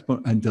two most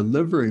important and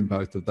delivering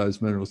both of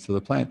those minerals to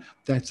the plant.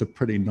 That's a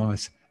pretty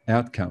nice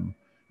outcome,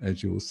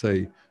 as you will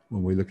see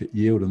when we look at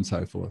yield and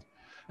so forth.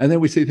 And then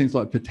we see things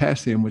like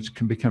potassium, which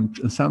can become,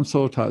 in some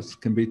soil types,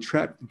 can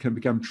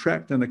become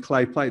trapped in a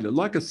clay platelet,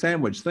 like a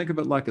sandwich. Think of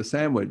it like a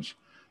sandwich.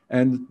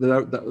 And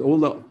all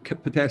the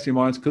potassium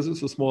ions, because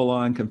it's a small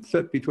ion, can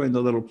fit between the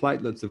little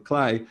platelets of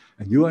clay,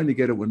 and you only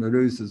get it when it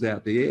oozes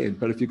out the end.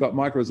 But if you've got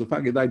mycorrhizal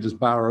fungi, they just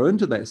burrow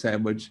into that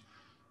sandwich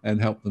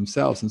and help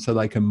themselves. And so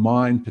they can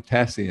mine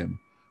potassium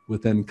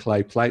within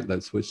clay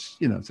platelets, which,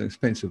 it's an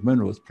expensive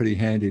mineral. It's pretty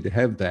handy to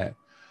have that.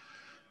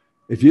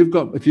 If you've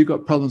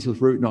got problems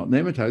with root knot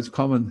nematodes,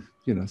 common,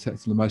 so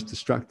it's the most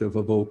destructive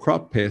of all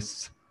crop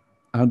pests,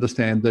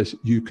 understand this: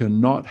 you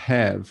cannot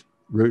have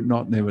root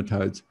knot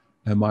nematodes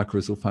and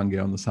mycorrhizal fungi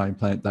on the same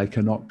plant. They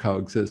cannot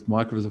coexist.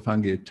 Mycorrhizal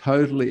fungi are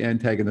totally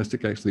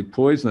antagonistic, actually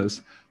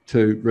poisonous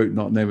to root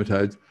knot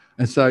nematodes.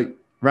 And so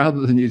rather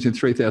than using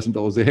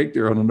 $3,000 a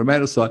hectare on a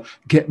nematicide,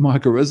 get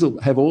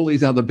mycorrhizal, have all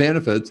these other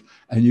benefits,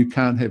 and you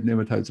can't have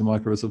nematodes and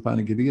mycorrhizal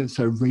fungi together.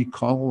 So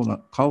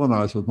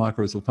recolonize with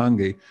mycorrhizal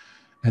fungi.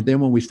 And then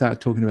when we start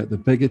talking about the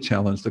bigger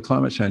challenge, the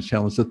climate change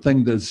challenge, the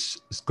thing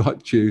that's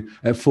got you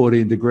at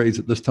 14 degrees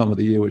at this time of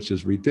the year, which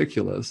is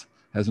ridiculous,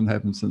 hasn't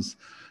happened since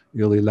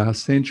early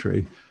last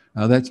century.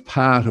 That's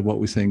part of what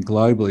we're seeing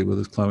globally with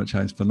this climate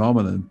change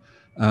phenomenon.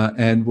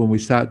 And when we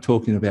start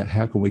talking about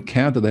how can we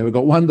counter that, we've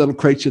got one little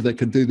creature that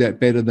can do that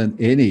better than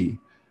any.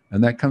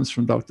 And that comes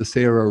from Dr.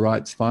 Sarah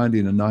Wright's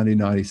finding in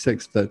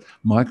 1996 that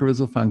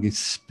mycorrhizal fungi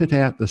spit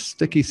out the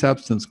sticky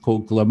substance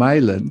called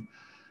glomalin.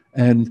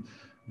 And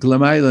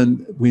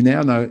glomalin, we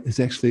now know, is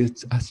actually a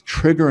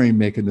triggering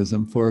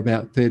mechanism for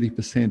about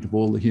 30% of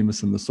all the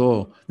humus in the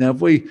soil. Now,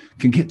 if we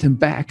can get them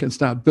back and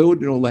start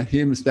building all that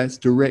humus, that's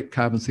direct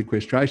carbon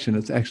sequestration.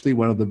 It's actually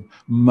one of the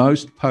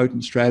most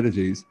potent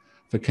strategies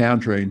for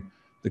countering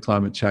the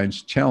climate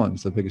change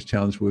challenge, the biggest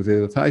challenge we've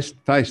ever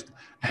faced.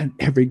 And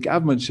every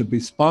government should be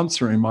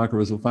sponsoring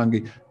mycorrhizal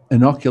fungi,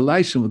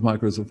 inoculation with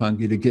mycorrhizal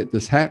fungi to get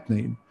this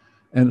happening.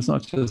 And it's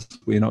not just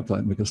we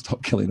inoculate them, we can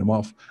stop killing them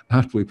off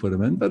after we put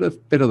them in, but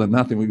if better than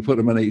nothing, we can put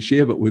them in each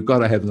year, but we've got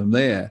to have them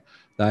there.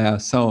 They are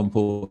so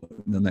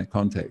important in that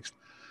context.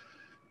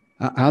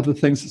 Other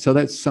things, so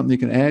that's something you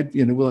can add.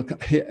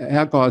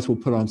 Our guys will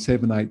put on $7,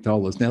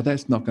 $8. Now,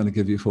 that's not going to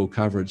give you full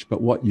coverage, but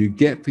what you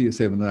get for your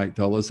 $7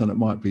 or $8, and it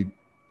might be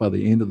by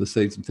the end of the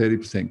season,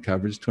 30%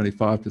 coverage,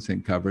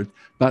 25% coverage,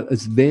 but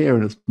it's there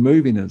and it's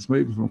moving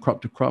from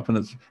crop to crop, and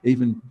it's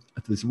even,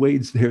 if there's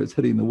weeds there, it's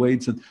hitting the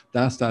weeds and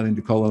they're starting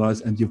to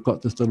colonize, and you've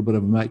got this little bit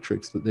of a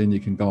matrix that then you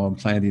can go on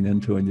planting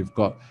into, and you've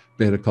got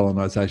better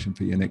colonization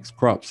for your next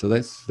crop. So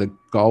that's the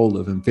goal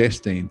of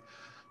investing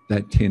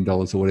that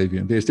 $10 or whatever you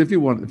invest. If you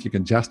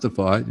can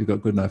justify it, you've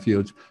got good enough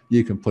yields,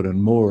 you can put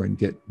in more and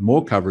get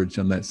more coverage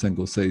on that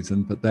single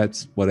season, but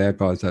that's what our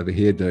guys over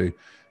here do,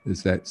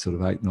 is that sort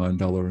of $8,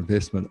 $9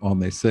 investment on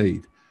their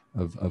seed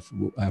of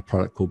our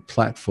product called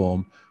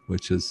Platform,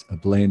 which is a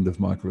blend of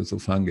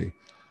mycorrhizal fungi.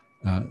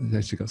 It's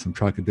actually got some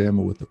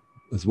trichoderma with it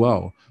as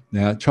well.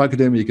 Now,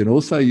 trichoderma you can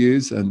also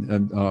use,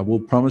 and I will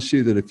promise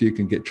you that if you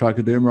can get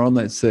trichoderma on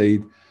that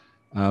seed,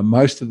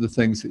 most of the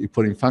things that you're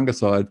putting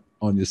fungicide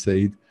on your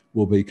seed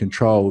will be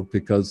controlled,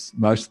 because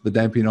most of the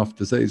damping off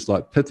disease,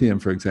 like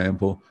Pythium, for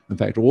example, in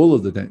fact, all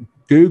of the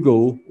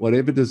Google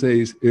whatever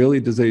disease, early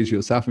disease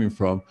you're suffering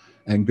from,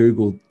 and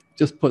Google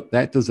just put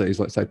that disease,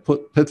 like say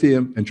put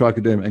Pythium and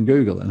Trichoderma in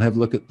Google and have a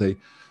look at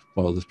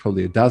well, there's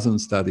probably a dozen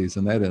studies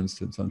in that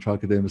instance on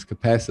Trichoderma's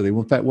capacity.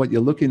 Well, in fact, what you're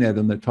looking at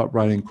in the top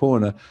right-hand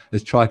corner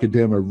is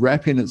Trichoderma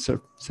wrapping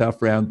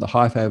itself around the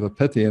hyphae of a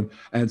Pythium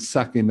and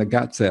sucking the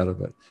guts out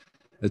of it.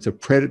 It's a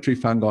predatory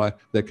fungi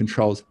that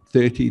controls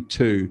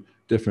 32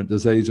 different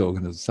disease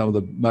organisms. Some of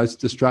the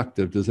most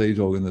destructive disease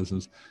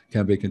organisms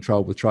can be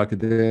controlled with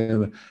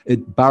Trichoderma.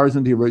 It burrows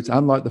into your roots.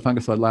 Unlike the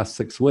fungicide lasts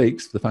 6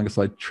 weeks, the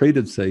fungicide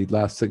treated seed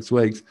lasts 6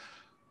 weeks,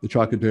 the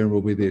Trichoderma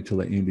will be there till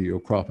the end of your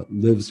crop. It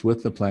lives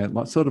with the plant,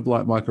 sort of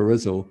like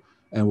mycorrhizal,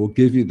 and will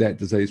give you that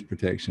disease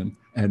protection.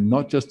 And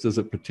not just does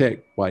it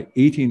protect by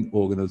eating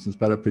organisms,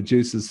 but it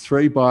produces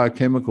 3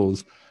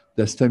 biochemicals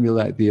that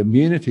stimulate the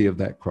immunity of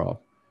that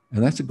crop.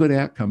 And that's a good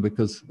outcome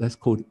because that's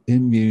called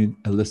immune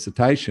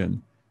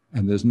elicitation.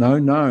 And there's no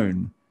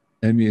known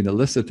immune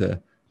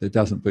elicitor that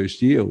doesn't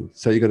boost yield.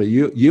 So you've got a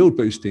yield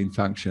boosting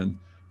function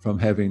from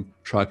having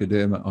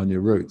Trichoderma on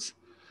your roots.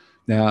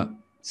 Now,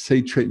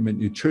 seed treatment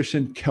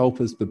nutrition,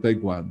 kelp is the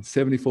big one.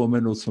 74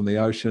 minerals from the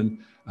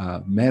ocean,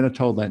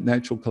 mannitol, that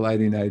natural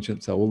chelating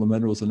agent, so all the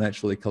minerals are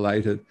naturally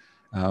chelated.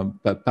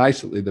 But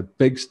basically the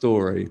big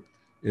story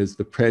is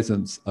the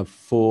presence of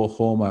 4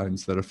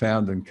 hormones that are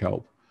found in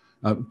kelp.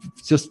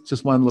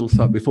 Just one little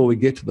thought before we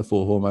get to the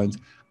 4 hormones.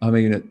 I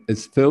mean,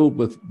 it's filled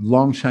with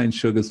long chain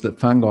sugars that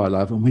fungi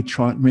love. And we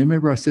try,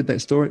 remember I said that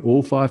story,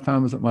 all 5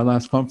 farmers at my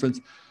last conference,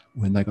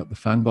 when they got the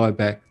fungi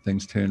back,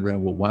 things turned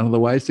around. Well, one of the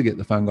ways to get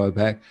the fungi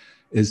back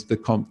is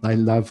they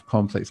love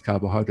complex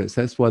carbohydrates.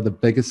 That's why the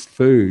biggest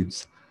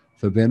foods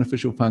for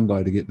beneficial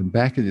fungi to get them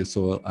back in your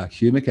soil are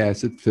humic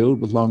acid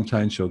filled with long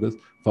chain sugars.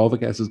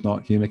 Fulvic acid is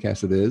not, humic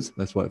acid is.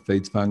 That's why it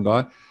feeds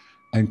fungi.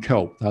 And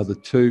kelp. They're the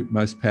 2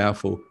 most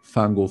powerful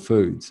fungal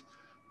foods,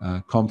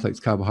 complex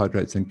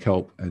carbohydrates and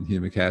kelp and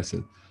humic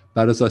acid.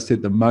 But as I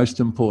said, the most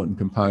important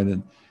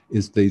component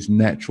is these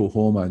natural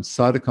hormones,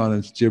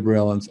 cytokinins,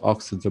 gibberellins,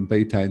 oxins, and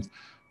betaines.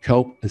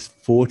 Kelp is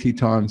 40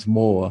 times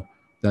more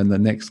than the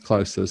next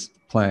closest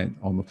plant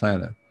on the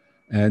planet.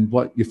 And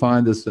what you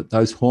find is that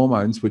those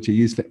hormones, which are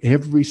used for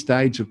every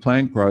stage of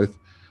plant growth,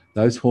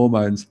 those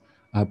hormones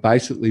are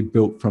basically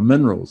built from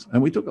minerals.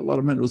 And we took a lot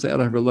of minerals out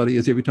over a lot of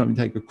years. Every time you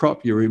take a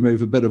crop, you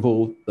remove a bit of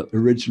all the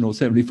original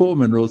 74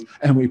 minerals,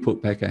 and we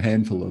put back a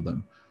handful of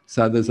them.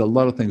 So there's a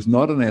lot of things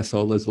not in our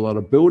soil. There's a lot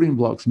of building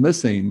blocks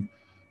missing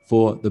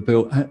for the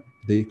build.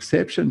 The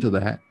exception to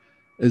that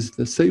is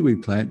the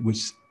seaweed plant,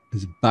 which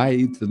is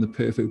bathed in the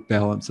perfect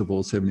balance of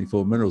all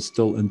 74 minerals,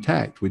 still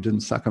intact. We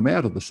didn't suck them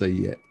out of the sea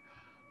yet.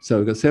 So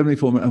we've got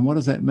 74 minerals. And what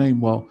does that mean?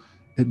 Well,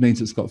 it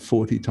means it's got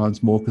 40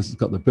 times more because it's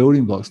got the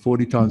building blocks,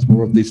 40 times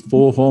more of these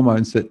 4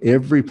 hormones that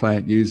every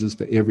plant uses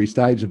for every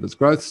stage of its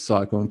growth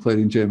cycle,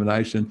 including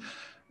germination,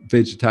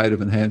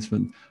 vegetative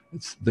enhancement,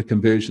 it's the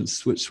conversion,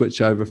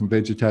 switch over from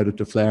vegetative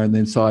to flower, and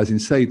then sizing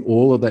seed.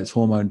 All of that's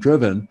hormone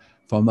driven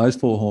from those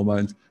 4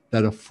 hormones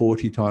that are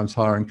 40 times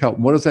higher in kelp.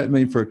 And what does that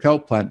mean for a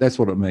kelp plant? That's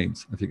what it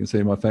means. If you can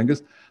see my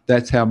fingers,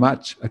 that's how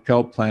much a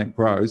kelp plant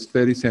grows,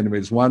 30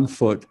 centimeters, 1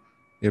 foot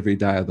every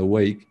day of the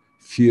week,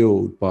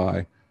 fueled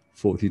by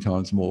 40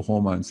 times more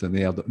hormones than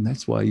the other. And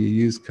that's why you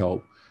use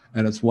kelp.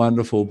 And it's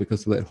wonderful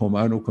because of that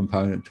hormonal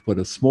component to put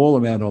a small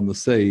amount on the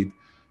seed.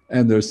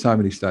 And there's so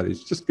many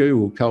studies. Just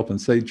Google kelp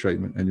and seed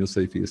treatment and you'll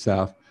see for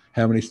yourself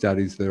how many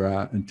studies there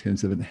are in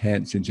terms of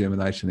enhancing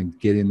germination and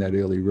getting that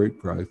early root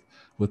growth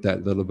with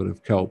that little bit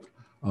of kelp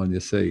on your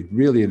seed.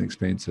 Really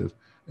inexpensive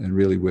and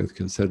really worth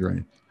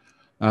considering.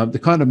 The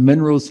kind of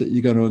minerals that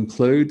you're going to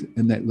include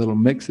in that little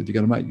mix, if you're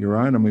going to make your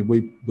own, I mean,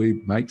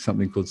 we make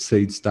something called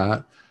Seed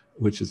Start,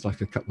 which is like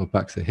a couple of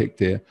bucks a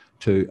hectare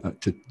to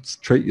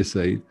treat your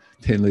seed,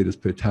 10 litres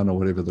per tonne or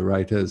whatever the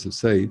rate is of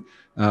seed.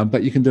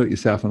 But you can do it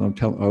yourself,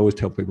 and I always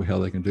tell people how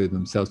they can do it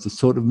themselves. The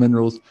sort of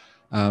minerals,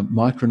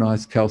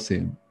 micronized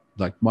calcium,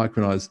 like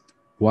micronized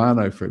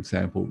guano, for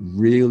example,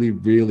 really,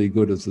 really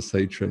good as a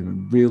seed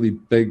treatment, really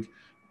big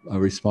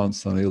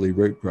response on early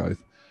root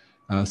growth.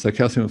 So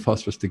calcium and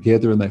phosphorus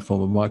together in that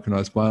form of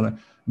micronized guano.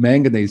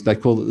 Manganese, they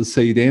call it the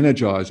seed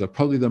energizer.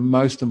 Probably the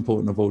most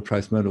important of all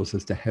trace minerals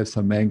is to have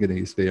some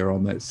manganese there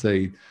on that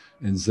seed,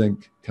 and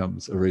zinc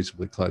comes a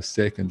reasonably close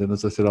second. And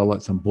as I said, I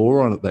like some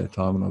boron at that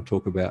time, and I'll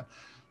talk about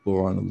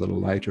boron a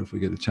little later if we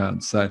get a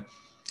chance. So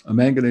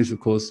manganese, of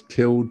course,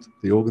 killed.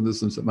 The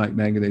organisms that make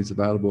manganese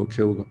available are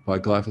killed by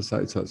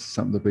glyphosate, so it's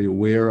something to be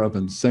aware of.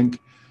 And zinc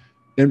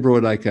in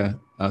broadacre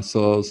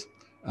soils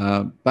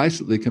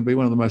basically can be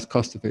one of the most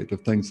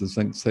cost-effective things in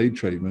zinc seed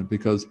treatment,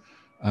 because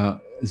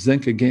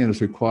zinc, again, is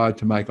required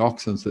to make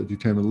auxins that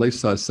determine leaf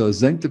size. So a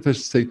zinc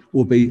deficiency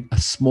will be a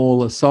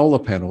smaller solar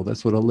panel.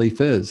 That's what a leaf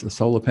is, a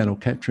solar panel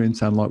capturing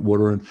sunlight,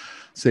 water, and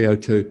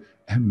CO2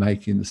 and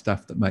making the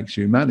stuff that makes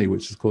you money,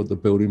 which is called the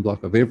building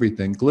block of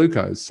everything,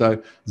 glucose.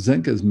 So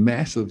zinc is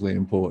massively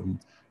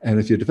important. And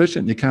if you're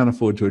deficient and you can't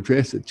afford to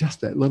address it,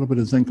 just that little bit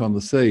of zinc on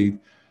the seed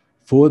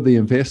for the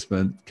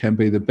investment can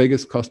be the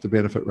biggest cost to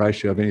benefit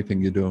ratio of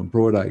anything you do in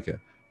broadacre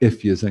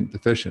if you're zinc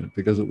deficient,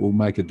 because it will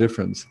make a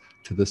difference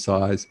to the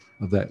size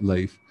of that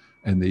leaf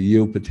and the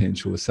yield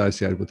potential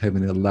associated with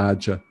having a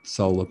larger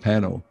solar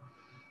panel.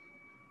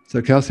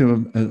 So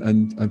calcium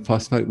and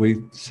phosphate,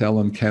 we sell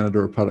in Canada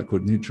a product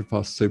called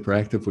Nutrifos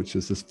Superactive, which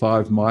is this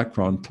 5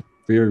 micron,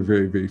 very,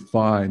 very, very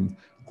fine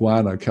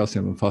guano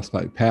calcium and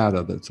phosphate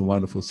powder. That's a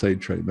wonderful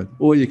seed treatment.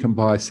 Or you can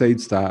buy Seed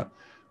Start,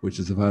 which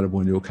is available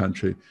in your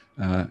country,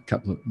 a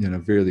couple of,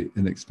 very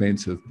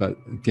inexpensive, but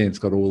again, it's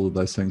got all of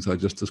those things I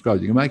just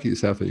described. You can make it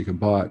yourself or you can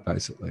buy it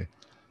basically.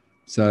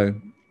 So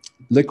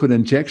liquid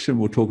injection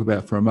we'll talk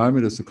about for a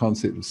moment is the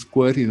concept of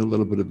squirting a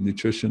little bit of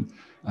nutrition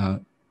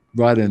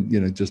right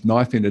in, just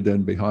knifing it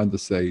in behind the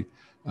seed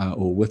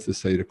or with the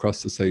seed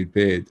across the seed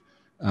bed.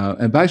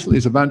 And basically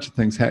there's a bunch of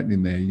things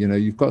happening there.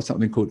 You've got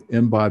something called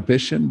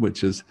imbibition,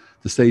 which is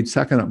the seed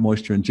sucking up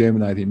moisture and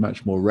germinating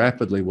much more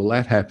rapidly. Well,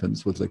 that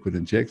happens with liquid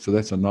inject. So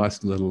that's a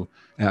nice little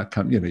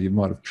outcome. You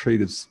might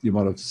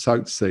have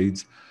soaked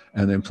seeds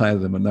and then planted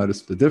them and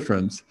noticed the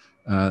difference.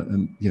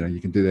 And you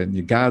can do that in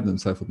your garden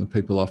and so forth, and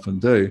people often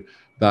do.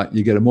 But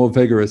you get a more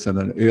vigorous and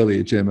an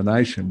earlier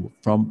germination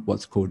from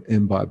what's called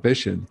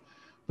imbibition.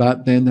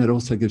 But then that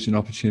also gives you an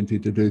opportunity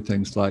to do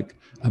things like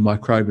a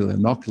microbial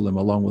inoculum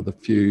along with a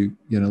few,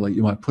 like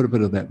you might put a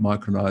bit of that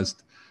micronized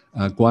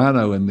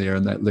guano in there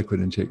and that liquid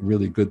inject,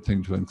 really good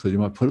thing to include. You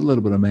might put a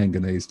little bit of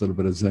manganese, a little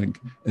bit of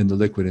zinc in the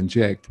liquid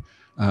inject,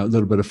 a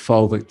little bit of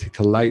fulvic to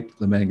collate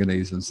the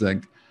manganese and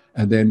zinc.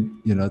 And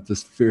then,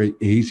 this very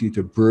easy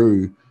to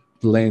brew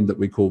blend that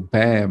we call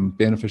BAM,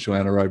 beneficial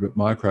anaerobic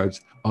microbes.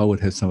 I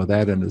would have some of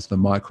that in as the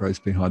microbes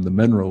behind the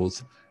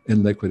minerals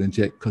in liquid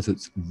inject because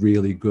it's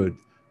really good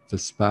for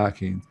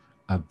sparking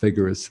a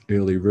vigorous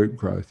early root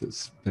growth.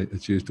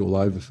 It's used all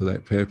over for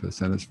that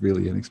purpose, and it's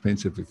really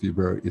inexpensive if you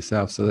brew it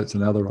yourself. So that's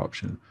another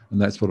option, and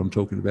that's what I'm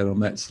talking about on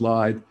that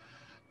slide.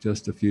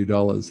 Just a few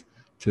dollars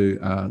to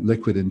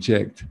liquid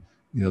inject,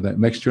 that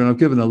mixture. And I've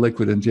given a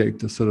liquid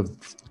inject a sort of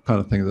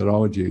kind of thing that I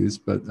would use,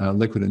 but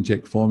liquid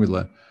inject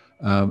formula.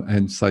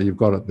 And so you've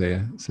got it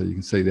there, so you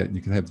can see that and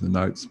you can have the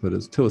notes, but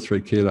it's 2 or 3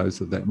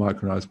 kilos of that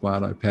micronized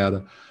guano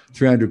powder,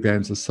 300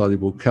 grams of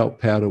soluble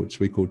kelp powder, which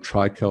we call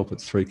trikelp.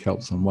 It's 3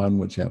 kelps in one,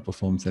 which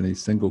outperforms any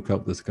single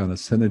kelp. There's kind of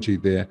synergy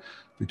there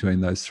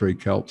between those 3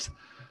 kelps.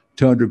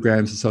 200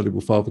 grams of soluble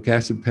fulvic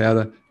acid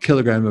powder,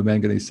 kilogram of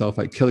manganese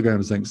sulfate,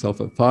 kilogram of zinc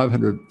sulfate,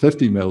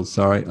 550 mils,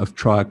 of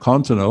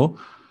triacontanol,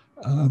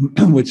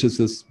 which is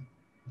this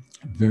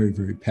very,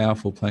 very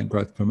powerful plant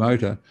growth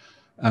promoter.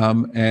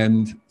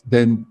 And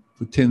then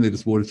 10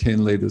 litres water,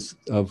 10 litres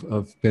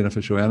of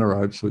beneficial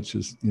anaerobes, which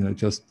is,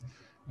 just,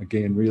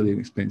 again, really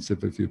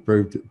inexpensive if you've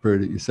brewed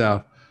it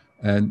yourself.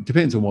 And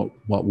depends on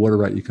what water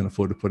rate you can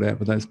afford to put out,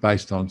 but that's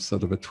based on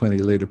sort of a 20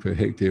 litre per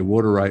hectare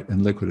water rate,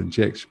 and liquid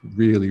injects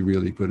really,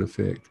 really good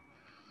effect.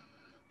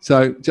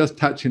 So just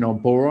touching on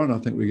boron, I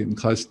think we're getting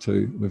close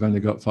to, we've only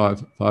got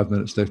five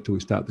minutes left till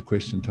we start the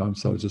question time,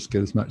 so I'll just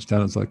get as much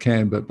done as I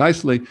can. But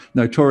basically,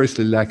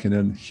 notoriously lacking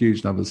in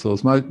huge number of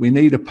soils. We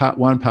need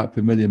 1 part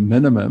per million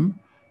minimum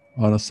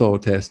on a soil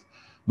test.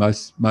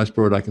 Most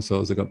broadacre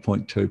soils have got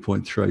 0.2,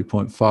 0.3,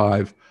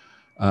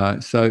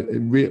 0.5. So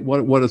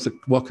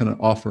what can it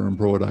offer in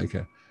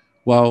broadacre?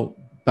 Well,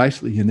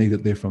 basically you need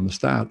it there from the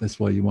start. That's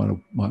why you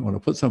might want to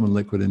put some in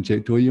liquid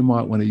inject, or you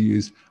might want to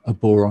use a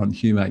boron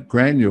humate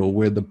granule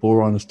where the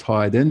boron is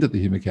tied into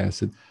the humic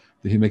acid.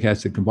 The humic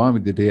acid combined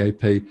with the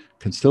DAP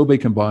can still be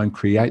combined,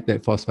 create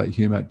that phosphate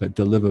humate, but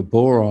deliver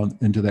boron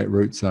into that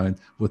root zone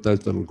with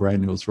those little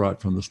granules right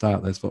from the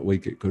start. That's what we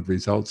get good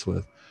results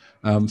with.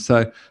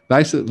 So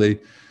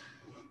basically,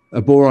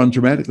 a boron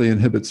dramatically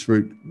inhibits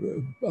root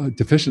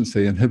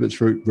deficiency,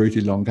 inhibits root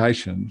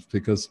elongation,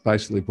 because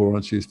basically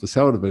boron's used for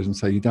cell division,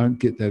 so you don't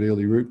get that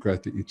early root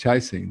growth that you're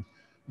chasing.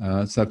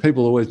 So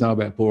people always know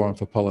about boron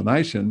for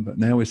pollination, but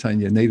now we're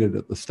saying you need it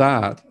at the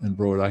start in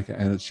broadacre,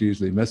 and it's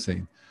usually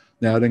missing.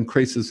 Now it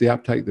increases the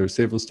uptake. There are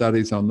several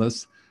studies on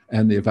this,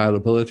 and the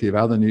availability of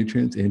other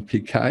nutrients,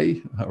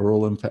 NPK, are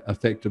all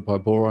affected by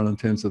boron in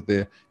terms of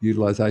their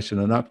utilization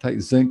and uptake.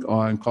 Zinc,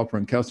 iron, copper,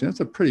 and calcium. That's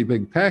a pretty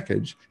big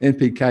package.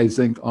 NPK,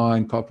 zinc,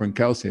 iron, copper, and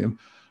calcium.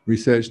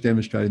 Research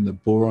demonstrating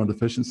that boron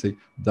deficiency,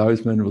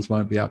 those minerals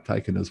won't be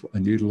uptaken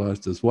and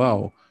utilized as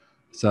well.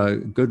 So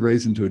good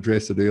reason to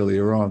address it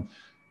earlier on.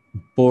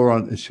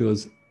 Boron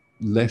assures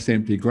less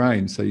empty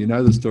grains. So you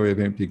know the story of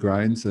empty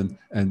grains and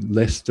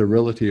less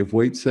sterility of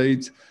wheat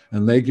seeds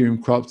and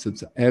legume crops.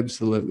 It's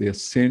absolutely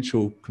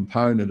essential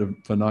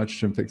component for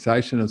nitrogen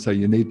fixation. And so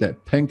you need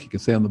that pink, you can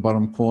see on the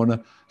bottom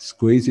corner,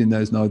 squeezing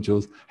those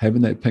nodules,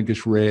 having that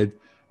pinkish red.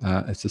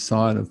 It's a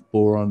sign of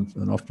boron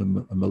and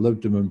often a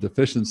molybdenum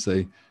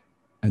deficiency,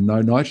 and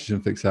no nitrogen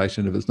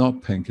fixation if it's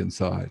not pink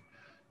inside.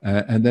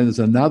 And then there's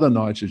another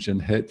nitrogen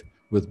hit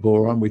with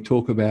boron. We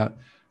talk about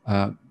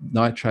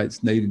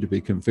nitrates needing to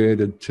be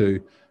converted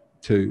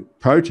to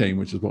protein,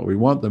 which is what we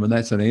want them, and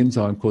that's an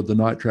enzyme called the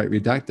nitrate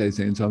reductase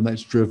enzyme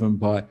that's driven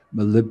by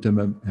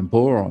molybdenum and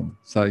boron.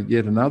 So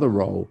yet another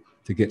role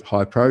to get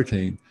high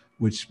protein,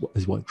 which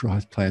is what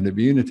drives plant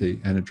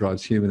immunity, and it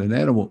drives human and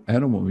animal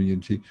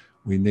immunity.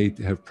 We need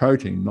to have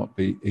protein, not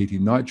be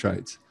eating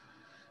nitrates.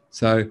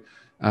 So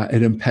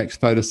it impacts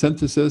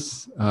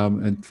photosynthesis,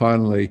 and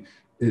finally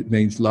it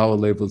means lower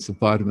levels of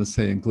vitamin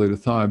C and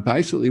glutathione.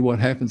 Basically, what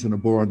happens in a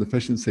boron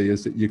deficiency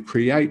is that you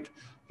create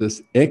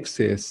this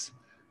excess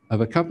of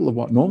a couple of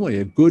what normally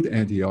are good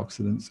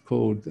antioxidants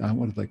called,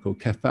 what are they called,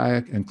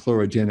 caffeic and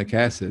chlorogenic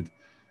acid.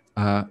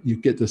 You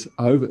get this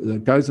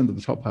that goes into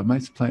the top part,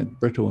 makes the plant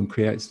brittle and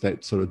creates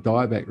that sort of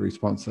dieback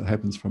response that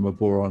happens from a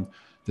boron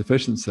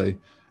deficiency.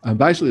 And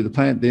basically the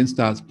plant then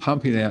starts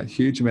pumping out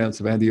huge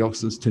amounts of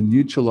antioxidants to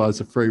neutralize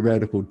the free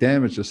radical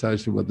damage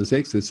associated with this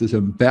excess. This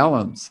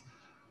imbalance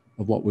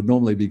of what would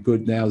normally be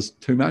good now is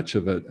too much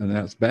of it, and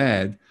now it's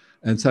bad.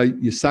 And so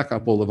you suck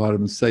up all the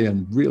vitamin C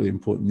and really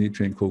important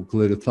nutrient called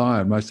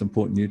glutathione, most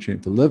important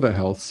nutrient for liver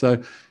health.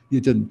 So you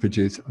didn't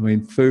produce,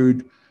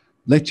 food,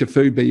 let your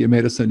food be your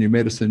medicine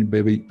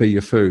be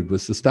your food,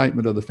 was the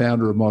statement of the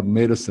founder of modern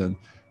medicine.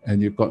 And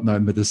you've got no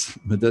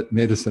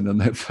medicine in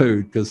that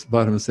food, because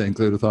vitamin C and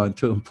glutathione,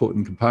 two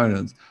important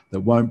components that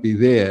won't be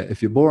there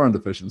if you're boron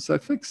deficient. So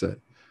fix it.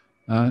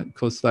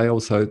 Because they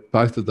also,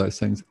 both of those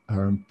things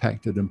are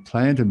impacted in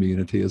plant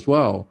immunity as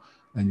well.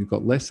 And you've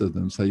got less of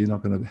them. So you're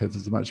not going to have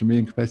as much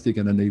immune capacity.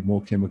 You're going to need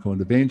more chemical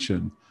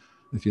intervention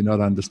if you're not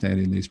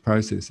understanding these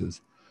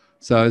processes.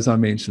 So as I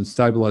mentioned,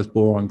 stabilized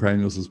boron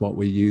granules is what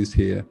we use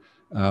here.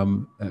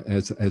 To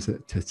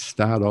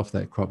start off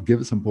that crop, give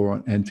it some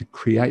boron, and to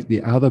create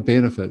the other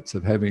benefits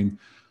of having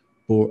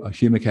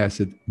humic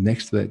acid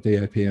next to that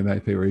DAP,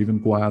 MAP, or even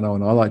guano.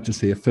 And I like to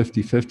see a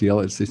 50-50. I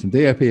like to see some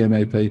DAP,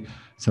 MAP,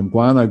 some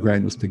guano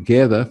granules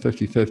together,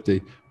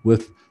 50-50,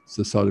 with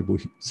the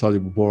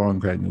soluble boron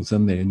granules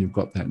in there. And you've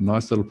got that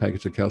nice little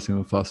package of calcium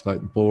and phosphate,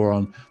 the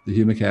boron, the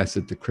humic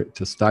acid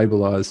to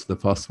stabilize the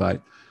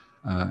phosphate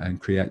and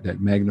create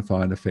that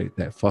magnifying effect,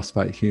 that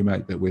phosphate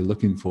humate that we're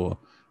looking for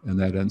in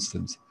that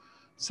instance.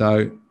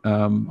 So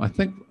I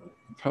think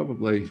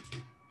probably,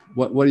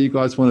 what do you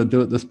guys want to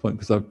do at this point?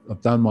 Because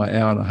I've done my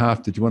hour and a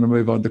half. Did you want to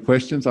move on to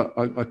questions?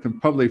 I can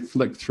probably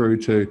flick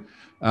through to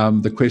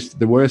the question.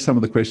 There were some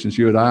of the questions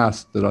you had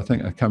asked that I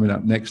think are coming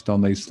up next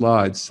on these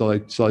slides.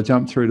 Shall I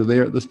jump through to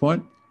there at this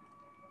point?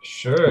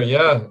 Sure,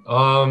 yeah.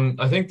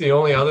 I think the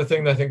only other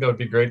thing that I think that would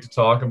be great to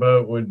talk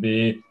about would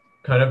be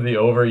kind of the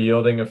over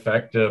yielding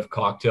effect of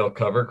cocktail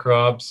cover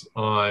crops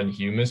on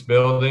humus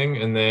building,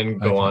 and then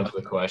go on to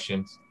the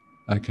questions.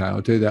 Okay,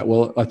 I'll do that.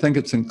 Well, I think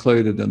it's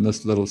included in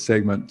this little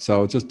segment. So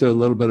I'll just do a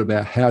little bit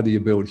about how do you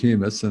build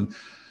humus, and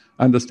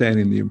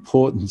understanding the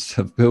importance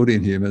of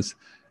building humus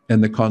in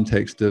the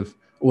context of,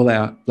 well,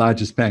 our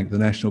largest bank, the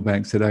National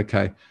Bank, said,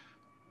 okay,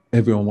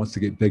 everyone wants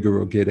to get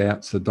bigger or get out.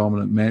 It's a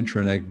dominant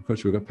mantra in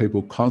agriculture. We've got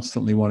people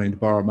constantly wanting to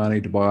borrow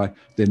money to buy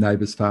their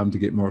neighbour's farm to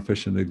get more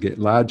efficient and get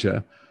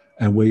larger.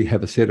 And we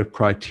have a set of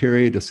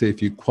criteria to see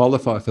if you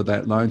qualify for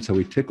that loan. So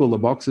we tick all the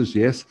boxes,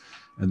 yes,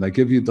 and they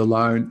give you the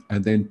loan,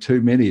 and then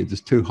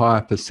there's too high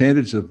a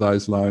percentage of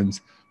those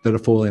loans that are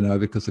falling over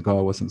because the guy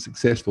wasn't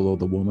successful, or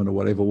the woman or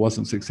whatever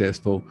wasn't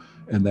successful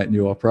in that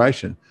new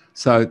operation.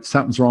 So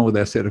something's wrong with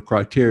our set of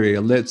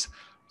criteria. Let's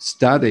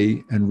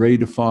study and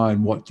redefine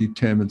what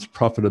determines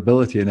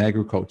profitability in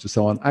agriculture.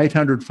 So on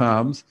 800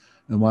 farms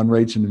in one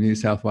region of New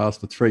South Wales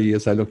for 3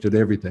 years, they looked at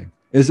everything.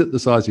 Is it the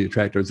size of your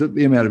tractor? Is it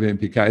the amount of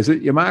NPK? Is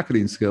it your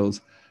marketing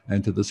skills?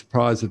 And to the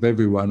surprise of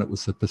everyone, it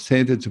was the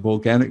percentage of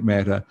organic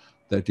matter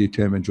that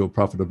determined your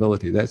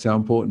profitability. That's how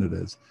important it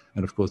is.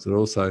 And of course, it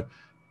also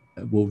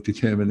will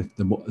determine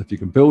if you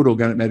can build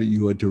organic matter,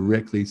 you are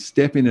directly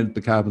stepping into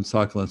the carbon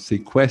cycle and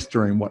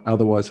sequestering what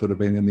otherwise would have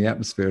been in the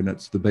atmosphere. And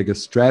it's the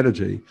biggest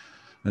strategy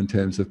in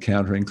terms of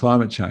countering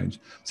climate change.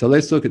 So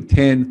let's look at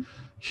 10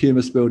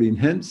 humus building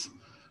hints.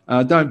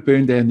 Don't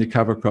burn down your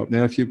cover crop.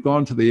 Now, if you've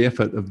gone to the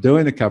effort of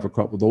doing a cover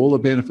crop with all the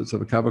benefits of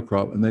a cover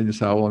crop, and then you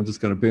say, well, I'm just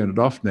going to burn it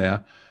off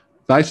now,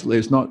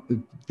 basically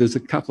there's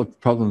a couple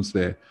of problems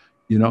there.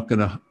 You're not going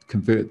to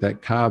convert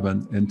that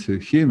carbon into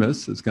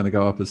humus. It's going to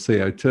go up as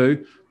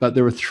CO2. But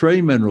there are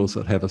three minerals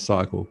that have a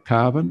cycle: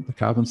 carbon, the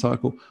carbon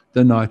cycle,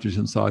 the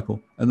nitrogen cycle,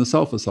 and the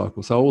sulfur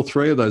cycle. So all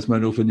three of those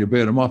minerals, when you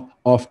burn them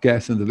off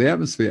gas into the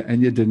atmosphere,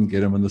 and you didn't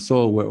get them in the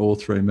soil where all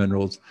three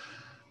minerals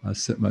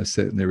most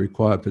certainly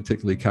required,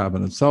 particularly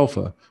carbon and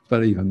sulfur,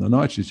 but even the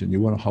nitrogen, you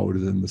want to hold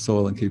it in the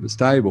soil and keep it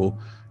stable,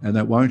 and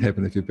that won't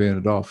happen if you burn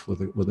it off with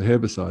a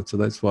herbicide. So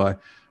that's why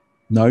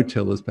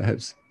no-till is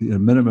perhaps,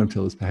 minimum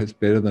till is perhaps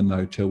better than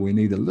no-till. We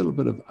need a little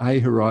bit of a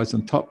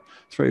horizon, top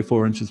 3 or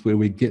 4 inches, where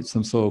we get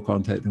some soil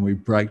contact and we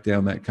break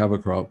down that cover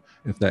crop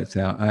if that's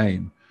our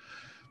aim.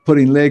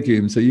 Putting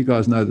legumes, so you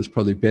guys know this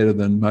probably better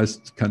than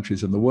most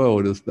countries in the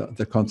world, is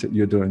the concept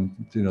you're doing,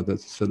 the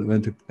sort of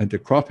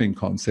intercropping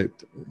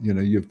concept.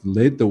 You've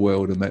led the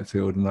world in that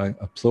field, and I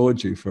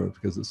applaud you for it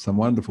because it's some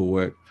wonderful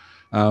work.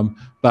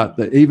 But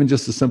even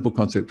just a simple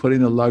concept,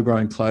 putting a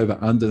low-growing clover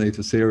underneath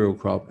a cereal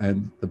crop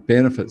and the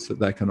benefits that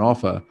they can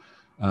offer,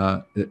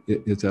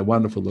 it's a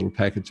wonderful little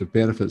package of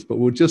benefits. But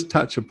we'll just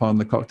touch upon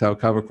the cocktail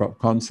cover crop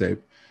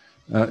concept.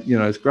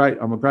 It's great.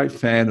 I'm a great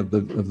fan of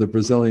the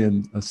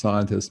Brazilian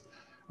scientist,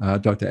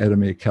 Dr.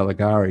 Ademir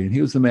Caligari, and he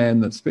was the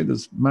man that spent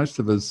most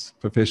of his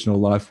professional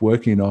life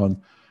working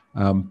on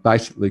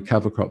basically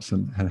cover crops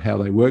and how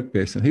they work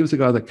best. And he was the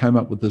guy that came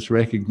up with this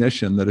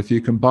recognition that if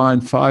you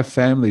combine 5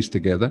 families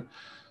together,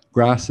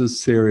 grasses,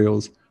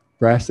 cereals,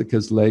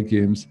 brassicas,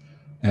 legumes,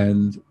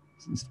 and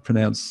it's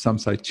pronounced, some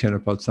say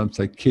chenopods, some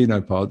say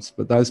chenopods,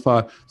 but those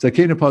 5. So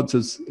chenopods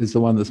is the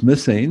one that's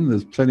missing.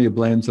 There's plenty of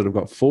blends that have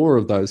got 4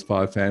 of those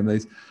 5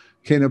 families.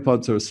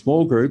 Chenopods are a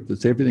small group.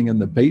 There's everything in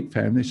the beet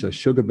family, so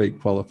sugar beet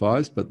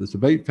qualifies, but there's a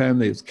beet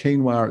family, it's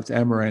quinoa, it's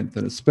amaranth,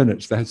 and it's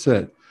spinach. That's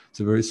it. It's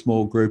a very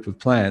small group of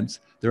plants.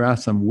 There are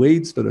some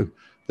weeds that are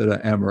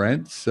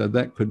amaranth, so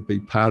that could be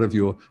part of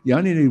you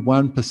only need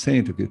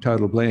 1% of your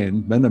total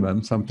blend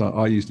minimum. Sometimes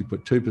I usually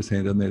put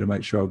 2% in there to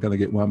make sure I'm going to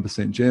get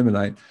 1%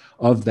 germinate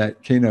of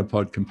that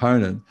chenopod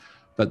component.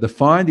 But the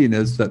finding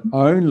is that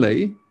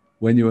only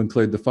when you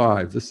include the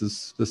 5, this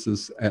is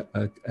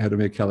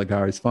Ademir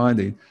Caligari's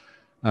finding,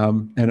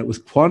 and it was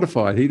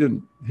quantified. He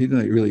didn't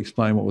really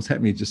explain what was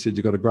happening. He just said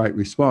you got a great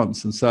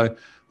response. And so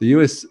the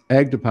US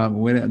Ag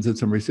Department went out and did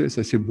some research.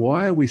 They said,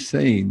 why are we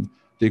seeing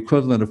the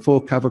equivalent of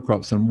 4 cover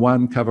crops in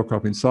 1 cover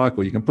cropping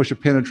cycle? You can push a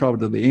penetrable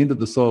to the end of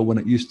the soil when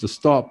it used to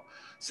stop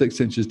 6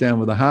 inches down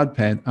with a hard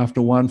pan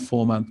after 1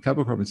 4-month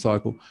cover cropping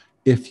cycle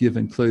if you've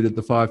included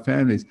the 5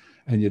 families.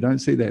 And you don't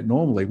see that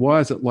normally. Why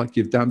is it like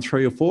you've done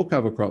 3 or 4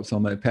 cover crops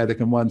on that paddock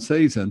in 1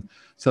 season?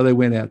 So they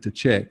went out to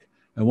check.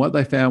 And what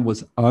they found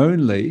was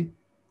only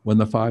when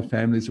the 5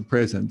 families are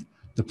present,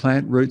 the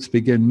plant roots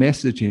begin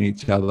messaging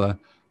each other,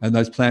 and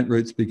those plant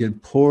roots begin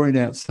pouring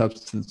out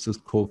substances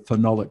called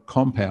phenolic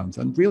compounds,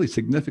 and really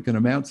significant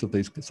amounts of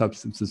these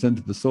substances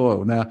into the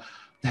soil. Now,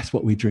 that's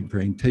what we drink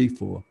green tea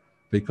for,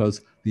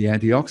 because the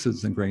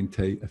antioxidants in green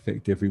tea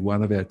affect every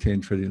one of our 10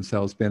 trillion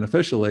cells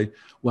beneficially,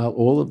 while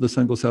all of the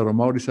single-celled or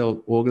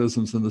multi-celled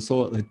organisms in the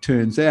soil, it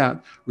turns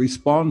out,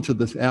 respond to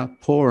this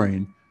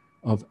outpouring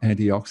of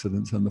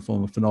antioxidants in the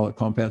form of phenolic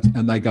compounds,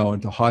 and they go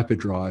into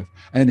hyperdrive,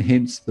 and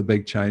hence the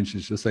big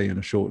changes you see in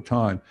a short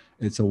time.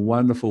 It's a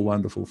wonderful,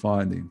 wonderful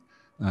finding,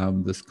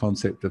 this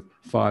concept of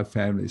 5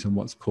 families and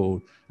what's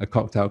called a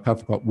cocktail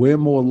cover crop. We're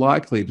more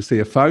likely to see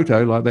a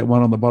photo like that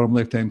one on the bottom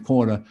left-hand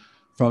corner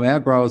from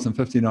our growers in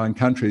 59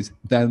 countries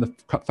than the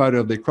photo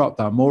of their crop.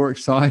 They're more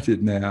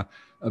excited now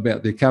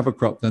about their cover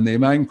crop than their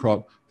main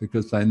crop,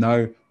 because they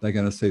know they're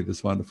going to see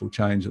this wonderful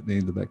change at the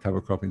end of that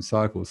cover cropping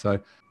cycle. So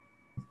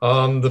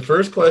the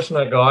first question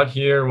I got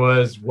here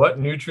was, what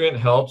nutrient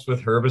helps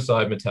with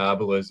herbicide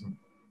metabolism?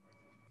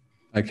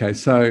 Okay,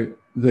 so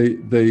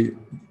it's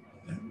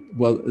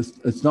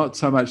not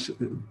so much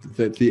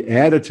that the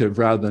additive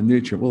rather than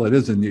nutrient. Well, it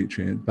is a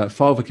nutrient, but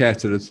fulvic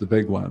acid is the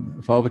big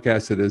one. Fulvic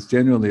acid is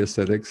genuinely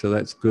acidic, so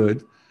that's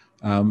good.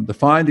 The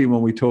finding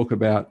when we talk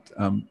about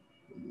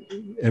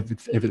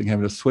everything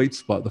having a sweet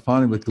spot, the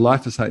finding with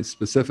glyphosate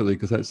specifically,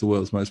 because that's the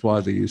world's most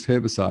widely used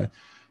herbicide,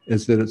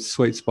 is that its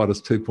sweet spot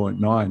is 2.9.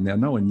 Now,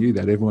 no one knew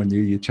that. Everyone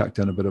knew you chucked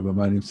in a bit of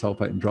ammonium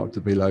sulfate and dropped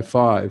it below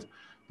 5.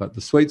 But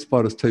the sweet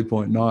spot is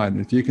 2.9. And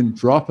if you can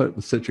drop it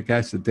with citric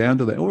acid down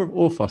to that,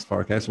 or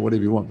phosphoric acid,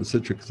 whatever you want, but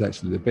citric is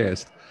actually the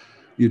best,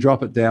 you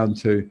drop it down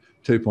to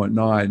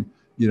 2.9,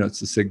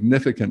 it's a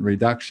significant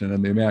reduction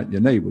in the amount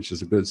you need, which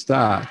is a good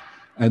start.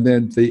 And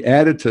then the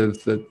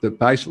additive that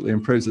basically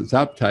improves its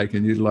uptake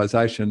and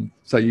utilization.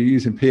 So you're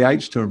using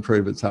pH to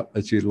improve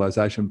its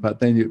utilization, but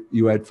then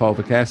you add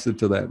fulvic acid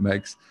to that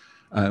mix.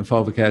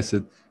 Fulvic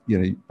acid,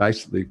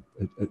 basically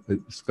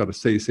it's got a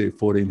CC of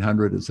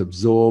 1400. It's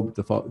absorbed.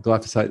 The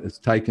glyphosate that's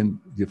taken,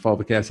 your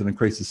fulvic acid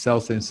increases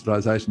cell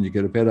sensitization. You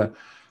get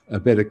a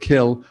better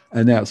kill,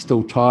 and now it's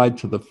still tied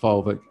to the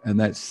fulvic, and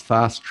that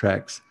fast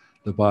tracks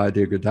the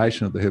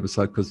biodegradation of the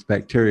herbicide, because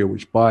bacteria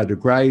which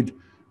biodegrade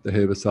the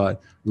herbicide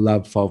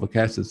love fulvic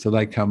acid, so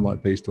they come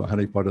like bees to a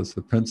honeypot. Is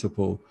the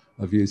principle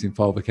of using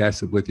fulvic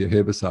acid with your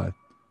herbicide.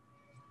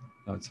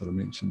 I sort of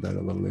mentioned that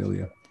a little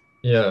earlier.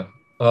 Yeah.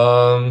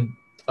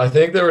 I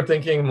think they were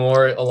thinking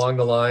more along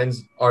the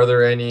lines, are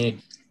there any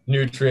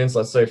nutrients,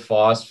 let's say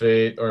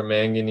phosphate or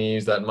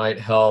manganese, that might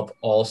help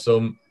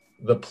also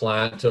the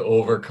plant to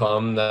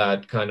overcome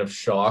that kind of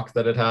shock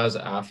that it has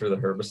after the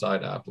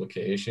herbicide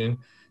application?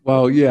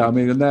 Well, yeah, I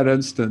mean, in that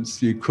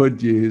instance, you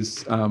could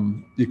use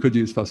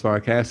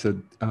phosphoric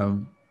acid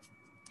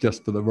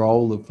just for the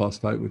role of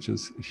phosphate, which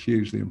is a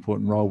hugely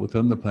important role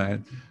within the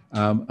plant.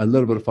 A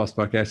little bit of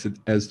phosphoric acid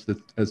as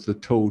the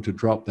tool to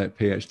drop that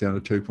pH down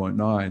to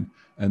 2.9,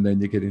 and then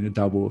you're getting a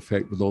double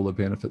effect with all the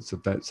benefits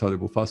of that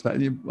soluble phosphate.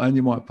 And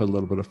you might put a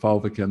little bit of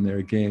fulvic in there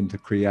again to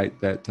create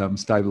that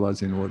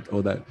stabilizing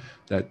or that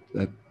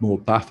more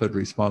buffered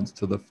response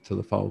to the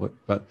fulvic,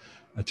 but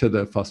to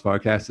the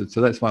phosphoric acid.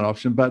 So that's one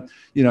option. But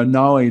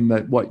knowing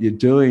that what you're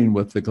doing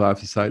with the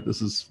glyphosate,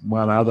 this is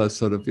one other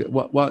sort of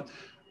what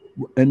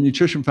in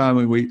nutrition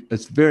farming,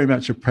 it's very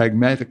much a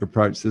pragmatic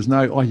approach. There's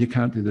no, you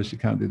can't do this, you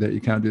can't do that,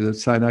 you can't do that.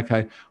 Saying,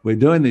 okay, we're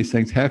doing these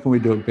things. How can we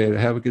do it better?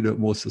 How we can do it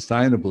more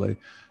sustainably?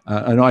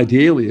 And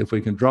ideally, if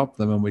we can drop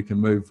them and we can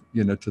move,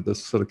 to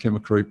this sort of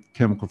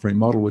chemical-free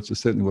model, which is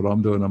certainly what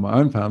I'm doing on my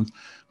own farms,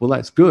 well,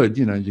 that's good.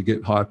 You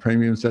get higher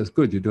premiums. That's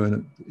good. You're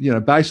doing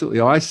it. Basically,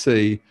 I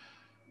see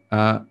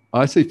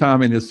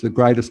farming as the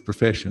greatest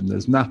profession.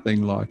 There's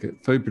nothing like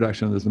it. Food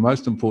production is the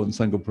most important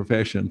single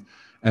profession.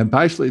 And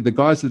basically, the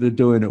guys that are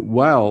doing it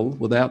well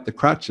without the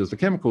crutches, the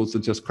chemicals are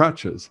just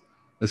crutches.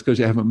 It's because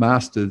you haven't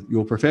mastered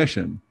your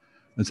profession.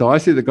 And so I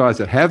see the guys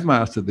that have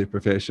mastered their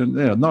profession,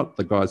 not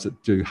the guys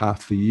that do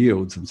half the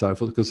yields and so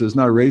forth, because there's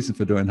no reason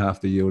for doing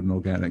half the yield in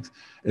organics.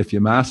 If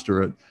you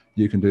master it,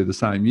 you can do the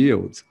same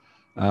yields.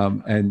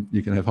 And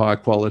you can have higher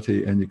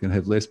quality and you can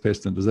have less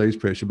pest and disease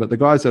pressure. But the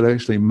guys that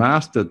actually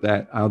mastered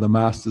that are the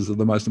masters of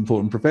the most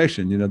important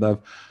profession. They've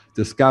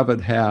discovered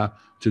how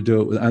to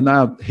do it. And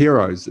they're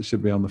heroes that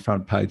should be on the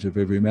front page of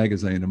every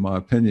magazine, in my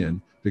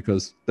opinion,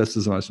 because this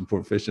is the most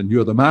important profession.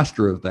 You're the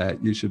master of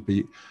that. You should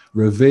be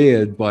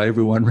revered by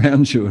everyone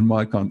around you, in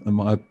my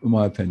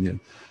opinion.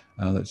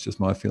 That's just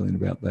my feeling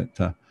about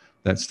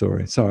that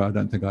story. Sorry, I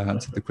don't think I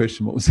answered the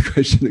question. What was the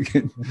question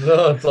again?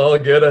 No, it's all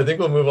good. I think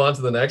we'll move on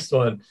to the next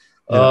one.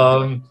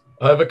 Yeah.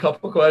 I have a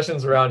couple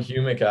questions around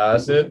humic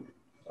acid.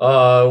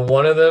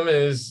 One of them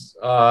is,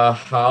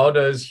 how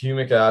does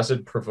humic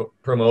acid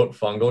promote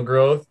fungal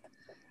growth?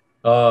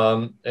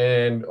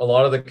 And a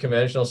lot of the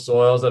conventional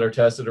soils that are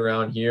tested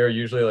around here,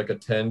 usually like a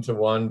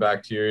 10-to-1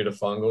 bacteria to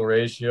fungal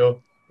ratio.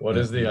 What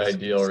is the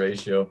ideal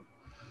ratio?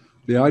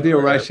 The ideal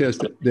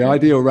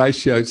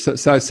ratio,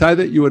 so say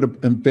that you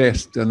would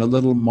invest in a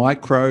little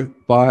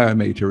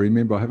microbiometer.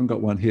 Remember, I haven't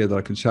got one here that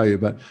I can show you,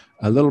 but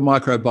a little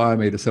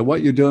microbiometer. So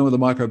what you're doing with a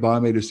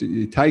microbiometer is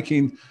you're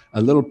taking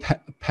a little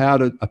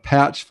powder, a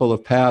pouch full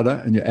of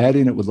powder, and you're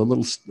adding it with a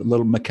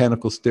little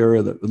mechanical stirrer,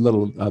 a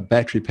little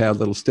battery-powered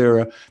little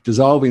stirrer,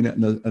 dissolving it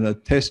in a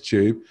test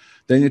tube.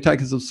 Then you're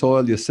taking some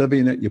soil, you're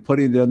sieving it, you're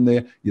putting it in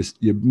there,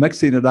 you're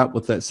mixing it up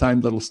with that same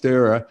little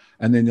stirrer,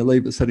 and then you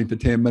leave it sitting for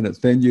 10 minutes.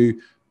 Then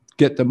you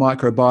get the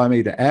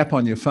microbiometer app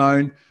on your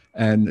phone,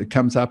 and it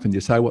comes up and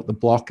you say what the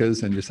block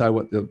is, and you say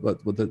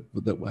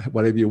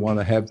whatever you want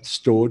to have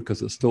stored,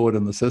 because it's stored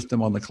in the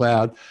system on the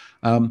cloud.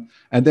 And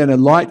then a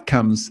light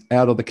comes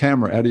out of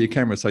your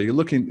camera. So you're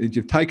looking,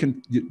 you've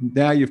taken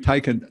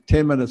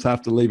 10 minutes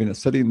after leaving it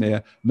sitting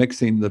there,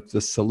 mixing the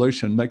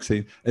solution,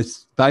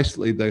 it's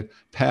basically the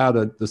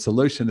powder, the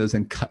solution is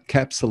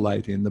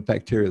encapsulating the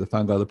bacteria, the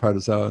fungi, the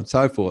protozoa, and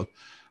so forth.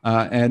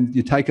 And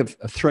you take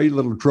 3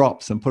 little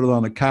drops and put it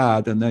on a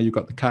card, and now you've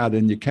got the card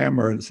in your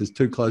camera, and it says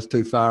too close,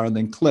 too far, and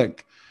then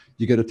click.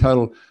 You get a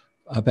total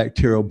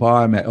bacterial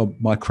biomass, or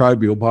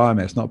microbial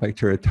biomass, not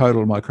bacteria,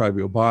 total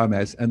microbial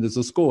biomass, and there's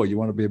a score. You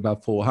want to be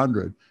above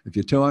 400. If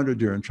you're 200,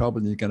 you're in trouble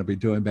and you're going to be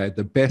doing bad.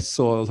 The best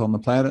soils on the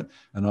planet,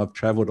 and I've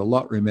traveled a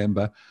lot,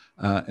 remember,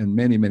 in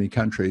many, many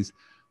countries,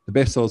 the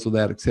best soils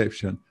without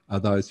exception are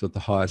those with the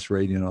highest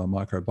reading on a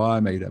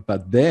microbiometer.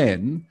 But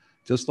then,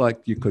 just like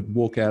you could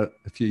walk out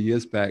a few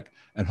years back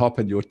and hop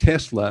in your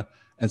Tesla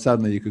and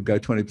suddenly you could go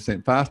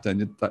 20% faster, and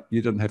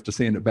you didn't have to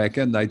send it back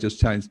in. They just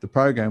changed the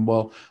program.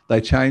 Well, they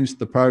changed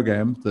the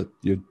program that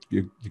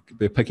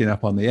they're picking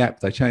up on the app.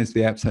 They changed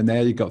the app, so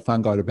now you've got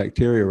fungi to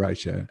bacteria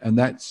ratio, and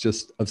that's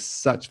just of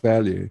such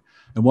value.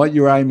 And what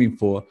you're aiming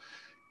for,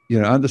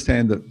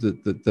 understand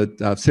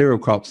that cereal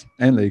crops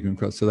and legume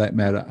crops, for that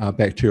matter, are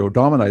bacterial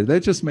dominated.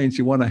 That just means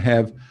you want to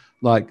have,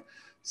 like,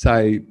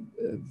 say,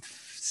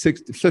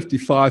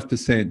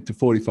 55% to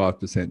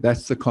 45%.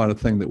 That's the kind of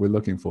thing that we're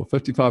looking for.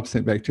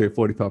 55% bacteria,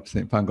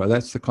 45% fungi.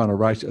 That's the kind of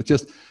ratio.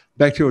 Just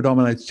bacterial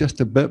dominates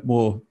just a bit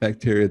more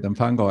bacteria than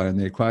fungi in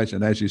the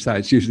equation. As you say,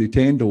 it's usually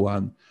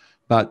 10-to-1.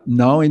 But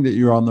knowing that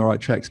you're on the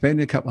right track,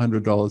 spending a couple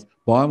 $100,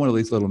 buying one of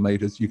these little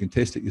meters, you can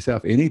test it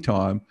yourself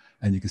anytime,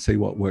 and you can see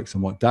what works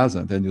and what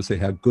doesn't. And you'll see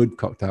how good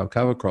cocktail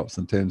cover crops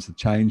in terms of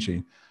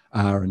changing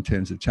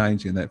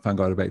that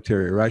fungi to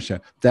bacteria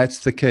ratio. That's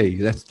the key.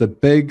 That's the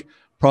big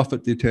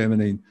profit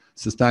determining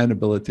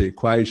sustainability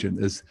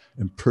equation, is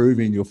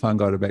improving your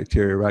fungi to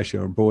bacteria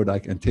ratio on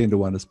broadacre, and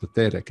 10-to-1 is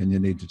pathetic, and you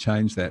need to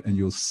change that, and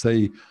you'll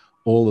see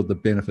all of the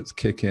benefits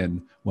kick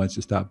in once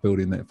you start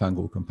building that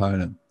fungal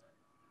component.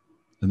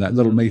 And that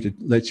little meter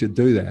lets you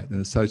do that,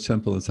 and it's so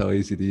simple and so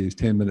easy to use.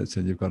 10 minutes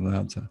and you've got an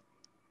answer.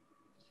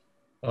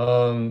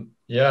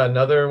 Yeah,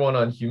 another one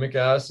on humic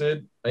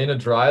acid. In a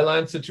dry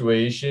land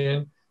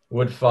situation,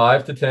 would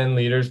 5 to 10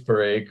 liters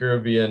per acre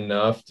be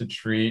enough to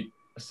treat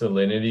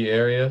salinity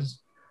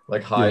areas,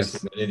 like high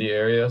salinity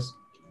areas?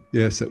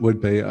 Yes, it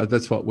would be.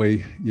 That's what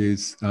we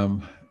use.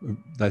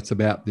 That's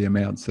about the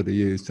amounts that are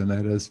used, and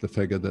that is the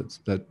figure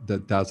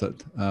that does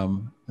it.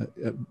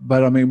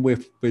 But I mean,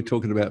 we're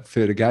talking about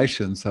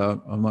fertigation,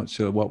 so I'm not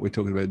sure what we're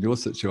talking about in your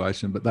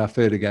situation, but they're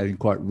fertigating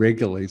quite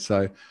regularly,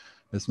 so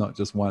it's not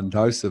just one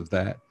dose of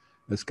that.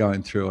 It's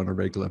going through on a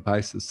regular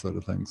basis, sort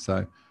of thing.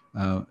 So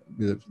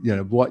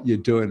what you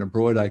do in a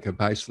broadacre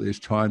basically is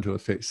trying to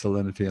affect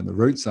salinity in the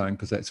root zone,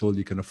 because that's all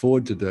you can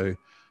afford to do.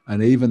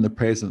 And even the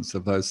presence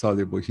of those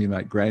soluble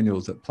humate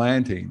granules at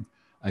planting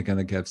are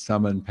going to have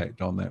some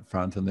impact on that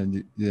front.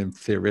 And then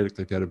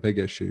theoretically, if you had a big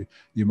issue,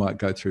 you might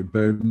go through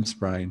boom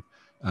spraying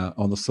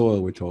on the soil.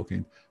 We're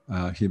talking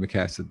humic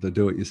acid, the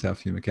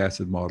do-it-yourself humic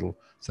acid model.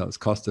 So it's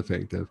cost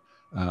effective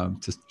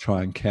to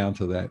try and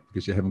counter that,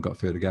 because you haven't got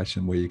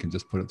fertigation where you can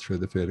just put it through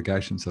the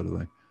fertigation sort of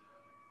thing.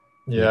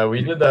 Yeah,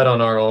 we did that on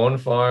our own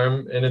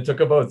farm, and it took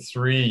about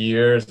 3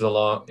 years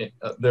along.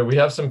 We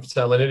have some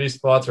salinity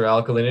spots or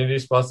alkalinity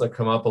spots that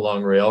come up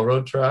along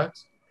railroad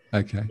tracks.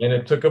 Okay. And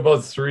it took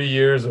about 3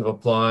 years of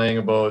applying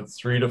about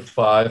 3 to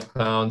 5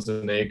 pounds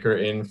an acre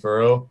in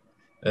furrow,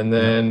 and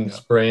then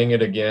spraying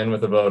it again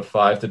with about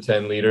 5 to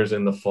 10 liters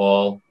in the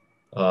fall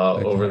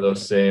over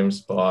those same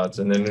spots.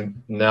 And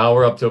then now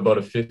we're up to about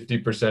a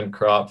 50%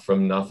 crop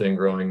from nothing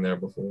growing there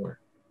before.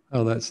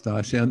 Oh, that's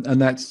nice. Yeah,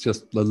 and that's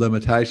just the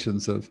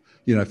limitations of,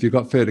 if you've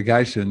got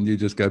fertigation, you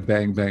just go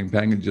bang, bang,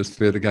 bang, and just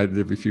fertigate it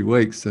every few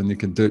weeks, and you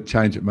can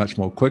change it much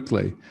more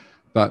quickly.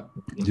 But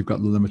you've got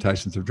the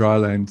limitations of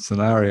dryland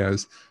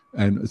scenarios,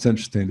 and it's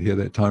interesting to hear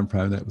that time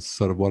frame. That was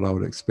sort of what I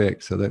would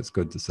expect. So that's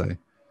good to see.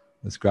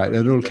 That's great.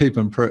 And it'll keep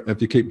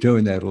if you keep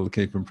doing that, it'll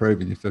keep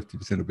improving. Your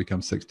 50% will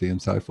become 60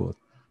 and so forth.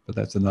 But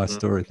that's a nice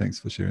story. Thanks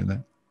for sharing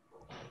that.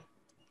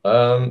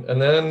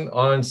 And then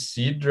on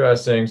seed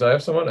dressings, I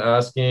have someone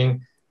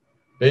asking,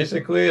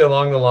 basically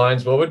along the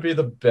lines, what would be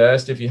the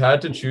best if you had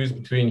to choose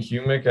between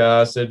humic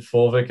acid,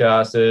 fulvic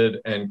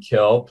acid, and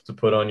kelp to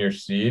put on your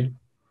seed?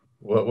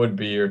 What would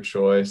be your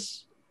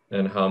choice,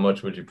 and how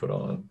much would you put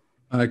on?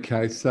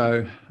 Okay,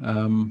 so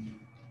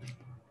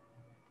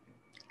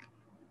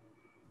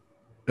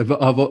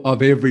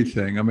of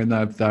everything, I mean,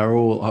 they're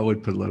all, I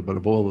would put a little bit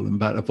of all of them,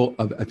 but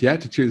if you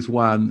had to choose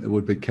one, it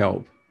would be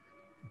kelp.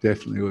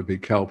 Definitely would be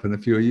kelp. And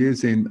if you were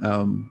using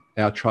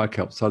our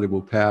tri-kelp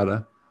soluble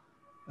powder,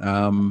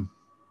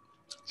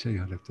 gee,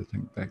 I'd have to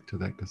think back to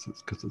that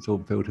because it's all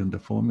built into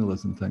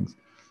formulas and things.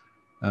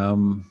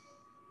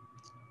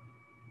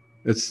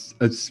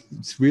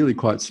 It's really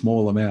quite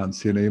small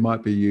amounts. You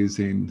might be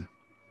using,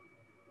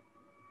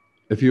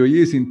 if you were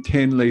using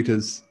 10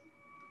 liters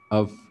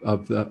of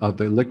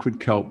the liquid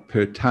kelp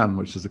per ton,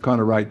 which is the kind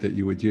of rate that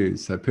you would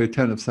use. So per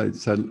ton of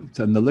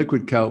and the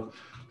liquid kelp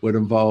would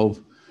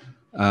involve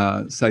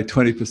say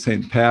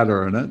 20%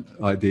 powder in it,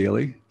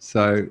 ideally.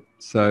 So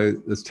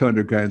there's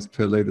 200 grams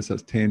per liter, so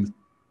it's 10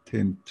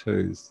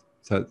 twos.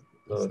 So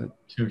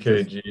 2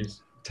 kgs.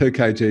 2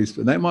 kgs,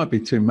 but that might be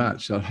too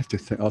much. I'd have to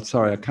think. Oh,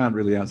 sorry, I can't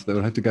really answer that.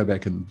 I'll have to go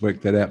back and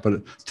work that out. But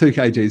it's 2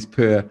 kgs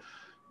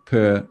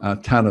per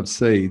ton of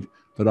seed.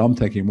 But I'm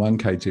thinking 1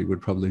 kg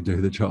would probably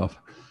do the job.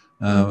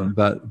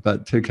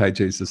 But 2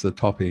 kgs is the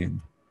top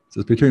end. So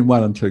it's between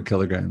 1 and 2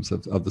 kilograms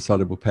of the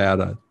soluble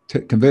powder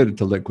converted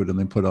to liquid and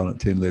then put on at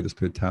 10 liters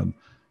per ton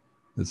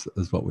is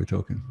what we're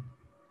talking.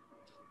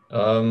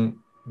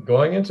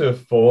 Going into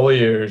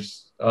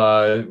foliars,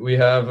 we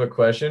have a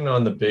question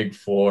on the big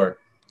four.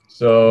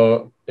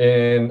 So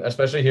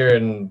especially here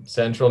in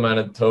central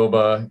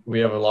Manitoba, we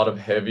have a lot of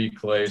heavy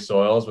clay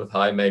soils with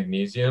high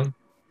magnesium.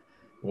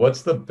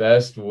 What's the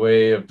best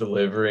way of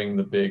delivering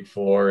the big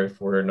four if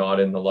we're not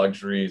in the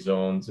luxury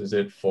zones? Is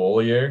it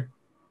foliar?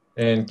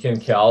 And can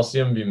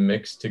calcium be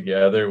mixed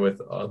together with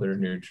other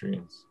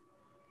nutrients?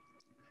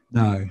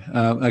 No.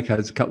 Okay,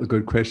 there's a couple of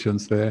good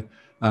questions there.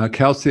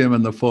 Calcium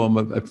in the form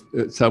of,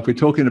 so if we're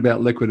talking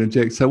about liquid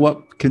inject,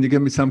 so can you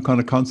give me some kind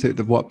of concept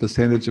of what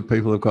percentage of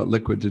people have got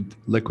liquid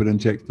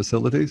inject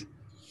facilities?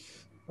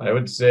 I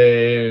would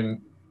say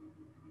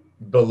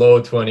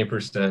below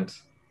 20%.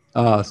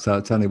 So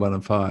it's only 1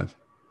 in 5.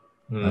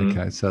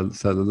 Okay, so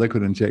the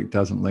liquid inject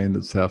doesn't lend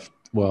itself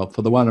well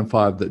for the 1 in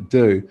 5 that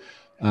do.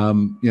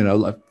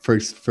 Like for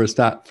a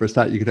start,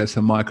 you could have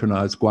some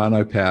micronized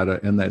guano powder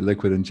in that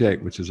liquid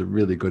inject, which is a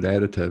really good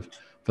additive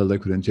for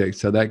liquid inject.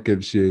 So that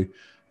gives you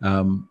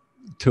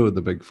 2 of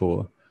the big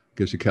four,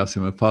 gives you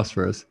calcium and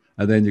phosphorus,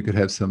 and then you could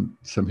have some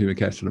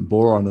humic acid and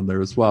boron in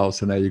there as well.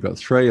 So now you've got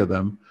 3 of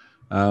them.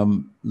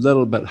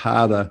 Little bit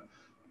harder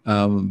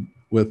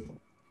with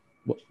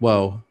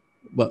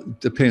it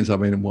depends. I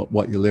mean,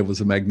 what your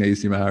levels of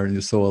magnesium are in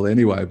your soil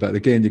anyway. But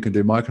again, you can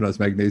do micronized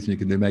magnesium. You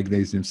can do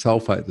magnesium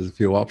sulfate. There's a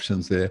few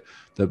options there.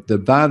 The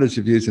advantage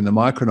of using the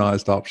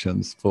micronized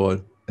options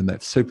in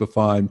that super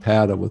fine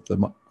powder with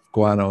the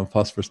guano and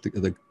phosphorus,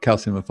 the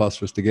calcium and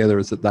phosphorus together,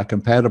 is that they're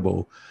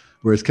compatible.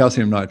 Whereas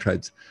calcium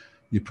nitrates,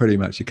 you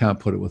can't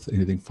put it with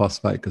anything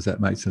phosphate because that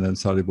makes an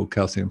insoluble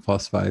calcium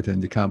phosphate,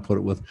 and you can't put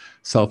it with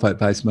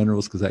sulfate-based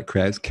minerals because that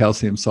creates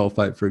calcium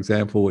sulfate, for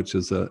example, which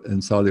is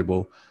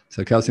insoluble.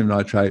 So calcium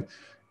nitrate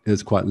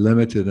is quite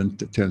limited in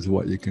terms of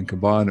what you can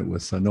combine it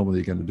with. So normally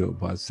you're going to do it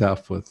by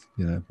itself with,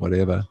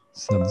 whatever.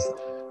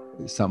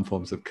 Some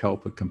forms of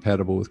kelp are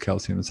compatible with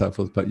calcium and so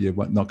forth, but you're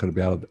not going to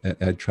be able to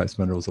add trace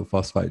minerals or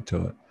phosphate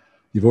to it.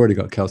 You've already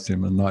got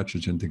calcium and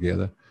nitrogen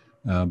together,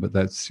 but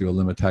that's your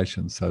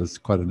limitation. So it's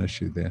quite an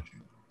issue there.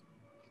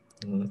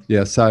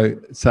 Yeah,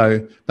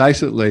 so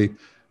basically,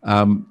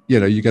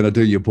 you're going to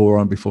do your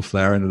boron before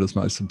flowering. It is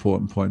the most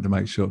important point to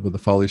make sure with the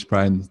foliar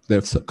spray. And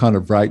the kind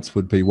of rates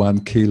would be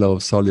 1 kilo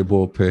of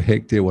soluble per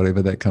hectare,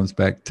 whatever that comes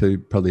back to,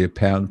 probably 1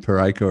 pound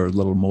per acre or a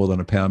little more than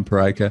 1 pound per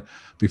acre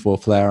before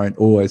flowering,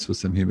 always with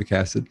some humic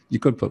acid. You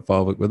could put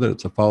fulvic with it.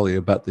 It's a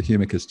foliar, but the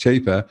humic is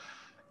cheaper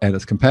and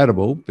it's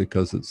compatible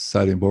because it's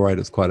sodium borate.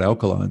 It's quite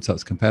alkaline, so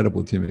it's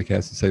compatible with humic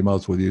acid. So you might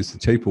as well use the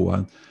cheaper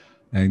one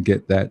and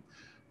get that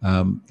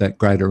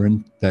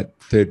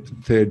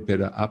third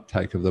better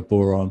uptake of the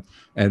boron,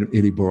 and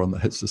any boron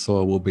that hits the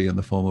soil will be in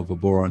the form of a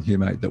boron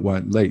humate that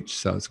won't leach.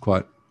 So it's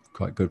quite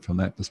good from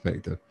that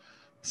perspective.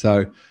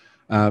 So,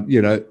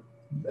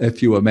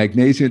 If you are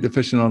magnesium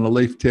deficient on a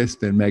leaf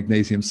test, then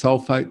magnesium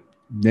sulfate,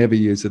 never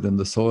use it in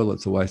the soil.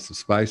 It's a waste of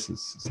space.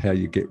 It's how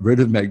you get rid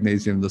of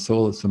magnesium in the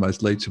soil. It's the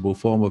most leachable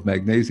form of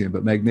magnesium,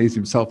 but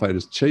magnesium sulfate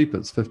is cheap.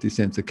 It's 50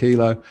 cents a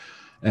kilo.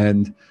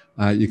 And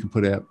you can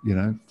put out,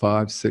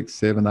 5, 6,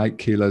 7, 8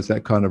 kilos,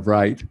 that kind of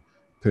rate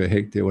per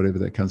hectare, whatever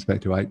that comes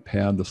back to, 8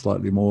 pounds or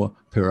slightly more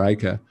per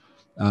acre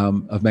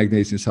of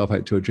magnesium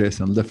sulfate to address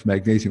and lift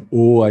magnesium.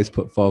 Always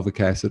put fulvic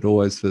acid,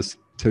 always this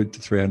 200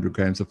 to 300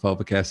 grams of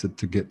fulvic acid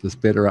to get this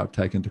better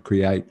uptake and to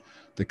create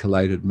the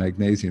chelated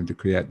magnesium, to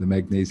create the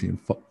magnesium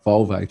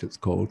fulvate, it's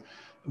called,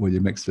 where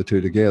you mix the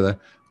two together.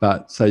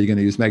 But so you're going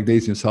to use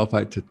magnesium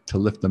sulfate to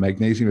lift the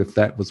magnesium if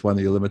that was one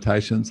of your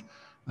limitations.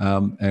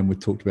 And we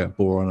talked about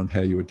boron and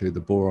how you would do the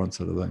boron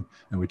sort of thing.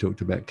 And we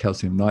talked about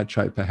calcium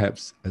nitrate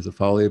perhaps as a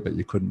foliar, but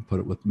you couldn't put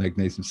it with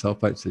magnesium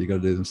sulfate, so you got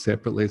to do them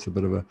separately. It's a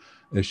bit of a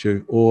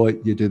issue. Or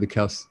you do the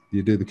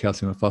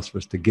calcium and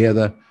phosphorus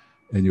together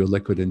in your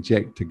liquid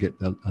inject to get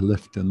a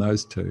lift in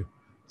those two.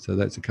 So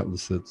that's a couple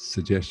of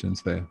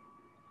suggestions there.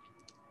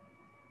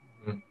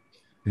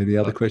 Any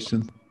other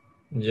questions?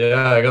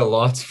 Yeah, I got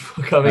lots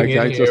coming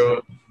in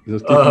here.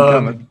 Just keep them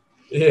coming.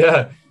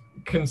 Yeah.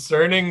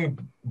 Concerning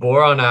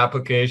boron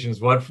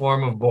applications, what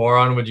form of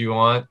boron would you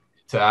want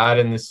to add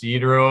in the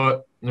seed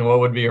row, and what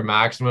would be your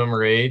maximum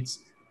rates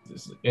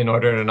in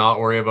order to not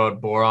worry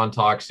about boron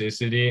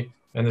toxicity?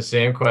 And the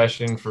same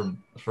question for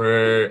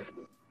the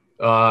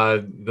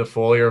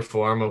foliar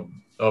form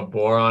of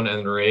boron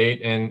and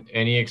rate, and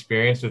any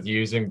experience with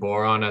using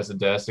boron as a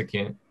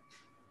desiccant.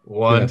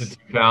 1 to 2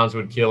 pounds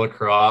would kill a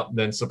crop,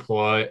 then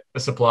supply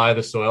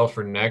the soil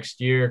for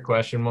next year, ?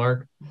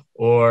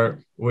 Or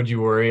would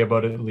you worry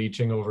about it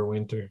leaching over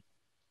winter?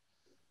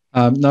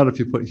 Not if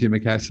you put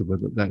humic acid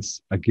with it. That's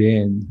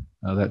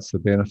the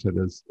benefit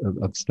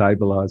of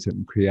stabilizing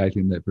and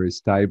creating that very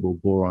stable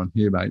boron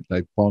humate.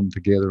 They bond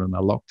together and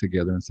they're locked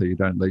together, and so you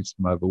don't leach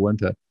them over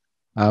winter.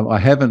 I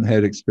haven't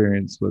had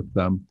experience with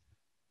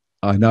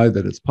I know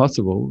that it's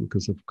possible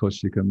because, of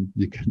course, you can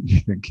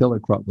kill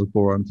a crop with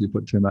boron if you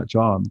put too much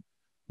on.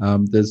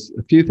 There's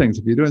a few things.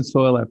 If you're doing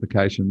soil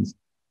applications,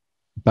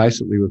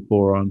 basically with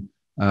boron,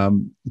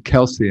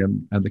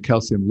 calcium and the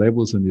calcium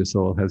levels in your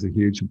soil has a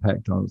huge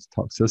impact on its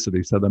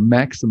toxicity. So the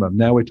maximum,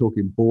 now we're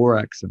talking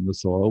borax in the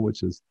soil,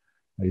 which is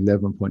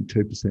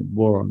 11.2%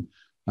 boron.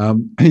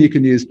 You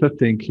can use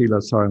 15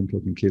 kilos. Sorry, I'm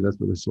talking kilos,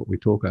 but this is what we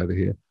talk over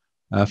here.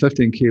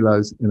 15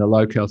 kilos in a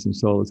low calcium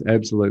soil is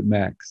absolute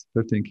max,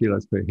 15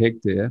 kilos per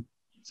hectare.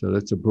 So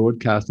that's a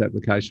broadcast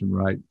application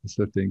rate, is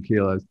 15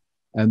 kilos.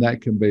 And that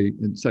can be,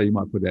 and so you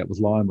might put it out with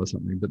lime or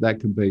something, but that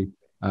can be,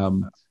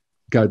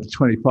 go to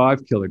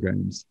 25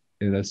 kilograms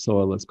in a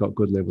soil that's got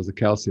good levels of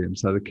calcium.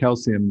 So the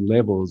calcium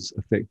levels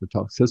affect the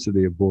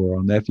toxicity of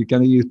boron. Now, if you're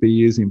going to be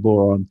using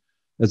boron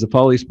as a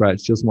foliar spray,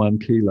 it's just 1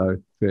 kilo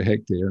per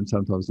hectare, and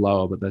sometimes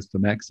lower, but that's the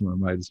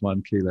maximum rate, is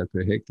 1 kilo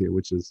per hectare,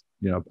 which is,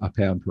 a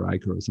pound per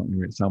acre or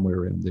something,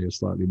 somewhere around there,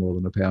 slightly more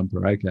than a pound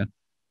per acre,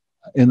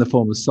 in the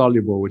form of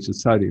soluble, which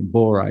is sodium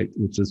borate,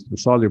 which is the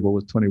soluble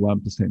with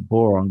 21%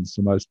 boron. It's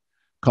the most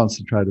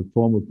concentrated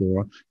form of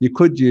boron. You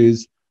could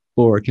use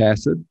boric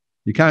acid.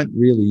 You can't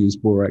really use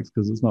borax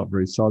because it's not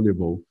very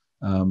soluble.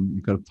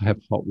 You've got to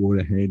have hot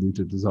water handy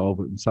to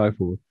dissolve it and so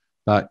forth.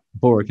 But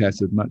boric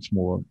acid, much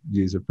more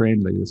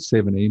user-friendly, is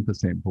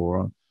 17%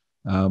 boron,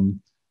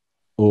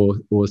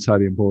 or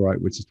sodium borate,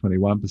 which is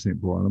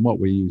 21% boron. And what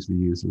we usually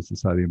use is the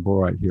sodium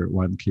borate here at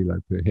 1 kilo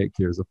per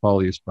hectare as a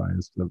foliar spray,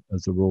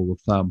 as a rule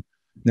of thumb.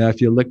 Now, if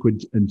you're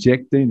liquid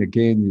injecting,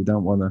 again, you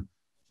don't want to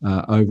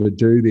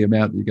overdo the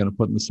amount that you're going to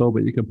put in the soil,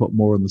 but you can put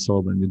more in the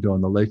soil than you do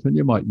on the leaf. And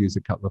you might use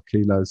a couple of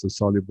kilos of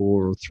soluble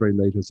or 3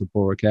 litres of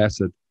boric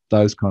acid,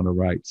 those kind of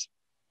rates.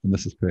 And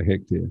this is per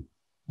hectare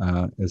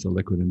as a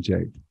liquid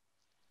inject.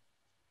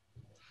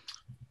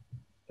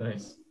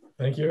 Nice.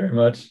 Thank you very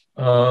much.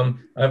 I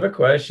have a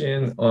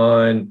question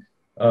on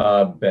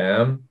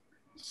BAM.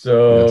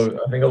 So yes.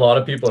 I think a lot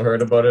of people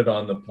heard about it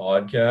on the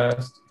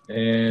podcast,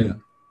 and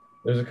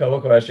there's a couple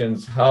of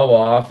questions. How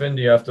often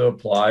do you have to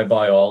apply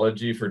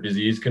biology for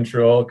disease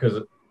control?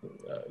 Because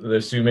they're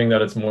assuming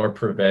that it's more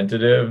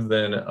preventative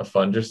than a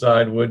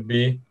fungicide would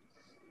be.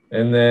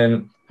 And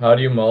then how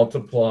do you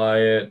multiply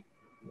it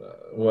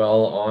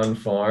well on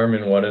farm,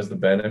 and what is the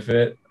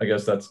benefit? I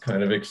guess that's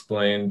kind of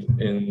explained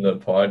in the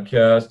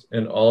podcast.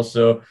 And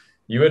also,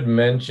 you had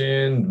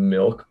mentioned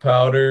milk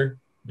powder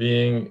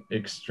being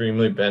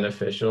extremely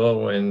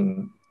beneficial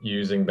when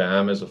using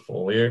BAM as a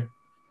foliar.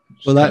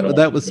 Well,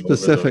 that was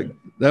specific.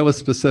 That was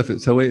specific.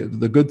 So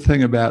the good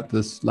thing about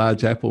this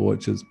large apple,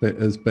 which has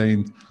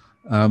been,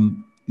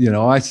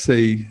 I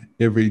see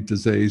every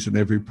disease and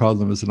every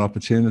problem as an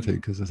opportunity,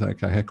 because I say,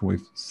 okay, how can we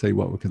see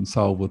what we can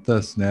solve with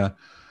this? Now,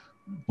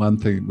 one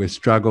thing we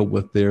struggle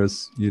with there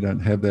is you don't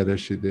have that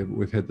issue there, but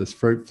we've had this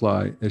fruit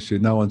fly issue.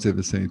 No one's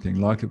ever seen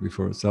anything like it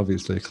before. It's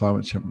obviously a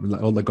climate change.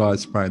 All the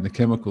guys spraying the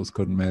chemicals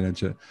couldn't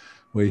manage it.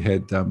 We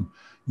had,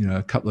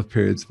 a couple of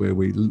periods where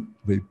we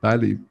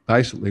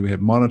basically we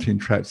had monitoring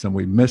traps, and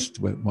we missed.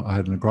 I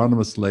had an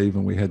agronomist leave,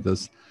 and we had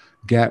this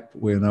gap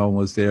where no one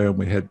was there, and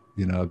we had,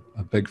 you know,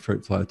 a big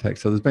fruit fly attack.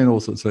 So there's been all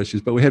sorts of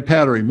issues, but we had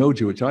powdery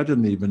mildew, which I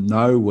didn't even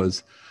know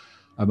was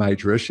a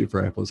major issue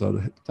for apples.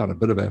 I'd done a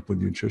bit of apple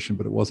nutrition,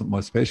 but it wasn't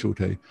my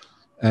specialty.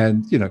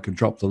 And, you know, can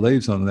drop the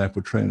leaves on an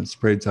apple tree and it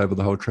spreads over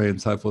the whole tree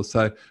and so forth.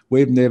 So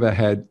we've never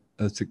had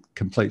a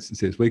complete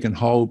success. We can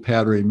hold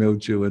powdery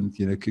mildew and,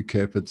 you know,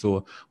 cucurbits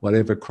or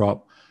whatever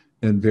crop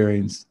in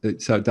variants,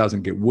 so it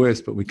doesn't get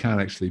worse, but we can't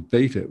actually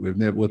beat it. We've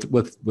never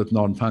with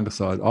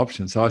non-fungicide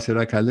options. So I said,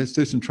 okay, let's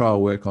do some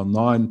trial work on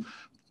 9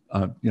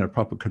 you know,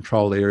 proper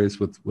control areas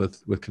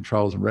with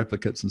controls and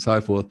replicates and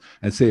so forth,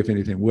 and see if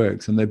anything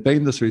works. And there'd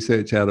been this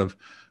research out of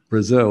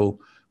Brazil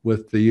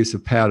with the use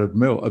of powdered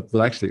milk.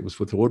 Well, actually, it was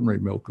with ordinary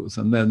milk.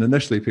 And then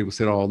initially people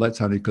said, oh,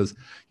 that's only because,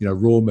 you know,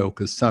 raw milk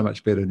is so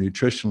much better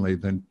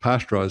nutritionally than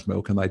pasteurized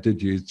milk. And they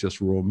did use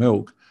just raw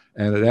milk.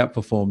 And it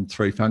outperformed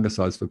 3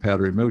 fungicides for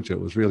powdery mildew.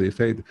 It was really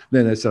effective.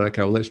 Then they said,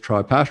 okay, well, let's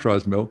try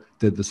pasteurized milk.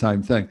 Did the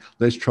same thing.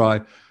 Let's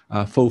try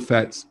full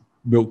fats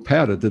milk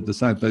powder. Did the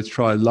same. Let's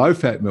try low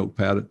fat milk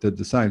powder. Did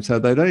the same. So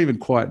they don't even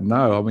quite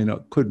know. I mean, it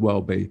could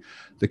well be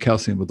the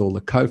calcium with all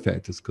the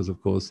cofactors, because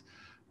of course,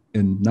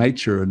 in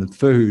nature and in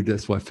food,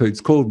 that's why food's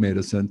called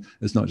medicine.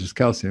 It's not just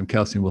calcium.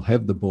 Calcium will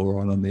have the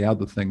boron and the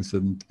other things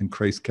that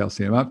increase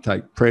calcium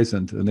uptake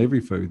present in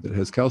every food that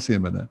has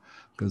calcium in it,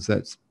 because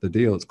that's the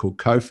deal. It's called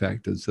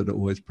cofactors that are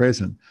always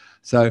present.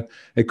 So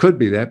it could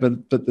be that,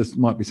 but this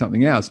might be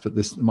something else. But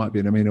this might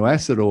be an amino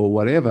acid or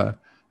whatever.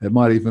 It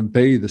might even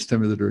be the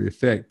stimulatory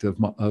effect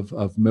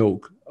of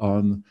milk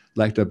on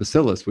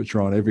lactobacillus, which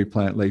are on every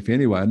plant leaf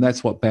anyway. And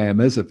that's what BAM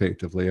is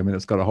effectively. I mean,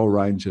 it's got a whole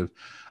range of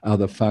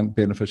other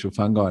beneficial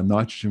fungi and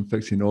nitrogen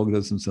fixing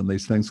organisms and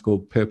these things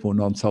called purple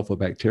non-sulfur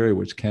bacteria,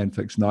 which can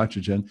fix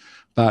nitrogen,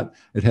 but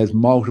it has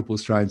multiple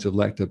strains of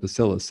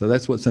lactobacillus. So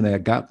that's what's in our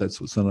gut.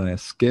 That's what's in our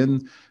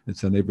skin.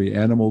 It's in every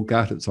animal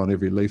gut. It's on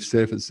every leaf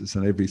surface. It's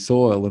in every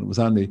soil. And it was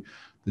only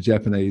the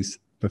Japanese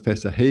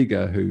Professor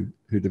Higa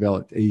who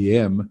developed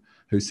EM,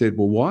 who said,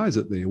 well, why is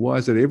it there? Why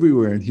is it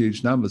everywhere in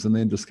huge numbers? And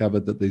then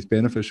discovered that these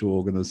beneficial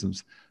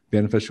organisms,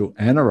 beneficial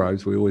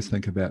anaerobes, we always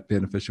think about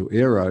beneficial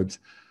aerobes,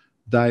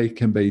 they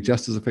can be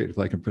just as effective.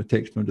 They can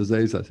protect from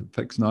disease, they can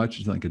fix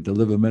nitrogen, they can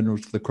deliver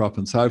minerals to the crop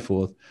and so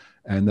forth.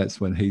 And that's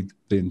when he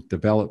then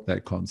developed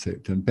that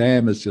concept. And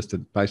BAM is just a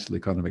basically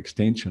kind of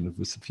extension of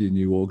just a few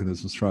new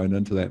organisms thrown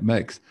into that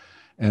mix.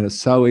 And it's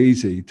so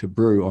easy to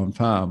brew on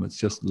farm. It's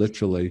just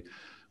literally,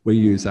 we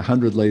use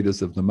 100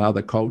 litres of the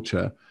mother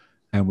culture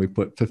and we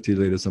put 50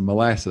 litres of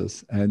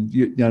molasses. And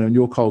you know, in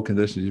your cold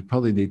conditions, you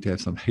probably need to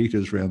have some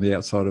heaters around the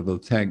outside of the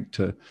tank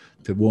to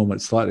warm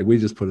it slightly. We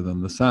just put it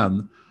in the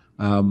sun.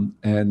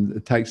 And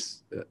it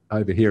takes,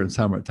 over here in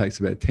summer, it takes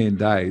about 10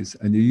 days.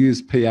 And you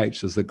use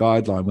pH as the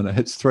guideline. When it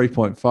hits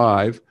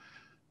 3.5,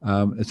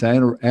 it's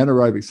an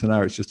anaerobic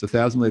scenario. It's just a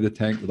 1,000-litre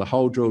tank with a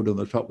hole drilled in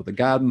the top with a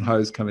garden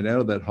hose coming out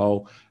of that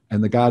hole.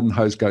 And the garden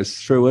hose goes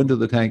through into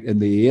the tank in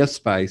the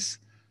airspace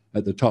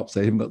at the top. So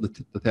you haven't got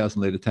the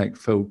 1,000-litre tank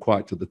filled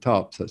quite to the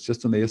top. So it's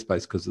just an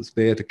airspace because it's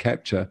there to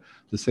capture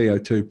the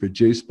CO2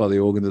 produced by the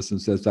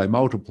organisms as they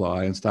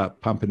multiply and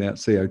start pumping out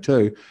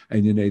CO2.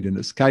 And you need an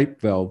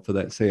escape valve for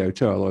that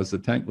CO2. Otherwise the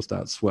tank will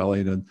start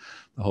swelling and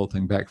the whole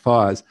thing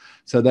backfires.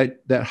 So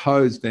that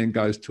hose then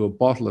goes to a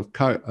bottle of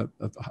Coke,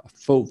 a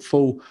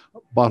full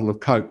bottle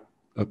of Coke,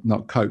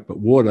 not Coke, but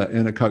water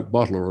in a Coke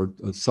bottle or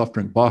a soft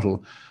drink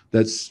bottle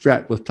that's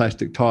strapped with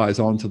plastic ties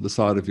onto the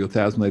side of your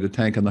 1,000-litre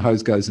tank, and the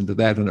hose goes into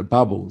that and it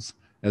bubbles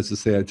as the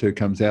CO2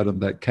 comes out of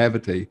that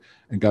cavity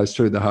and goes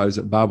through the hose,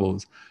 it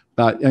bubbles.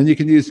 And you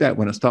can use that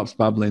when it stops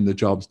bubbling, the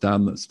job's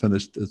done, it's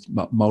finished, it's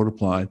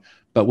multiplying.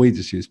 But we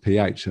just use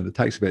pH, and it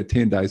takes about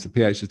 10 days. The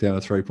pH is down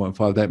to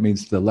 3.5. That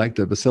means the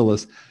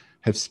lactobacillus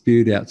have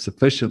spewed out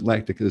sufficient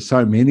lactic. There's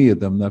so many of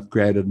them, they've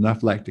created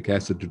enough lactic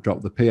acid to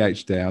drop the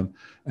pH down,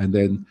 and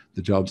then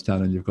the job's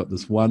done, and you've got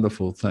this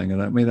wonderful thing.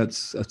 And I mean,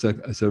 it's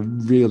a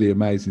really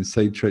amazing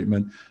seed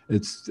treatment.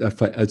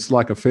 It's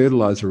like a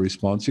fertilizer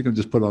response. You can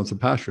just put on some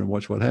pasture and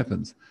watch what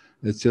happens.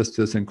 It's just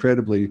this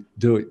incredibly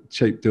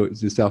cheap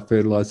do-it-yourself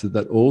fertilizer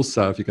that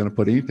also, if you're going to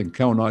put anything,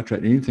 coal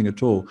nitrate, anything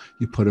at all,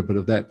 you put a bit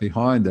of that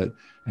behind it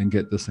and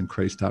get this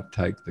increased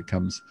uptake that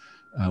comes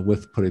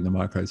with putting the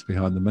microbes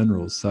behind the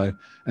minerals. So,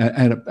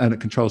 and it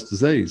controls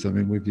disease. I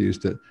mean, we've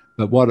used it.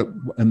 But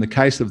in the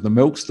case of the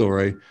milk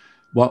story,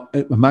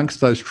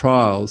 amongst those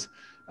trials,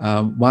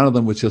 one of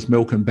them was just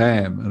milk and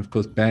BAM. And of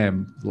course,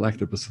 BAM, the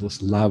lactobacillus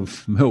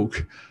love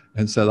milk.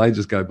 And so they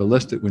just go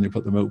ballistic when you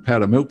put the milk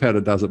powder. Milk powder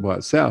does it by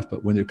itself,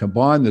 but when you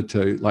combine the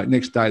two, like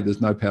next day,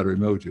 there's no powdery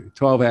mildew.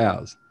 12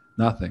 hours,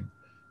 nothing.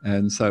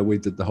 And so we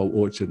did the whole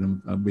orchard,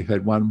 and we've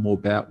had one more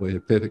bout. We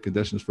had perfect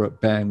conditions for it.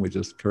 Bang, we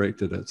just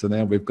corrected it. So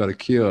now we've got a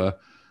cure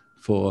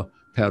for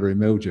powdery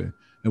mildew.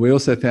 And we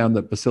also found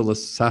that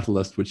Bacillus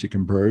subtilis, which you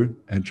can brew,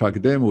 and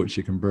Trichoderma, which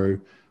you can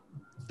brew,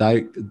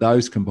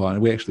 those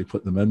combine. We actually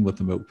put them in with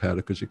the milk powder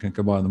because you can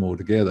combine them all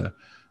together.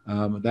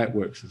 That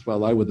works as well.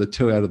 They were the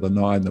 2 out of the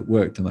 9 that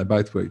worked, and they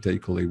both worked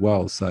equally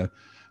well. So,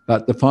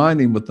 but the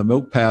finding with the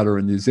milk powder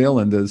in New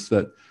Zealand is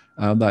that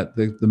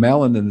the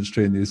melon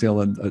industry in New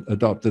Zealand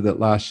adopted it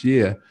last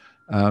year,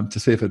 to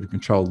see if it would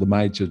control the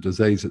major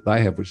disease that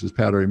they have, which is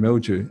powdery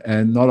mildew.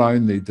 And not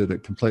only did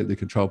it completely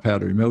control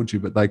powdery mildew,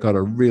 but they got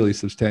a really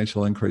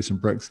substantial increase in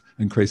bricks,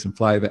 increase in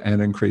flavour,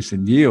 and increase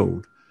in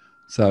yield.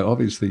 So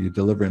obviously you're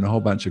delivering a whole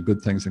bunch of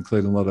good things,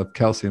 including a lot of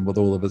calcium with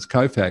all of its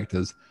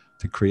cofactors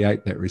to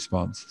create that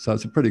response. So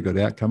it's a pretty good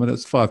outcome, and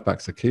it's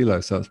 $5 a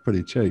kilo, so it's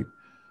pretty cheap.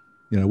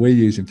 You know, we're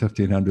using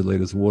 1,500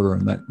 litres of water,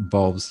 and that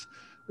involves,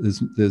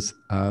 there's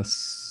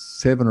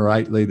 7 or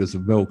 8 litres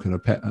of milk and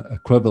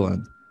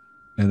equivalent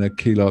in a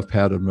kilo of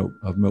powdered milk,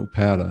 milk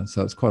powder.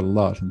 So it's quite a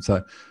lot. And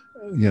so,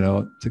 you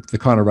know, the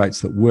kind of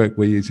rates that work,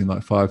 we're using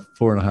like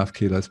 4.5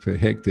 kilos per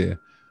hectare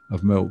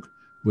of milk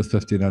with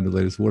 1,500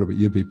 litres of water, but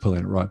you'd be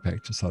pulling it right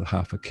back to sort of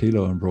half a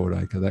kilo in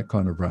broadacre, that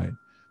kind of rate.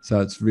 So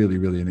it's really,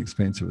 really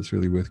inexpensive. It's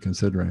really worth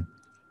considering.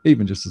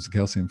 Even just as a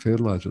calcium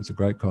fertilizer, it's a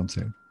great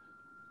concept.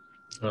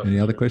 Any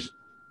other questions?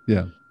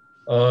 Yeah.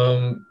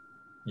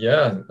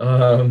 Yeah.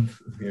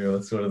 Here,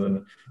 let's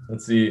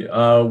see.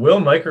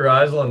 Will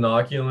mycorrhizal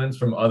inoculants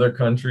from other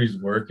countries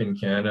work in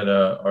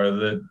Canada? Are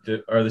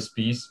the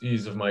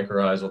species of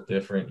mycorrhizal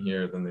different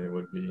here than they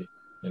would be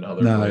in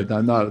other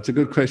places? No, it's a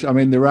good question. I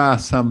mean, there are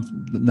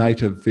some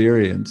native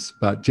variants,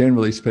 but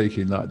generally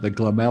speaking, like the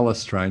glomeller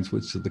strains,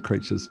 which are the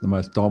creatures, the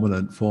most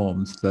dominant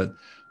forms that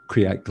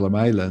create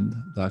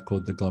glomalin, they're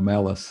called the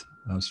glomeller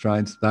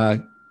strains.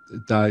 They're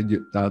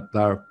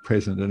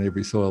present in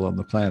every soil on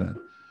the planet,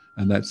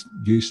 and that's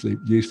usually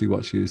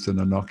what's used in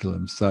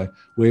inoculums. So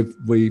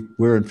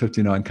we're in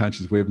 59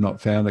 countries. We've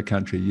not found a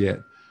country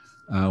yet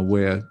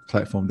where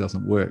platform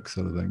doesn't work,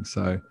 sort of thing.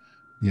 So,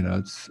 you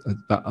know,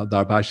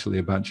 they're basically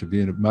a bunch of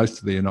most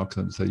of the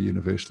inoculants are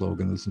universal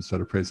organisms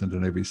that are present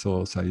in every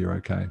soil, so you're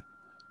okay.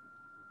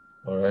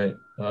 All right.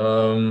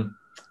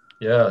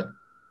 Yeah.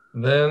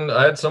 Then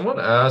I had someone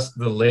ask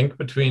the link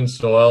between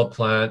soil,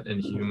 plant,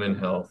 and human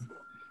health,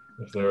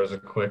 if there was a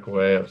quick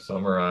way of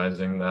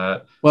summarizing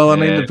that. Well, I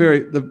mean,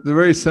 the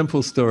very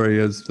simple story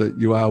is that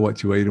you are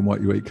what you eat, and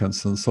what you eat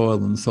comes from the soil,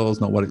 and the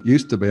soil's not what it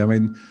used to be. I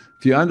mean,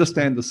 if you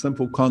understand the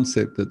simple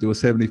concept that there were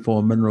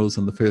 74 minerals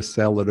in the first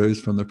cell that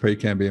oozed from the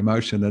Precambrian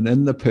ocean, and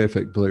in the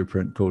perfect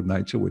blueprint called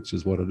nature, which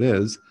is what it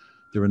is,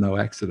 there are no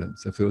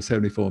accidents. If there were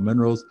 74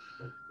 minerals,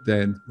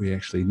 then we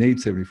actually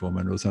need 74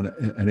 minerals.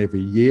 And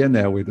every year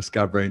now we're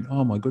discovering,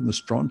 oh my goodness,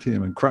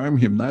 strontium and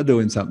chromium, they're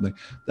doing something.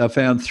 They've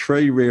found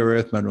 3 rare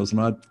earth minerals,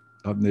 and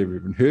I've never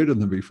even heard of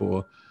them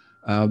before,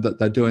 that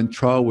they're doing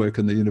trial work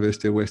in the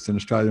University of Western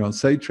Australia on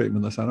seed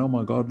treatment. They're saying, oh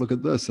my God, look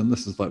at this. And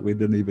this is like, we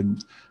didn't even,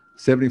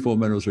 74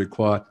 minerals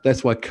required.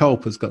 That's why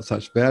kelp has got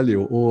such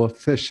value, or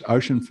fish,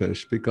 ocean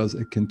fish, because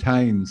it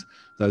contains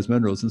those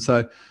minerals. And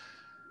so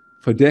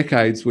for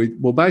decades,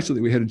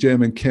 basically we had a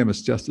German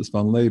chemist, Justus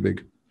von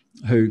Liebig,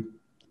 who,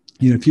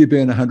 you know, if you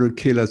burn 100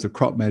 kilos of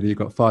crop matter, you've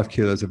got 5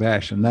 kilos of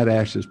ash, and that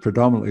ash is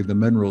predominantly the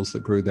minerals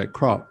that grew that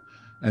crop.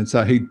 And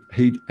so he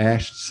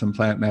ashed some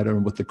plant matter,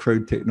 and with the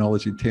crude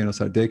technology 10 or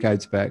so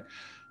decades back,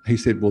 he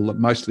said, well,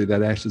 mostly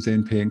that ash is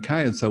NP and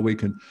K, and so we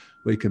can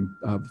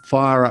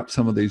fire up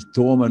some of these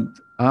dormant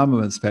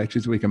armaments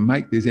factories. We can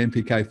make these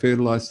NPK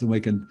fertilizers, and we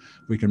can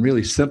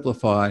really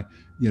simplify.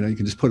 You know, you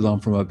can just put it on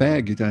from a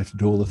bag. You don't have to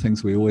do all the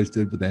things we always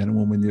did with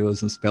animal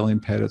manures and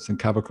spelling paddocks and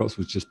cover crops,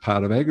 which is just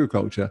part of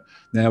agriculture.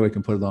 Now we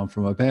can put it on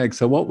from a bag.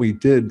 So what we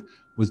did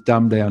was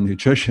dumb down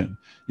nutrition.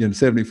 You know,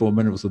 74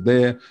 minerals are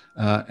there,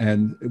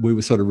 and we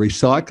were sort of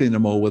recycling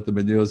them all with the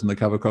manures and the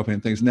cover cropping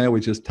and things. Now we're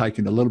just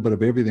taking a little bit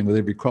of everything with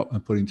every crop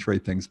and putting 3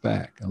 things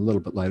back. And a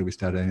little bit later we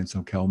started adding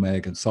some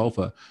CalMag and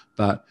sulfur,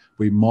 but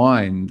we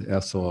mined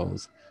our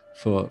soils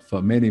for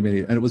many,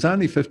 and it was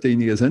only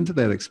 15 years into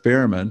that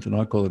experiment, and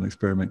I call it an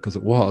experiment because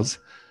it was,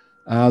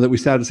 that we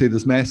started to see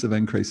this massive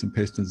increase in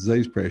pest and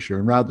disease pressure.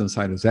 And rather than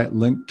saying, is that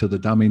linked to the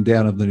dumbing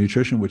down of the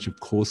nutrition, which of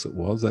course it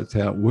was, that's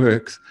how it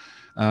works,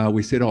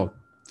 we said, oh,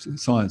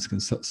 science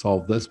can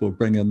solve this, we'll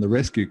bring in the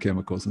rescue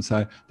chemicals. And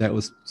so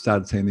that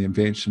started seeing the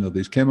invention of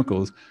these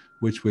chemicals,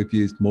 which we've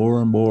used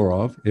more and more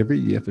of every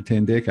year for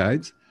 10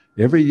 decades.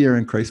 Every year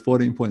increase,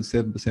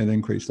 14.7%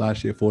 increase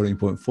last year,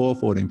 14.4,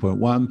 14.1,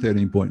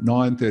 13.9,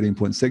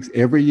 13.6,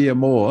 every year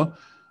more,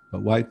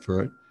 but wait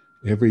for it,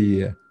 every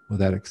year,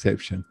 without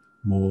exception,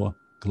 more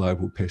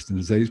global pest and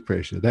disease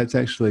pressure. That's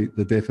actually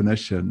the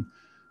definition.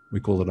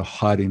 We call it a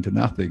hiding to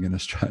nothing in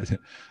Australia.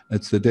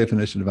 It's the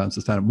definition of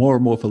unsustainable. More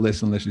and more for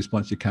less and less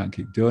response, you can't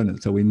keep doing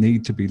it. So we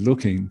need to be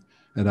looking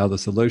at other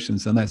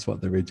solutions, and that's what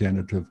the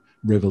regenerative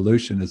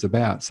revolution is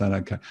about. Saying,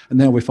 okay, and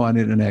now we're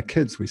finding it in our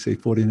kids. We see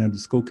 1,400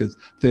 school kids,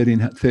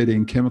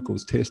 13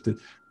 chemicals tested,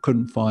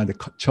 couldn't find a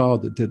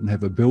child that didn't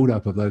have a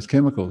buildup of those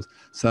chemicals.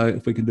 So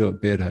if we can do it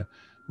better,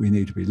 we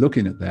need to be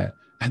looking at that.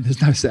 And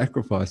there's no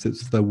sacrifice.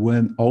 It's the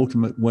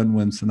ultimate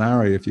win-win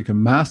scenario. If you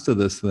can master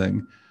this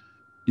thing,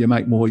 you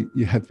make more,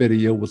 you have better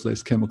yield with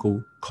less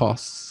chemical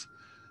costs,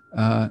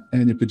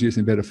 and you're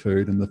producing better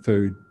food, and the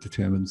food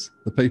determines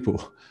the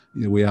people.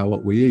 We are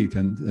what we eat,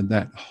 and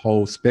that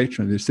whole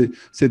spectrum. You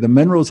see, the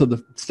minerals are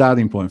the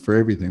starting point for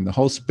everything, the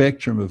whole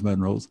spectrum of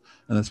minerals,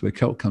 and that's where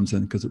kelp comes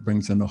in, because it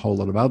brings in a whole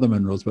lot of other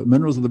minerals. But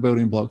minerals are the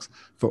building blocks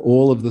for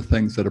all of the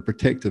things that are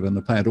protective in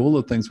the plant, all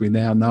the things we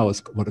now know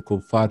as what are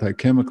called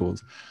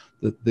phytochemicals,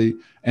 the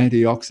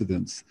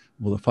antioxidants,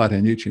 well, the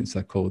phytonutrients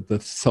they're called, the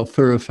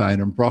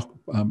sulforaphane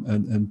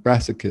and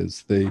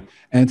brassicas, the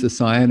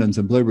anthocyanins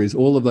and blueberries,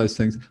 all of those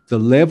things. The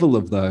level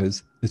of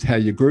those is how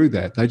you grew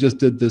that. They just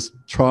did this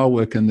trial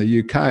work in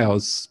the UK. I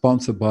was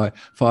sponsored by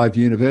 5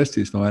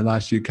 universities for my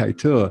last UK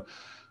tour.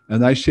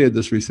 And they shared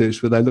this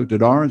research where they looked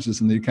at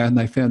oranges in the UK, and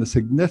they found a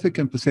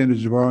significant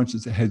percentage of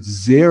oranges that had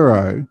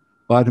 0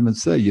 vitamin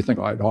C. You think,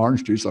 I had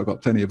orange juice, I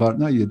got plenty of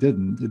vitamin. No, you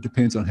didn't. It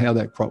depends on how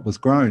that crop was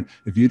grown.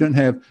 If you didn't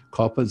have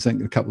copper, zinc,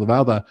 and a couple of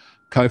other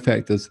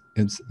cofactors,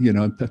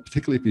 and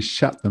particularly if you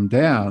shut them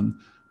down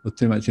with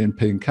too much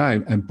NP and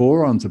K, and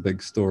boron's a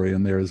big story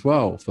in there as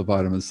well for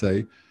vitamin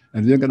C.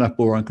 And if you don't get enough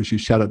boron because you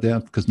shut it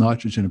down, because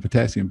nitrogen and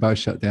potassium both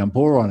shut down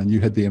boron, and you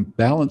had the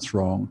imbalance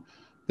wrong,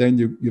 then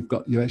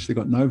you've actually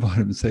got no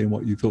vitamin C in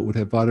what you thought would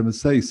have vitamin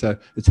C. So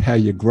it's how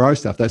you grow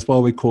stuff. That's why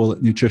we call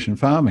it nutrition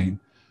farming.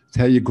 It's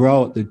how you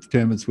grow it that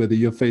determines whether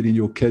you're feeding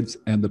your kids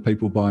and the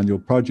people buying your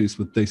produce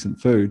with decent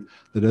food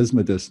that is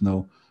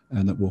medicinal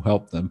and that will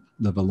help them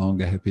live a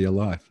longer, happier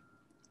life.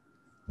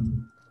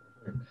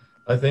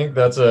 I think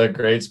that's a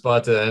great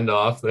spot to end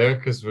off there,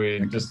 because we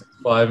just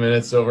 5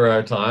 minutes over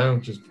our time,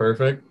 which is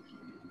perfect.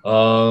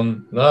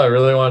 No, I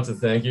really want to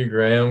thank you,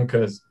 Graeme,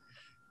 because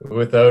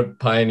without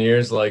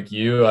pioneers like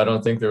you, I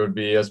don't think there would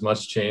be as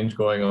much change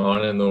going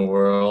on in the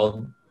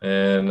world.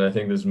 And I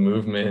think this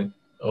movement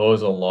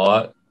owes a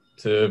lot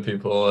to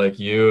people like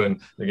you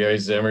and the Gary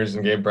Zimmers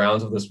and Gabe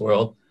Browns of this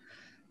world.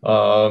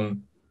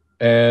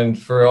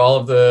 And for all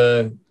of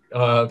the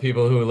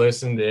people who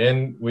listened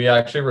in, we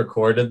actually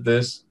recorded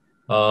this.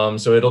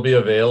 So it'll be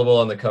available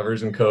on the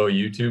Covers & Co.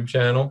 YouTube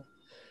channel.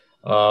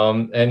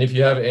 And if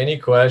you have any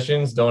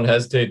questions, don't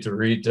hesitate to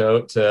reach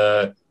out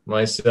to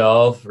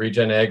myself,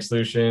 Regen Ag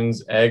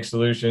Solutions,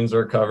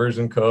 or Covers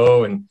 &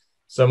 Co. And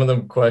some of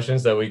the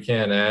questions that we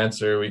can't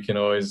answer, we can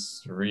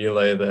always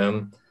relay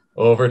them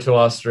over to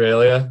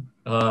Australia.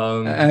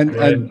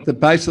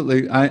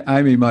 Basically,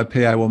 Amy, my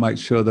PA, will make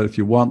sure that if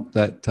you want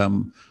that,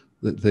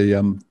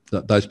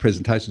 those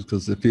presentations,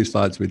 because there's a few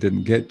slides we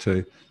didn't get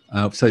to,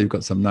 so you've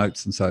got some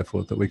notes and so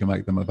forth, that we can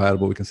make them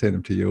available. We can send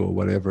them to you or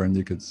whatever, and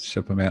you could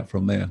ship them out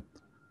from there.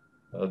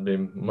 That'd be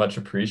much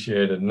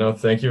appreciated. No,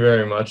 thank you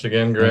very much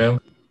again, Graeme.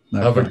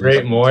 No Have a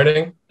great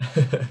morning.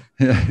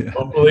 Yeah.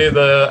 Hopefully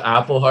the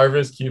apple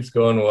harvest keeps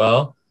going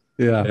well.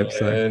 Yeah, I hope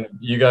so. And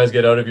you guys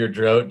get out of your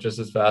drought just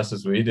as fast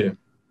as we do.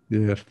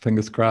 Yeah,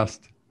 fingers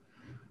crossed.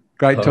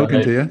 Great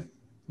talking to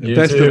you.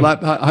 Best of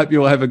luck. I hope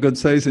you all have a good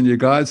season, you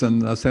guys,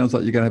 and it sounds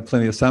like you're going to have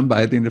plenty of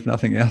sunbathing, if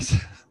nothing else.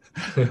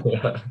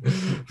 Yeah,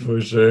 for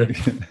sure.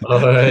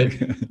 All right.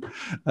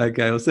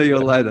 Okay, we'll see you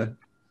all later.